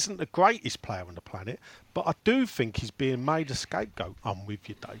Masuaku isn't the greatest player on the planet, but I do think he's being made a scapegoat. I'm with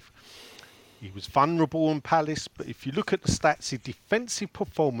you, Dave. He was vulnerable in Palace, but if you look at the stats, his defensive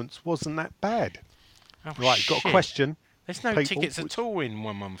performance wasn't that bad. Oh, Right, got a shit. question. There's no people, tickets which- at all in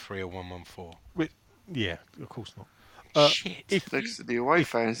 113 or 114. Yeah, of course not. Shit. If Next to the away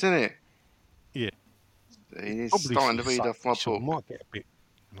fans, isn't it? yeah, He's probably starting to for read your off my sake, so book. might get a bit.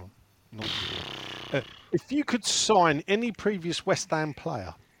 Not really. If you could sign any previous West Ham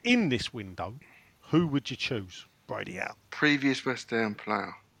player in this window, who would you choose? Brady out. Previous West Ham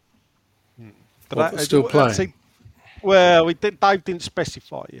player. But Well, still playing. Well, Dave didn't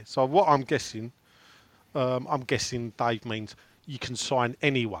specify it. So what I'm guessing Dave means you can sign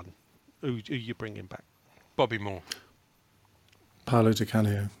anyone who you're bringing back. Bobby Moore. Paolo Di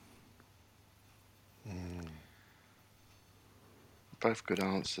Canio. Both good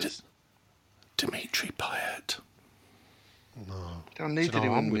answers. Dimitri Payet. Don't need Do you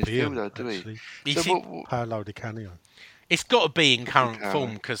know, anyone I'm in with Ian, midfield, though, do we? actually. You So see- what, Paolo Di Canio. It's got to be in current Okay.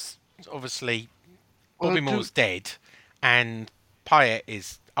 form because obviously Well, Bobby do- Moore's dead and Payet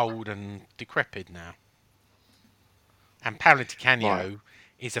is old and decrepit now. And Paolo Di Canio Right.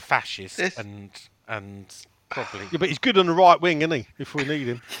 is a fascist This- and probably... Yeah, but he's good on the right wing, isn't he? If we need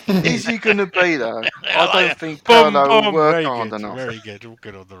him. is he going to be, though? I like don't it. think Boom, Paolo will boom, work very hard good, enough. Very good. All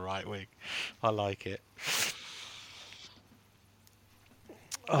good on the right wing. I like it.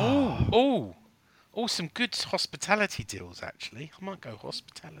 Oh, some good hospitality deals, actually. I might go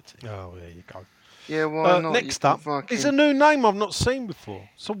hospitality. Oh, there you go. Yeah, why not? Next You up can is a fucking- new name I've not seen before.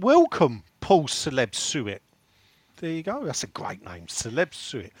 So welcome, Paul Celeb Suet. There you go. That's a great name, Celeb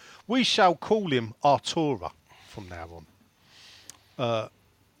Suet. We shall call him Artura from now on.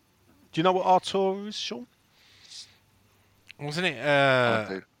 Do you know what Artura is, Sean? Wasn't it? I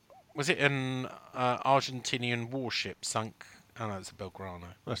do. Was it an Argentinian warship sunk? Oh no, it's a Belgrano.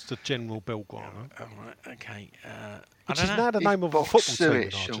 That's the General Belgrano, Oh, right, okay. I which don't is know. now the He's name of a Box football team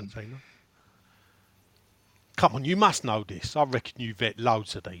in Suet, Sean. Argentina. Come on, you must know this. I reckon you vet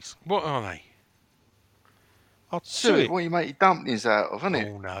loads of these. What are they? Artura. Suet, what you make your dumplings out of, isn't it?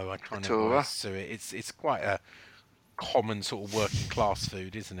 Oh no, I can't Artura. remember. It's quite a common sort of working class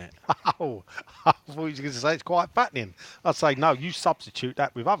food, isn't it? Oh, I thought you were going to say it's quite fattening. I'd say, no, you substitute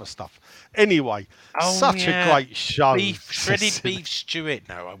that with other stuff. Anyway, Oh, such yeah. a great show. Shredded beef stew.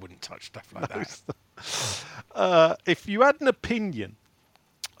 No, I wouldn't touch stuff like that. If you had an opinion,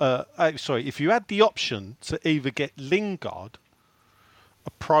 if you had the option to either get Lingard,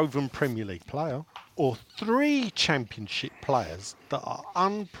 a proven Premier League player, or 3 Championship players that are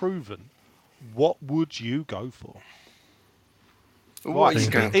unproven, what would you go for? What are Right, you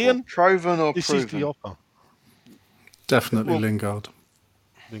going Ian, for? Proven or This proven? is the offer. Definitely Well- Lingard.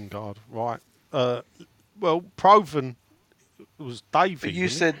 Lingard, right. Proven was David. But you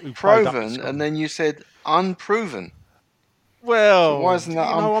wasn't said it, who played up at proven, Scotland. and then you said unproven. Well, So why isn't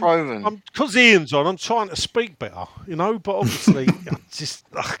that you know, unproven? Because Ian's on, I'm trying to speak better, but obviously,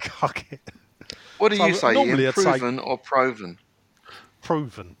 I can't get What do So you say, normally Ian? I'd say- Proven or proven?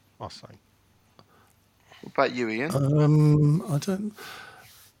 proven, I say. What about you, Ian? I don't.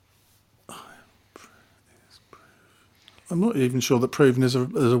 I'm not even sure that proven is a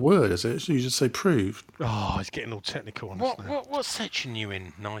word, is it? You just say proved. Oh, he's getting all technical on us now. What section you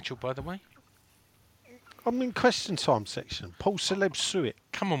in, Nigel? By the way, I'm in question time section. Paul Celeb Suet.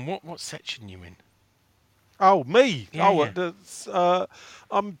 come on. What section you in? Oh, me. Yeah, yeah.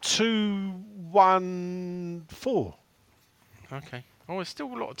 I'm 214. Okay. Oh, there's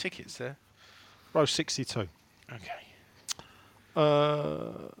still a lot of tickets there. Row 62. Okay.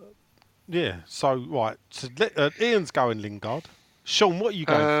 Yeah. So right. So Ian's going Lingard. Sean, what are you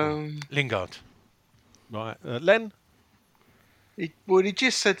going Lingard. for? Right. Len. He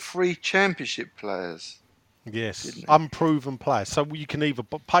just said 3 championship players. Yes. Didn't he? Unproven players. So you can either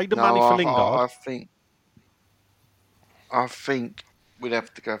pay the No, money for Lingard. I think we'd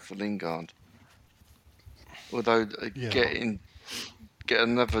have to go for Lingard. Although get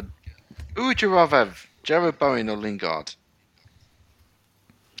another. Who would you rather have, Jared Bowen or Lingard?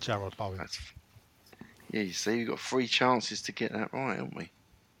 Jared Bowen. Yeah, you see, we've got 3 chances to get that right, haven't we?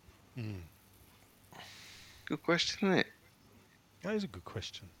 Good question, isn't it? That is a good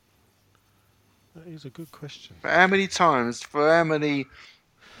question. That is a good question. But how many times,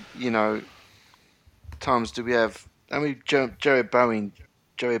 times do we have? How many Jared Bowens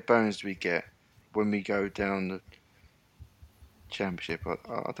do we get when we go down the championship? I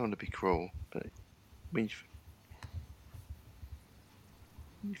don't want to be cruel, but I mean,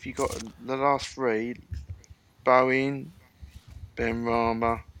 if you got the last 3, Bowen, Ben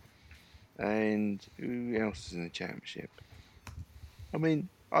Rama, and who else is in the championship? I mean,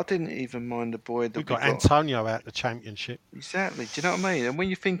 I didn't even mind the boy that We've got Antonio out the championship. Exactly. Do you know what I mean? And when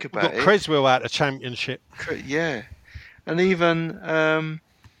you think We've about got Creswell out the championship. Yeah, and even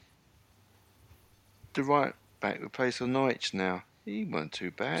the right back who plays for Norwich now, he weren't too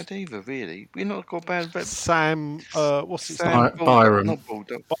bad either, really. We've not got bad. Sam, what's his name? Sam Byron. Not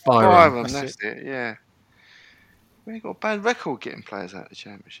Bulldog. Byron. Byron, that's it. Yeah. We ain't got a bad record getting players out of the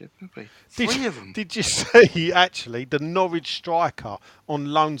championship, have we? 3 of them. Did you see, actually, the Norwich striker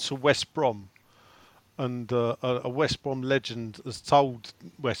on loan to West Brom? And a West Brom legend has told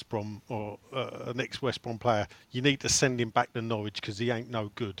West Brom, or an ex-West Brom player, you need to send him back to Norwich because he ain't no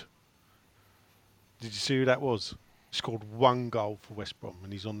good. Did you see who that was? He scored 1 goal for West Brom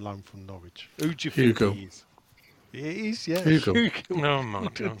and he's on loan from Norwich. Who do you Hugo. think he is? He is, yeah. Hugo. Oh my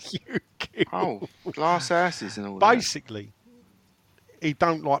God. Hugo. Oh, glass houses and all that. Basically, he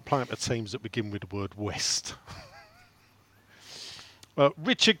don't like playing for teams that begin with the word West.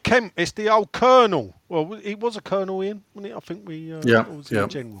 Richard Kemp, it's the old Colonel. Well, he was a Colonel, Ian, wasn't he? I think we... Yeah, or was yeah. he a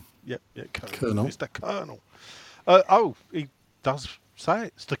General? Yep, yeah, Colonel. It's the Colonel. He does say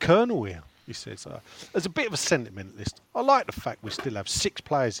it. It's the Colonel here, he says. As a bit of a sentimentalist, I like the fact we still have 6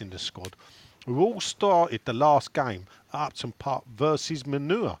 players in the squad who all started the last game at Upton Park versus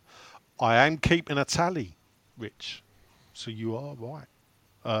Manure. I am keeping a tally, Rich. So you are right.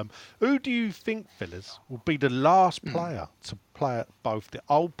 Who do you think, fellas, will be the last player to play at both the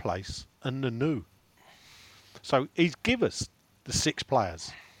old place and the new? So he's give us the 6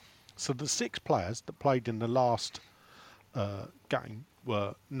 players. So the 6 players that played in the last game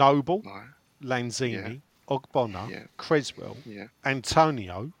were Noble, Right. Lanzini, Ogbonna, Yeah. Creswell, Yeah.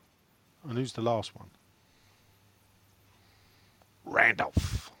 Antonio, and who's the last one?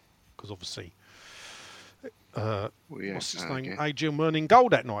 Randolph. Because obviously... what's his name? yeah. Adrian weren't in goal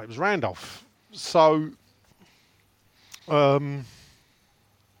that night. It was Randolph. So, I mean,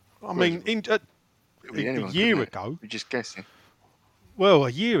 Could be a anyone, year couldn't it? ago, We're just guessing. well,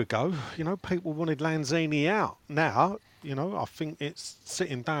 a year ago, people wanted Lanzini out. Now, I think it's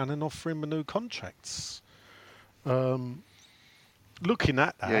sitting down and offering him a new contracts. Looking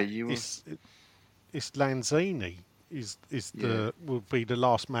at that, Yeah, it's Lanzini will be the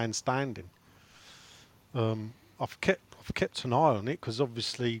last man standing. I've kept an eye on it because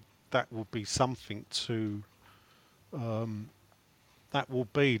obviously that will be something to that will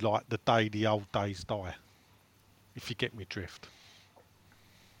be like the day the old days die, if you get me drift.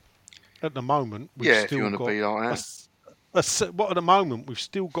 At the moment, we've If you still want to got be like that. at the moment we've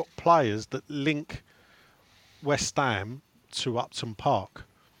still got players that link West Ham to Upton Park,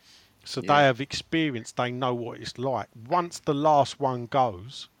 so Yeah. they have experience. They know what it's like. Once the last one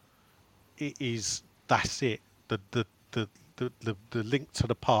goes, that's it. The link to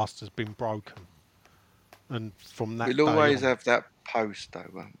the past has been broken, and from that We'll day always on, have that post, though,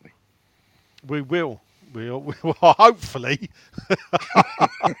 won't we? we will hopefully.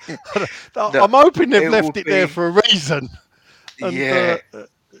 I'm hoping they've it left will it there be- for a reason. And, Yeah.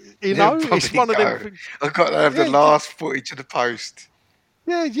 They'll it's probably one of go. them. I've got to have the Yeah, last footage of the post.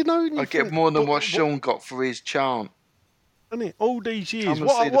 Yeah, and you I get think, more than but- what Sean got for his chant. Isn't it? All these years, Come and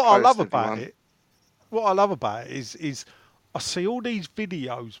what see the I love post, about everyone. it, what I love about it is I see all these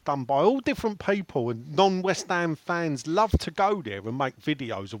videos done by all different people, and non-West Ham fans love to go there and make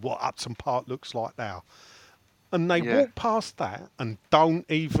videos of what Upton Park looks like now. And they Yeah. walk past that and don't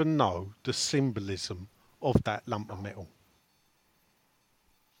even know the symbolism of that lump of metal.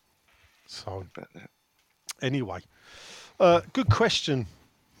 So, Bet that. anyway, good question,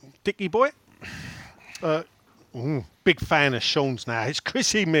 Dickie boy. Big fan of Sean's now. It's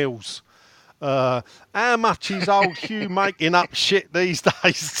Chrissy Mills. How much is old Hugh making up shit these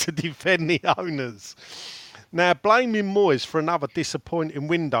days to defend the owners? Now, blaming Moyes for another disappointing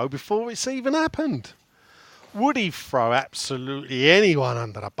window before it's even happened. Would he throw absolutely anyone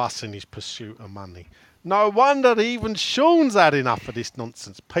under the bus in his pursuit of money? No wonder even Sean's had enough of this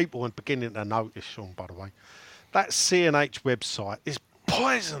nonsense. People are beginning to notice, Sean, by the way. That CNH website is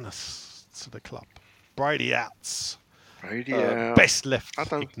poisonous to the club. Brady outs. Brady out. Best left I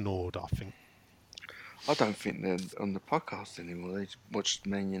don't- ignored, I think. I don't think they're on the podcast anymore. They watched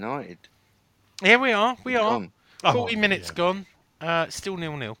Man United. Here we are. We are. Gone. 40 minutes yeah. gone. Still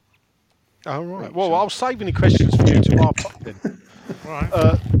 0-0. All right. Well, I'll save any questions for you to our pop then.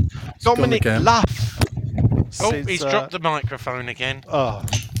 Right. Dominic again. Luff. Oh, says, he's dropped the microphone again. Oh,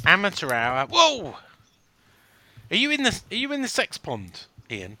 Amateur hour. Whoa! Are you in the sex pond,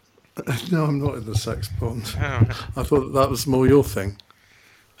 Ian? No, I'm not in the sex pond. Oh. I thought that was more your thing.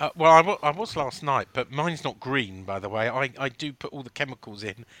 Well, I was last night, but mine's not green, by the way. I do put all the chemicals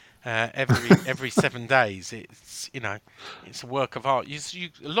in every 7 days. It's it's a work of art. A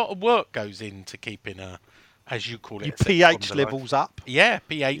lot of work goes into keeping as you call it, your a sex pH pond alive. levels up. Yeah,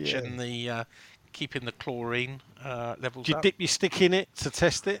 pH Yeah. and the keeping the chlorine levels Do you up. dip your stick in it to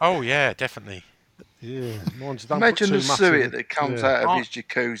test it? Oh yeah, definitely. Yeah. Mine's don't Imagine put the too much in suet it. that comes Yeah. out of Oh, his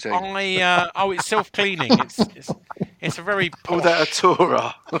jacuzzi. It's self-cleaning. It's a very Call posh, that a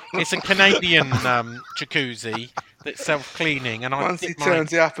Torah. it's a Canadian jacuzzi that's self-cleaning, and Once he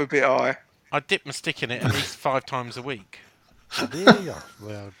turns it up a bit high. I dip my stick in it at least 5 times a week. There you go.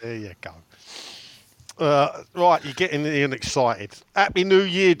 Well, there you go. Right, you're getting Ian excited. Happy New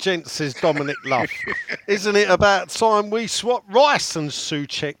Year, gents, says Dominic Love. Isn't it about time we swap Rice and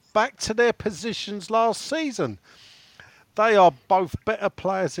Souček back to their positions last season? They are both better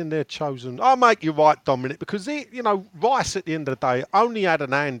players in their chosen. I'll make you right, Dominic, because Rice at the end of the day only had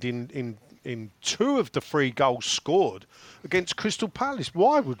an hand in 2 of the 3 goals scored against Crystal Palace.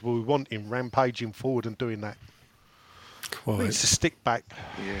 Why would we want him rampaging forward and doing that? He needs to Quite. stick back.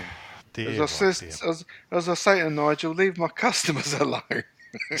 Yeah. Dear, As right, I say to Nigel, leave my customers alone.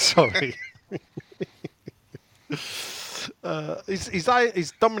 dear. Sorry.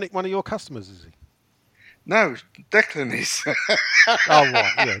 Is Dominic one of your customers, is he? No, Declan is. Oh,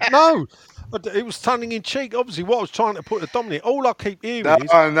 right, yeah. No, it was tongue in cheek. Obviously, what I was trying to put to Dominic, all I keep hearing no, is...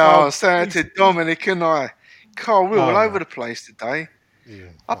 I oh, was saying to he's- Dominic and I, Carl, we're all Oh, over right. the place today. Yeah,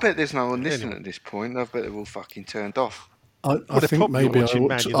 I bet there's no one listening Anyway. at this point. I bet they're all fucking turned off. I they're think probably maybe I watching ought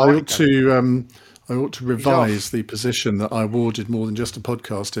Man to, United I ought to revise the position that I awarded more than just a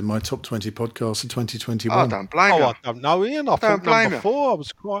podcast in my top 20 podcasts of 2021. I don't blame Oh, you. I don't know, Ian. I thought blame number you. 4.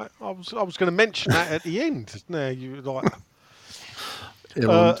 I was going to mention that at the end. No, you were like, Yeah,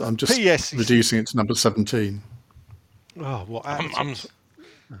 well, I'm just P.S. reducing it to number 17. oh, what happened?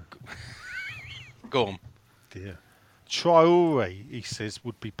 I'm Go on. Dear. Traore, he says,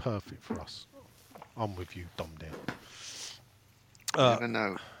 would be perfect for us. I'm with you, Dom. There. Never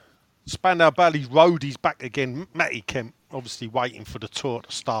know. Spandau Ballet's roadies back again. Matty Kemp, obviously waiting for the tour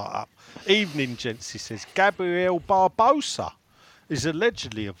to start up. Evening, gents, he says. Gabriel Barbosa is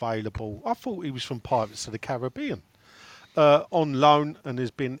allegedly available. I thought he was from Pirates of the Caribbean. On loan and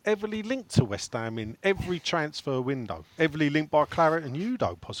has been heavily linked to West Ham in every transfer window. Heavily linked by Claret and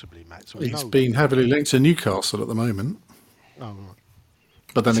Udo, possibly, Matt. So we He's know been heavily linked to Newcastle at the moment. that. Oh, right.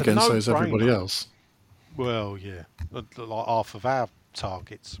 But then It's a again, so is no-brainer. everybody else. Well, yeah, like half of our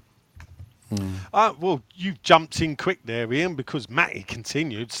targets. Well, you've jumped in quick there, Ian, because Matty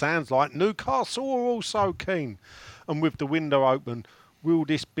continued. Sounds like Newcastle are also keen. And with the window open, will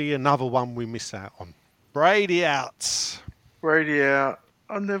this be another one we miss out on? Brady out. Brady out.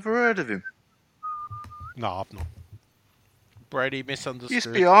 I've never heard of him. No, I've not. Brady misunderstood. Used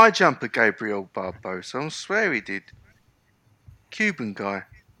to be eye jumper Gabriel Barbosa. I swear he did. Cuban guy.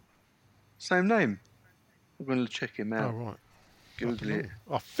 Same name. I'm going to check him Oh, out. right. Google it.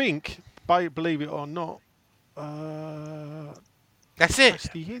 I think, believe it or not, That's it. that's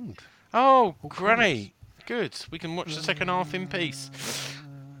the end. Oh, great. Good. We can watch the second half in peace.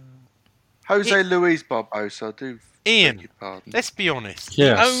 Jose Luis Barbosa. I do Ian, beg your pardon. let's be honest.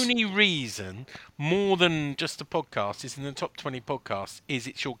 Yes. The only reason, more than just a podcast, is in the top 20 podcasts, is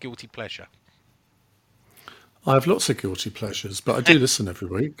it's your guilty pleasure. I have lots of guilty pleasures, but I do listen every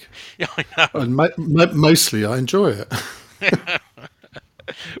week, Yeah, I know. and mostly I enjoy it.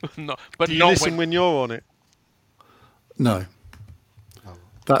 But Do you not listen when. when you're on it? No,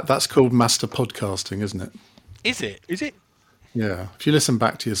 that's called master podcasting, isn't it? Is it? Is it? Yeah. If you listen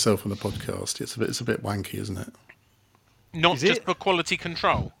back to yourself on a podcast, it's a bit wanky, isn't it? Not Is just it? for quality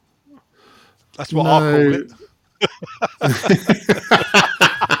control. That's what I call it.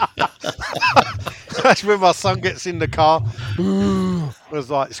 That's when my son gets in the car. It was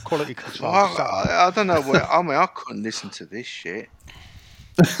like, it's quality control. Shut up. I don't know where. I mean, I couldn't listen to this shit.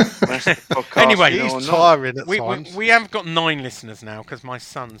 That's the podcast, Anyway, you know, He's or not. tiring at We times. have got 9 listeners now because my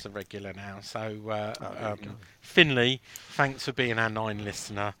son's a regular now. So Finley, thanks for being our 9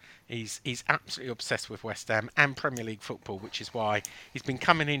 listener. He's absolutely obsessed with West Ham and Premier League football, which is why he's been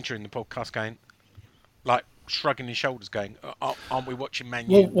coming in during the podcast, going like shrugging his shoulders, going, "Aren't we watching Man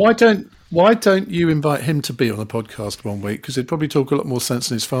U?" Well, why don't you invite him to be on a podcast one week? Because he'd probably talk a lot more sense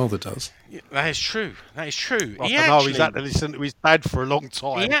than his father does. Yeah, that is true. That is true. I don't know. He's had to listen to his dad for a long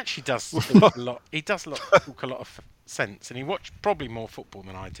time. He actually does talk a lot. He does talk a lot of sense, and he watches probably more football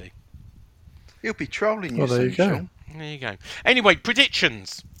than I do. He'll be trolling you Well, there soon, you go. Sean. There you go. Anyway,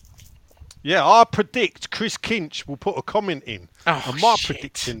 predictions. Yeah, I predict Chris Kinch will put a comment in. Oh, and my shit.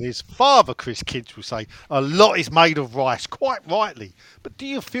 prediction is Father Chris Kinch will say, a lot is made of rice, quite rightly. But do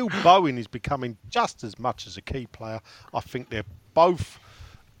you feel Bowen is becoming just as much as a key player? I think they're both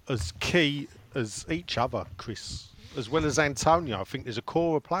as key as each other, Chris, as well as Antonio. I think there's a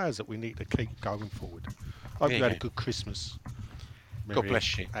core of players that we need to keep going forward. Hope There you you had a go. good Christmas. God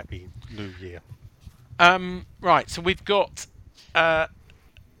bless you. Happy New Year. Right, so we've got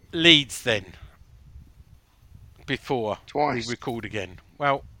Leeds then. Before Twice. we record again.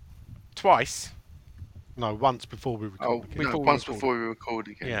 Well, twice. No, once before we record Oh, again. Before we once record. before we record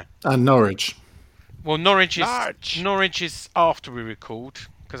again. Yeah. And Norwich. Well, Norwich is after we record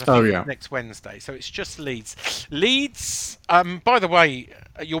because I think it's next Wednesday. So it's just Leeds. Leeds. By the way,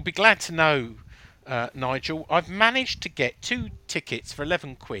 you'll be glad to know, Nigel, I've managed to get 2 tickets for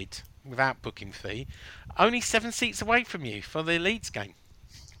 £11 without booking fee. Only 7 seats away from you for the Leeds game.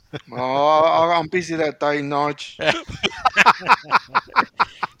 Oh, I'm busy that day, Nige.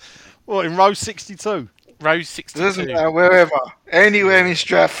 What, in row 62? Rose 62. Doesn't matter, wherever. Anywhere in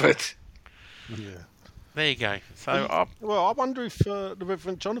Stratford. Yeah. There you go. So Well, I wonder if the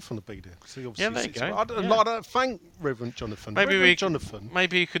Reverend Jonathan will be there. 'Cause he obviously there you sits go. I'd Yeah. like to thank Reverend Jonathan. maybe Reverend we Jonathan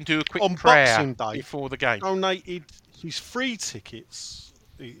maybe you can do a quick on prayer Boxing Day before the game. donated his free tickets,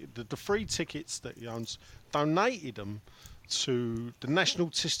 the free tickets that he owns, donated them to the National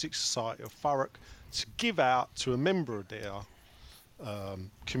Autistic Society of Thurrock to give out to a member of their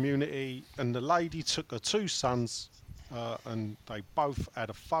community. And the lady took her 2 sons and they both had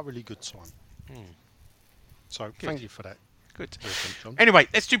a thoroughly good time. So thank you for that. Good. Reverend John. Anyway,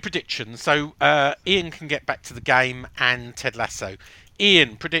 let's do predictions. So Ian can get back to the game and Ted Lasso.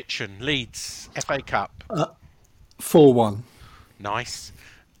 Ian, prediction: Leeds FA Cup. 4-1. Nice.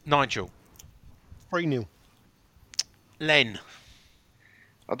 Nigel, 3-0. Len,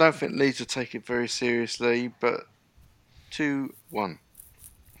 I don't think Leeds will take it very seriously, but 2-1. well,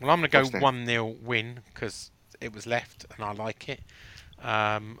 I'm going to go What's that? 1-0 win because it was left and I like it.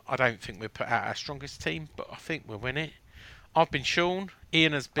 I don't think we'll put out our strongest team, but I think we'll win it. I've been Sean.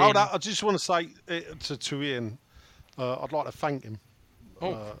 Ian has been. I just want to say to Ian, I'd like to thank him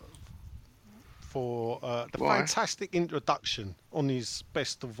for the Why? fantastic introduction on his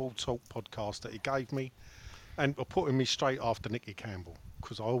Best of All Talk podcast that he gave me, and for putting me straight after Nicky Campbell,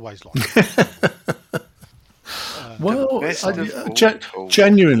 because I always like it. Well, best of all talk.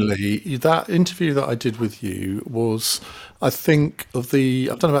 genuinely, that interview that I did with you was, I think, I've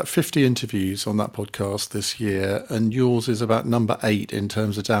done about 50 interviews on that podcast this year, and yours is about number 8 in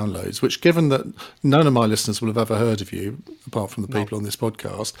terms of downloads, which, given that none of my listeners will have ever heard of you, apart from the people on this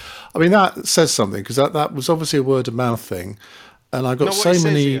podcast, I mean, that says something, because that was obviously a word of mouth thing. And I got You know what so it says,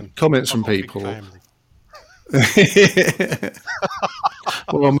 many Ian? comments from I've got a big people. family.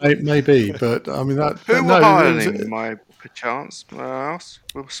 Well, maybe, but I mean that. Who no, will it hire was- him, my perchance?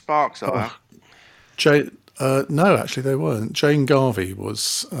 Will Sparks hire? No, actually, they weren't. Jane Garvey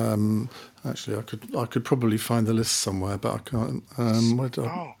was. Actually, I could probably find the list somewhere, but I can't. Where did I-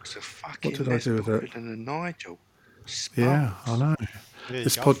 Sparks, a fucking did I less do with it? popular than Nigel. Sparks. yeah, I know. There you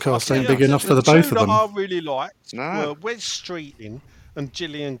This go. podcast I'll ain't tell big you, enough for the both two of them. that I really liked No. were Wes Streeting and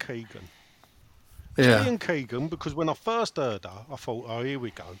Gillian Keegan. Yeah, Gillian Keegan, because when I first heard her, I thought, oh, here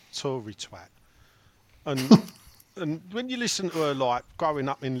we go, Tory twat. And and when you listen to her, like, growing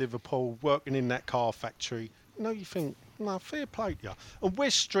up in Liverpool, working in that car factory, you think, no, fair play to you. And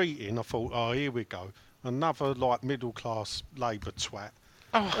Wes Streeting, I thought, oh, here we go. another like middle class Labour twat,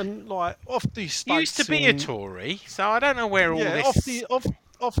 Oh, and like off the estates. you used to be a in- Tory, so I don't know where all Yeah, this.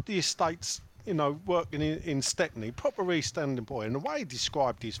 off the estates, working in Stepney, proper East End boy, and the way he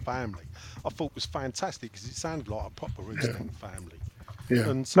described his family, I thought was fantastic because it sounded like a proper East End family. Yeah.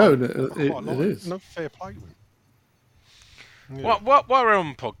 And so No, I quite like it is. No fair play to him. Yeah. What while we're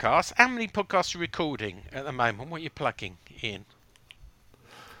on podcasts, how many podcasts are you recording at the moment? What are you plugging in?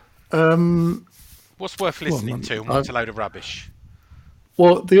 What's worth listening to and what's a load of rubbish?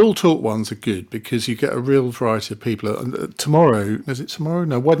 Well, the All Talk ones are good because you get a real variety of people. And tomorrow, is it tomorrow?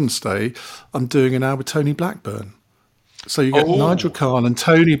 No, Wednesday, I'm doing an hour with Tony Blackburn. So you get Oh. Nigel Khan and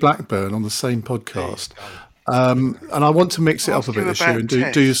Tony Blackburn on the same podcast. And I want to mix it up Ask a bit him this year about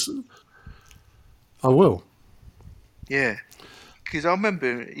and Tess. I will. Yeah. Because I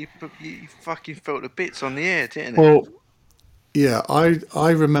remember you fucking felt the bits on the air, didn't you? Well, yeah, I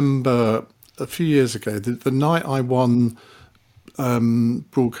remember a few years ago, the night I won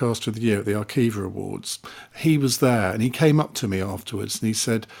Broadcaster of the Year at the Arkiva Awards, he was there and he came up to me afterwards and he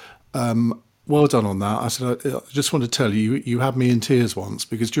said, well done on that. I said, I just want to tell you, you had me in tears once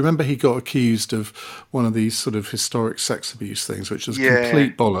because do you remember he got accused of one of these sort of historic sex abuse things, which was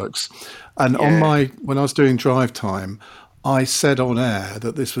complete bollocks. And when I was doing Drive Time, I said on air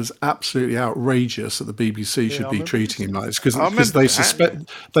that this was absolutely outrageous that the BBC should be treating him like this because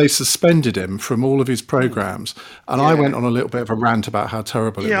they suspended him from all of his programmes. And I went on a little bit of a rant about how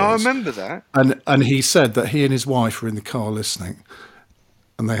terrible it was. Yeah, I remember that. And he said that he and his wife were in the car listening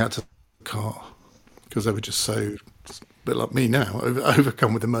and they had to car because they were just so a bit like me now,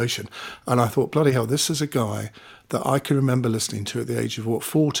 overcome with emotion. And I thought, bloody hell, this is a guy that I can remember listening to at the age of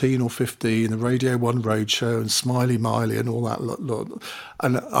 14 or 15, the Radio 1 Roadshow and Smiley Miley and all that lot.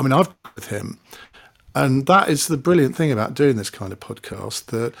 And I mean, I've been with him. And that is the brilliant thing about doing this kind of podcast,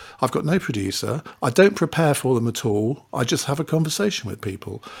 that I've got no producer. I don't prepare for them at all. I just have a conversation with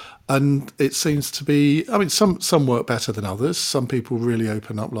people. And it seems to be, I mean, some work better than others. Some people really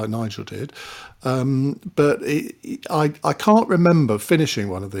open up like Nigel did. But I can't remember finishing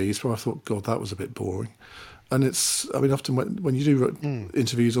one of these where I thought, God, that was a bit boring. And it's, I mean, often when you do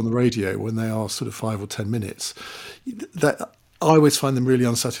interviews on the radio, when they are sort of 5 or 10 minutes, that I always find them really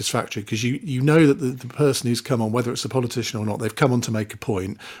unsatisfactory because you know that the person who's come on, whether it's a politician or not, they've come on to make a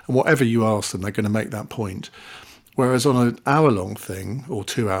point, and whatever you ask them, they're going to make that point. Whereas on an hour-long thing, or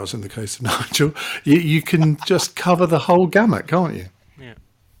 2 hours in the case of Nigel, you can just cover the whole gamut, can't you?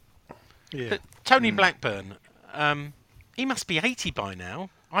 Yeah. But Tony Blackburn, he must be 80 by now.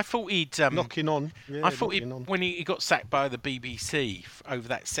 I thought he'd Knocking on. Yeah, I thought knocking on. when he got sacked by the BBC over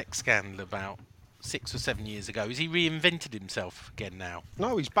that sex scandal about 6 or 7 years ago, has he reinvented himself again now?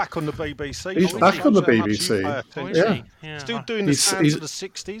 No, he's back on the BBC. He's back on the BBC. Oh, is Yeah. he? Yeah. Still doing the sounds of the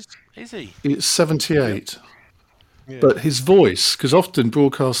 60s. Is he? It's 78. Yeah. But his voice, because often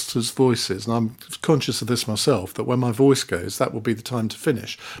broadcasters' voices, and I'm conscious of this myself, that when my voice goes, that will be the time to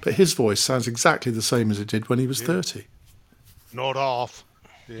finish. But his voice sounds exactly the same as it did when he was 30. Not half.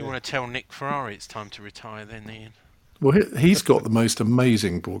 You want to tell Nick Ferrari it's time to retire then, Ian? Well, he's got the most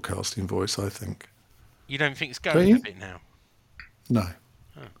amazing broadcasting voice, I think. You don't think it's Don't going you? a bit now? No.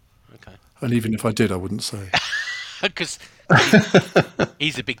 Okay. And even if I did, I wouldn't say. Because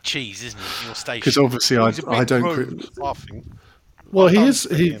he's a big cheese, isn't he, in your station? Because obviously He's a bit I don't... rude, I think. Well, I he don't is.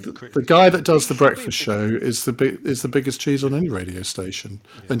 think He, him critically. the guy that does the breakfast show is the biggest cheese on any radio station,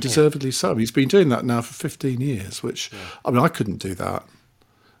 and deservedly so. He's been doing that now for 15 years, which I mean, I couldn't do that.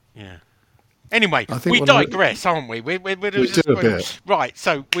 Yeah. Anyway, I think we when I- digress, aren't we? We're We do a bit. Right,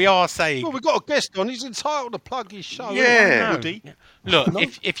 so we are saying... Well, we've got a guest on. He's entitled to plug his show. Yeah. Woody. Look,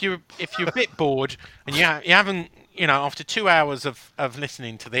 if you're a bit bored and you haven't, after 2 hours of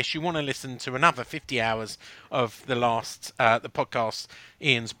listening to this, you want to listen to another 50 hours of the podcast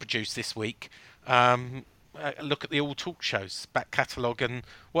Ian's produced this week. Look at the All Talk shows, back catalogue, and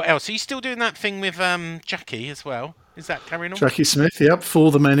what else? Are you still doing that thing with Jackie as well? Is that carrying on? Jackie Smith, yep, for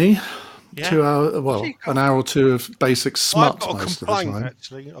the many. Yeah. 2 hours, well, an hour or two of basic I've smut got a most of the complaint, time.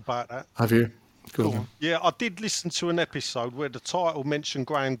 actually, about that. Have you? Go on. Yeah, I did listen to an episode where the title mentioned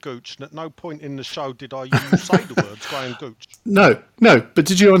Graham Gooch, and at no point in the show did I say the words Graham Gooch. No, but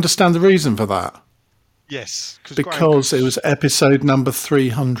did you understand the reason for that? Yes. Because it was episode number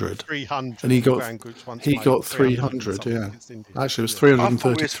 300. 300. And he got Graham Gooch once he made got 300 300, yeah. against India. Actually, it was I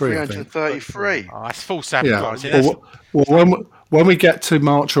thought it was 333, I think. 333. Oh, that's false Yeah. advertising. When we get to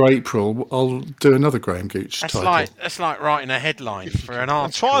March or April, I'll do another Graham Gooch That's title. that's like writing a headline for an And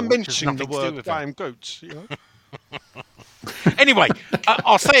article. try and which has mention the nothing to do word with it. Graham Gooch. Anyway,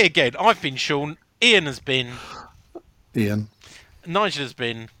 I'll say again. I've been Sean. Ian has been. Ian. Nigel has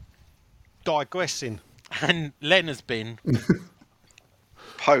been. Digressing. And Len has been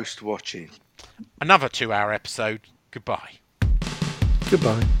Post watching. another 2-hour episode. Goodbye.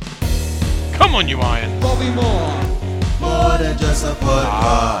 Goodbye. Come on, you Iron. Bobby Moore. More than just a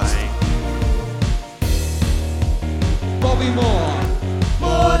podcast. Bobby Moore.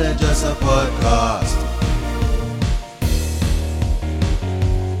 More than just a podcast.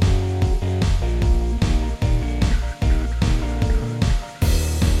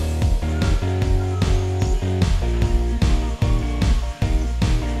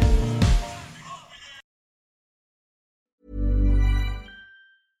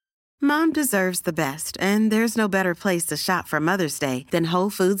 Mom deserves the best, and there's no better place to shop for Mother's Day than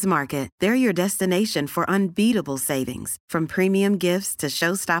Whole Foods Market. They're your destination for unbeatable savings, from premium gifts to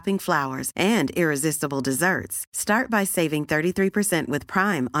show-stopping flowers and irresistible desserts. Start by saving 33% with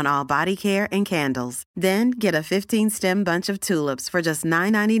Prime on all body care and candles. Then get a 15-stem bunch of tulips for just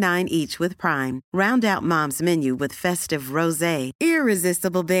 $9.99 each with Prime. Round out Mom's menu with festive rosé,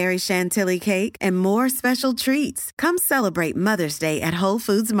 irresistible berry chantilly cake, and more special treats. Come celebrate Mother's Day at Whole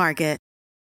Foods Market.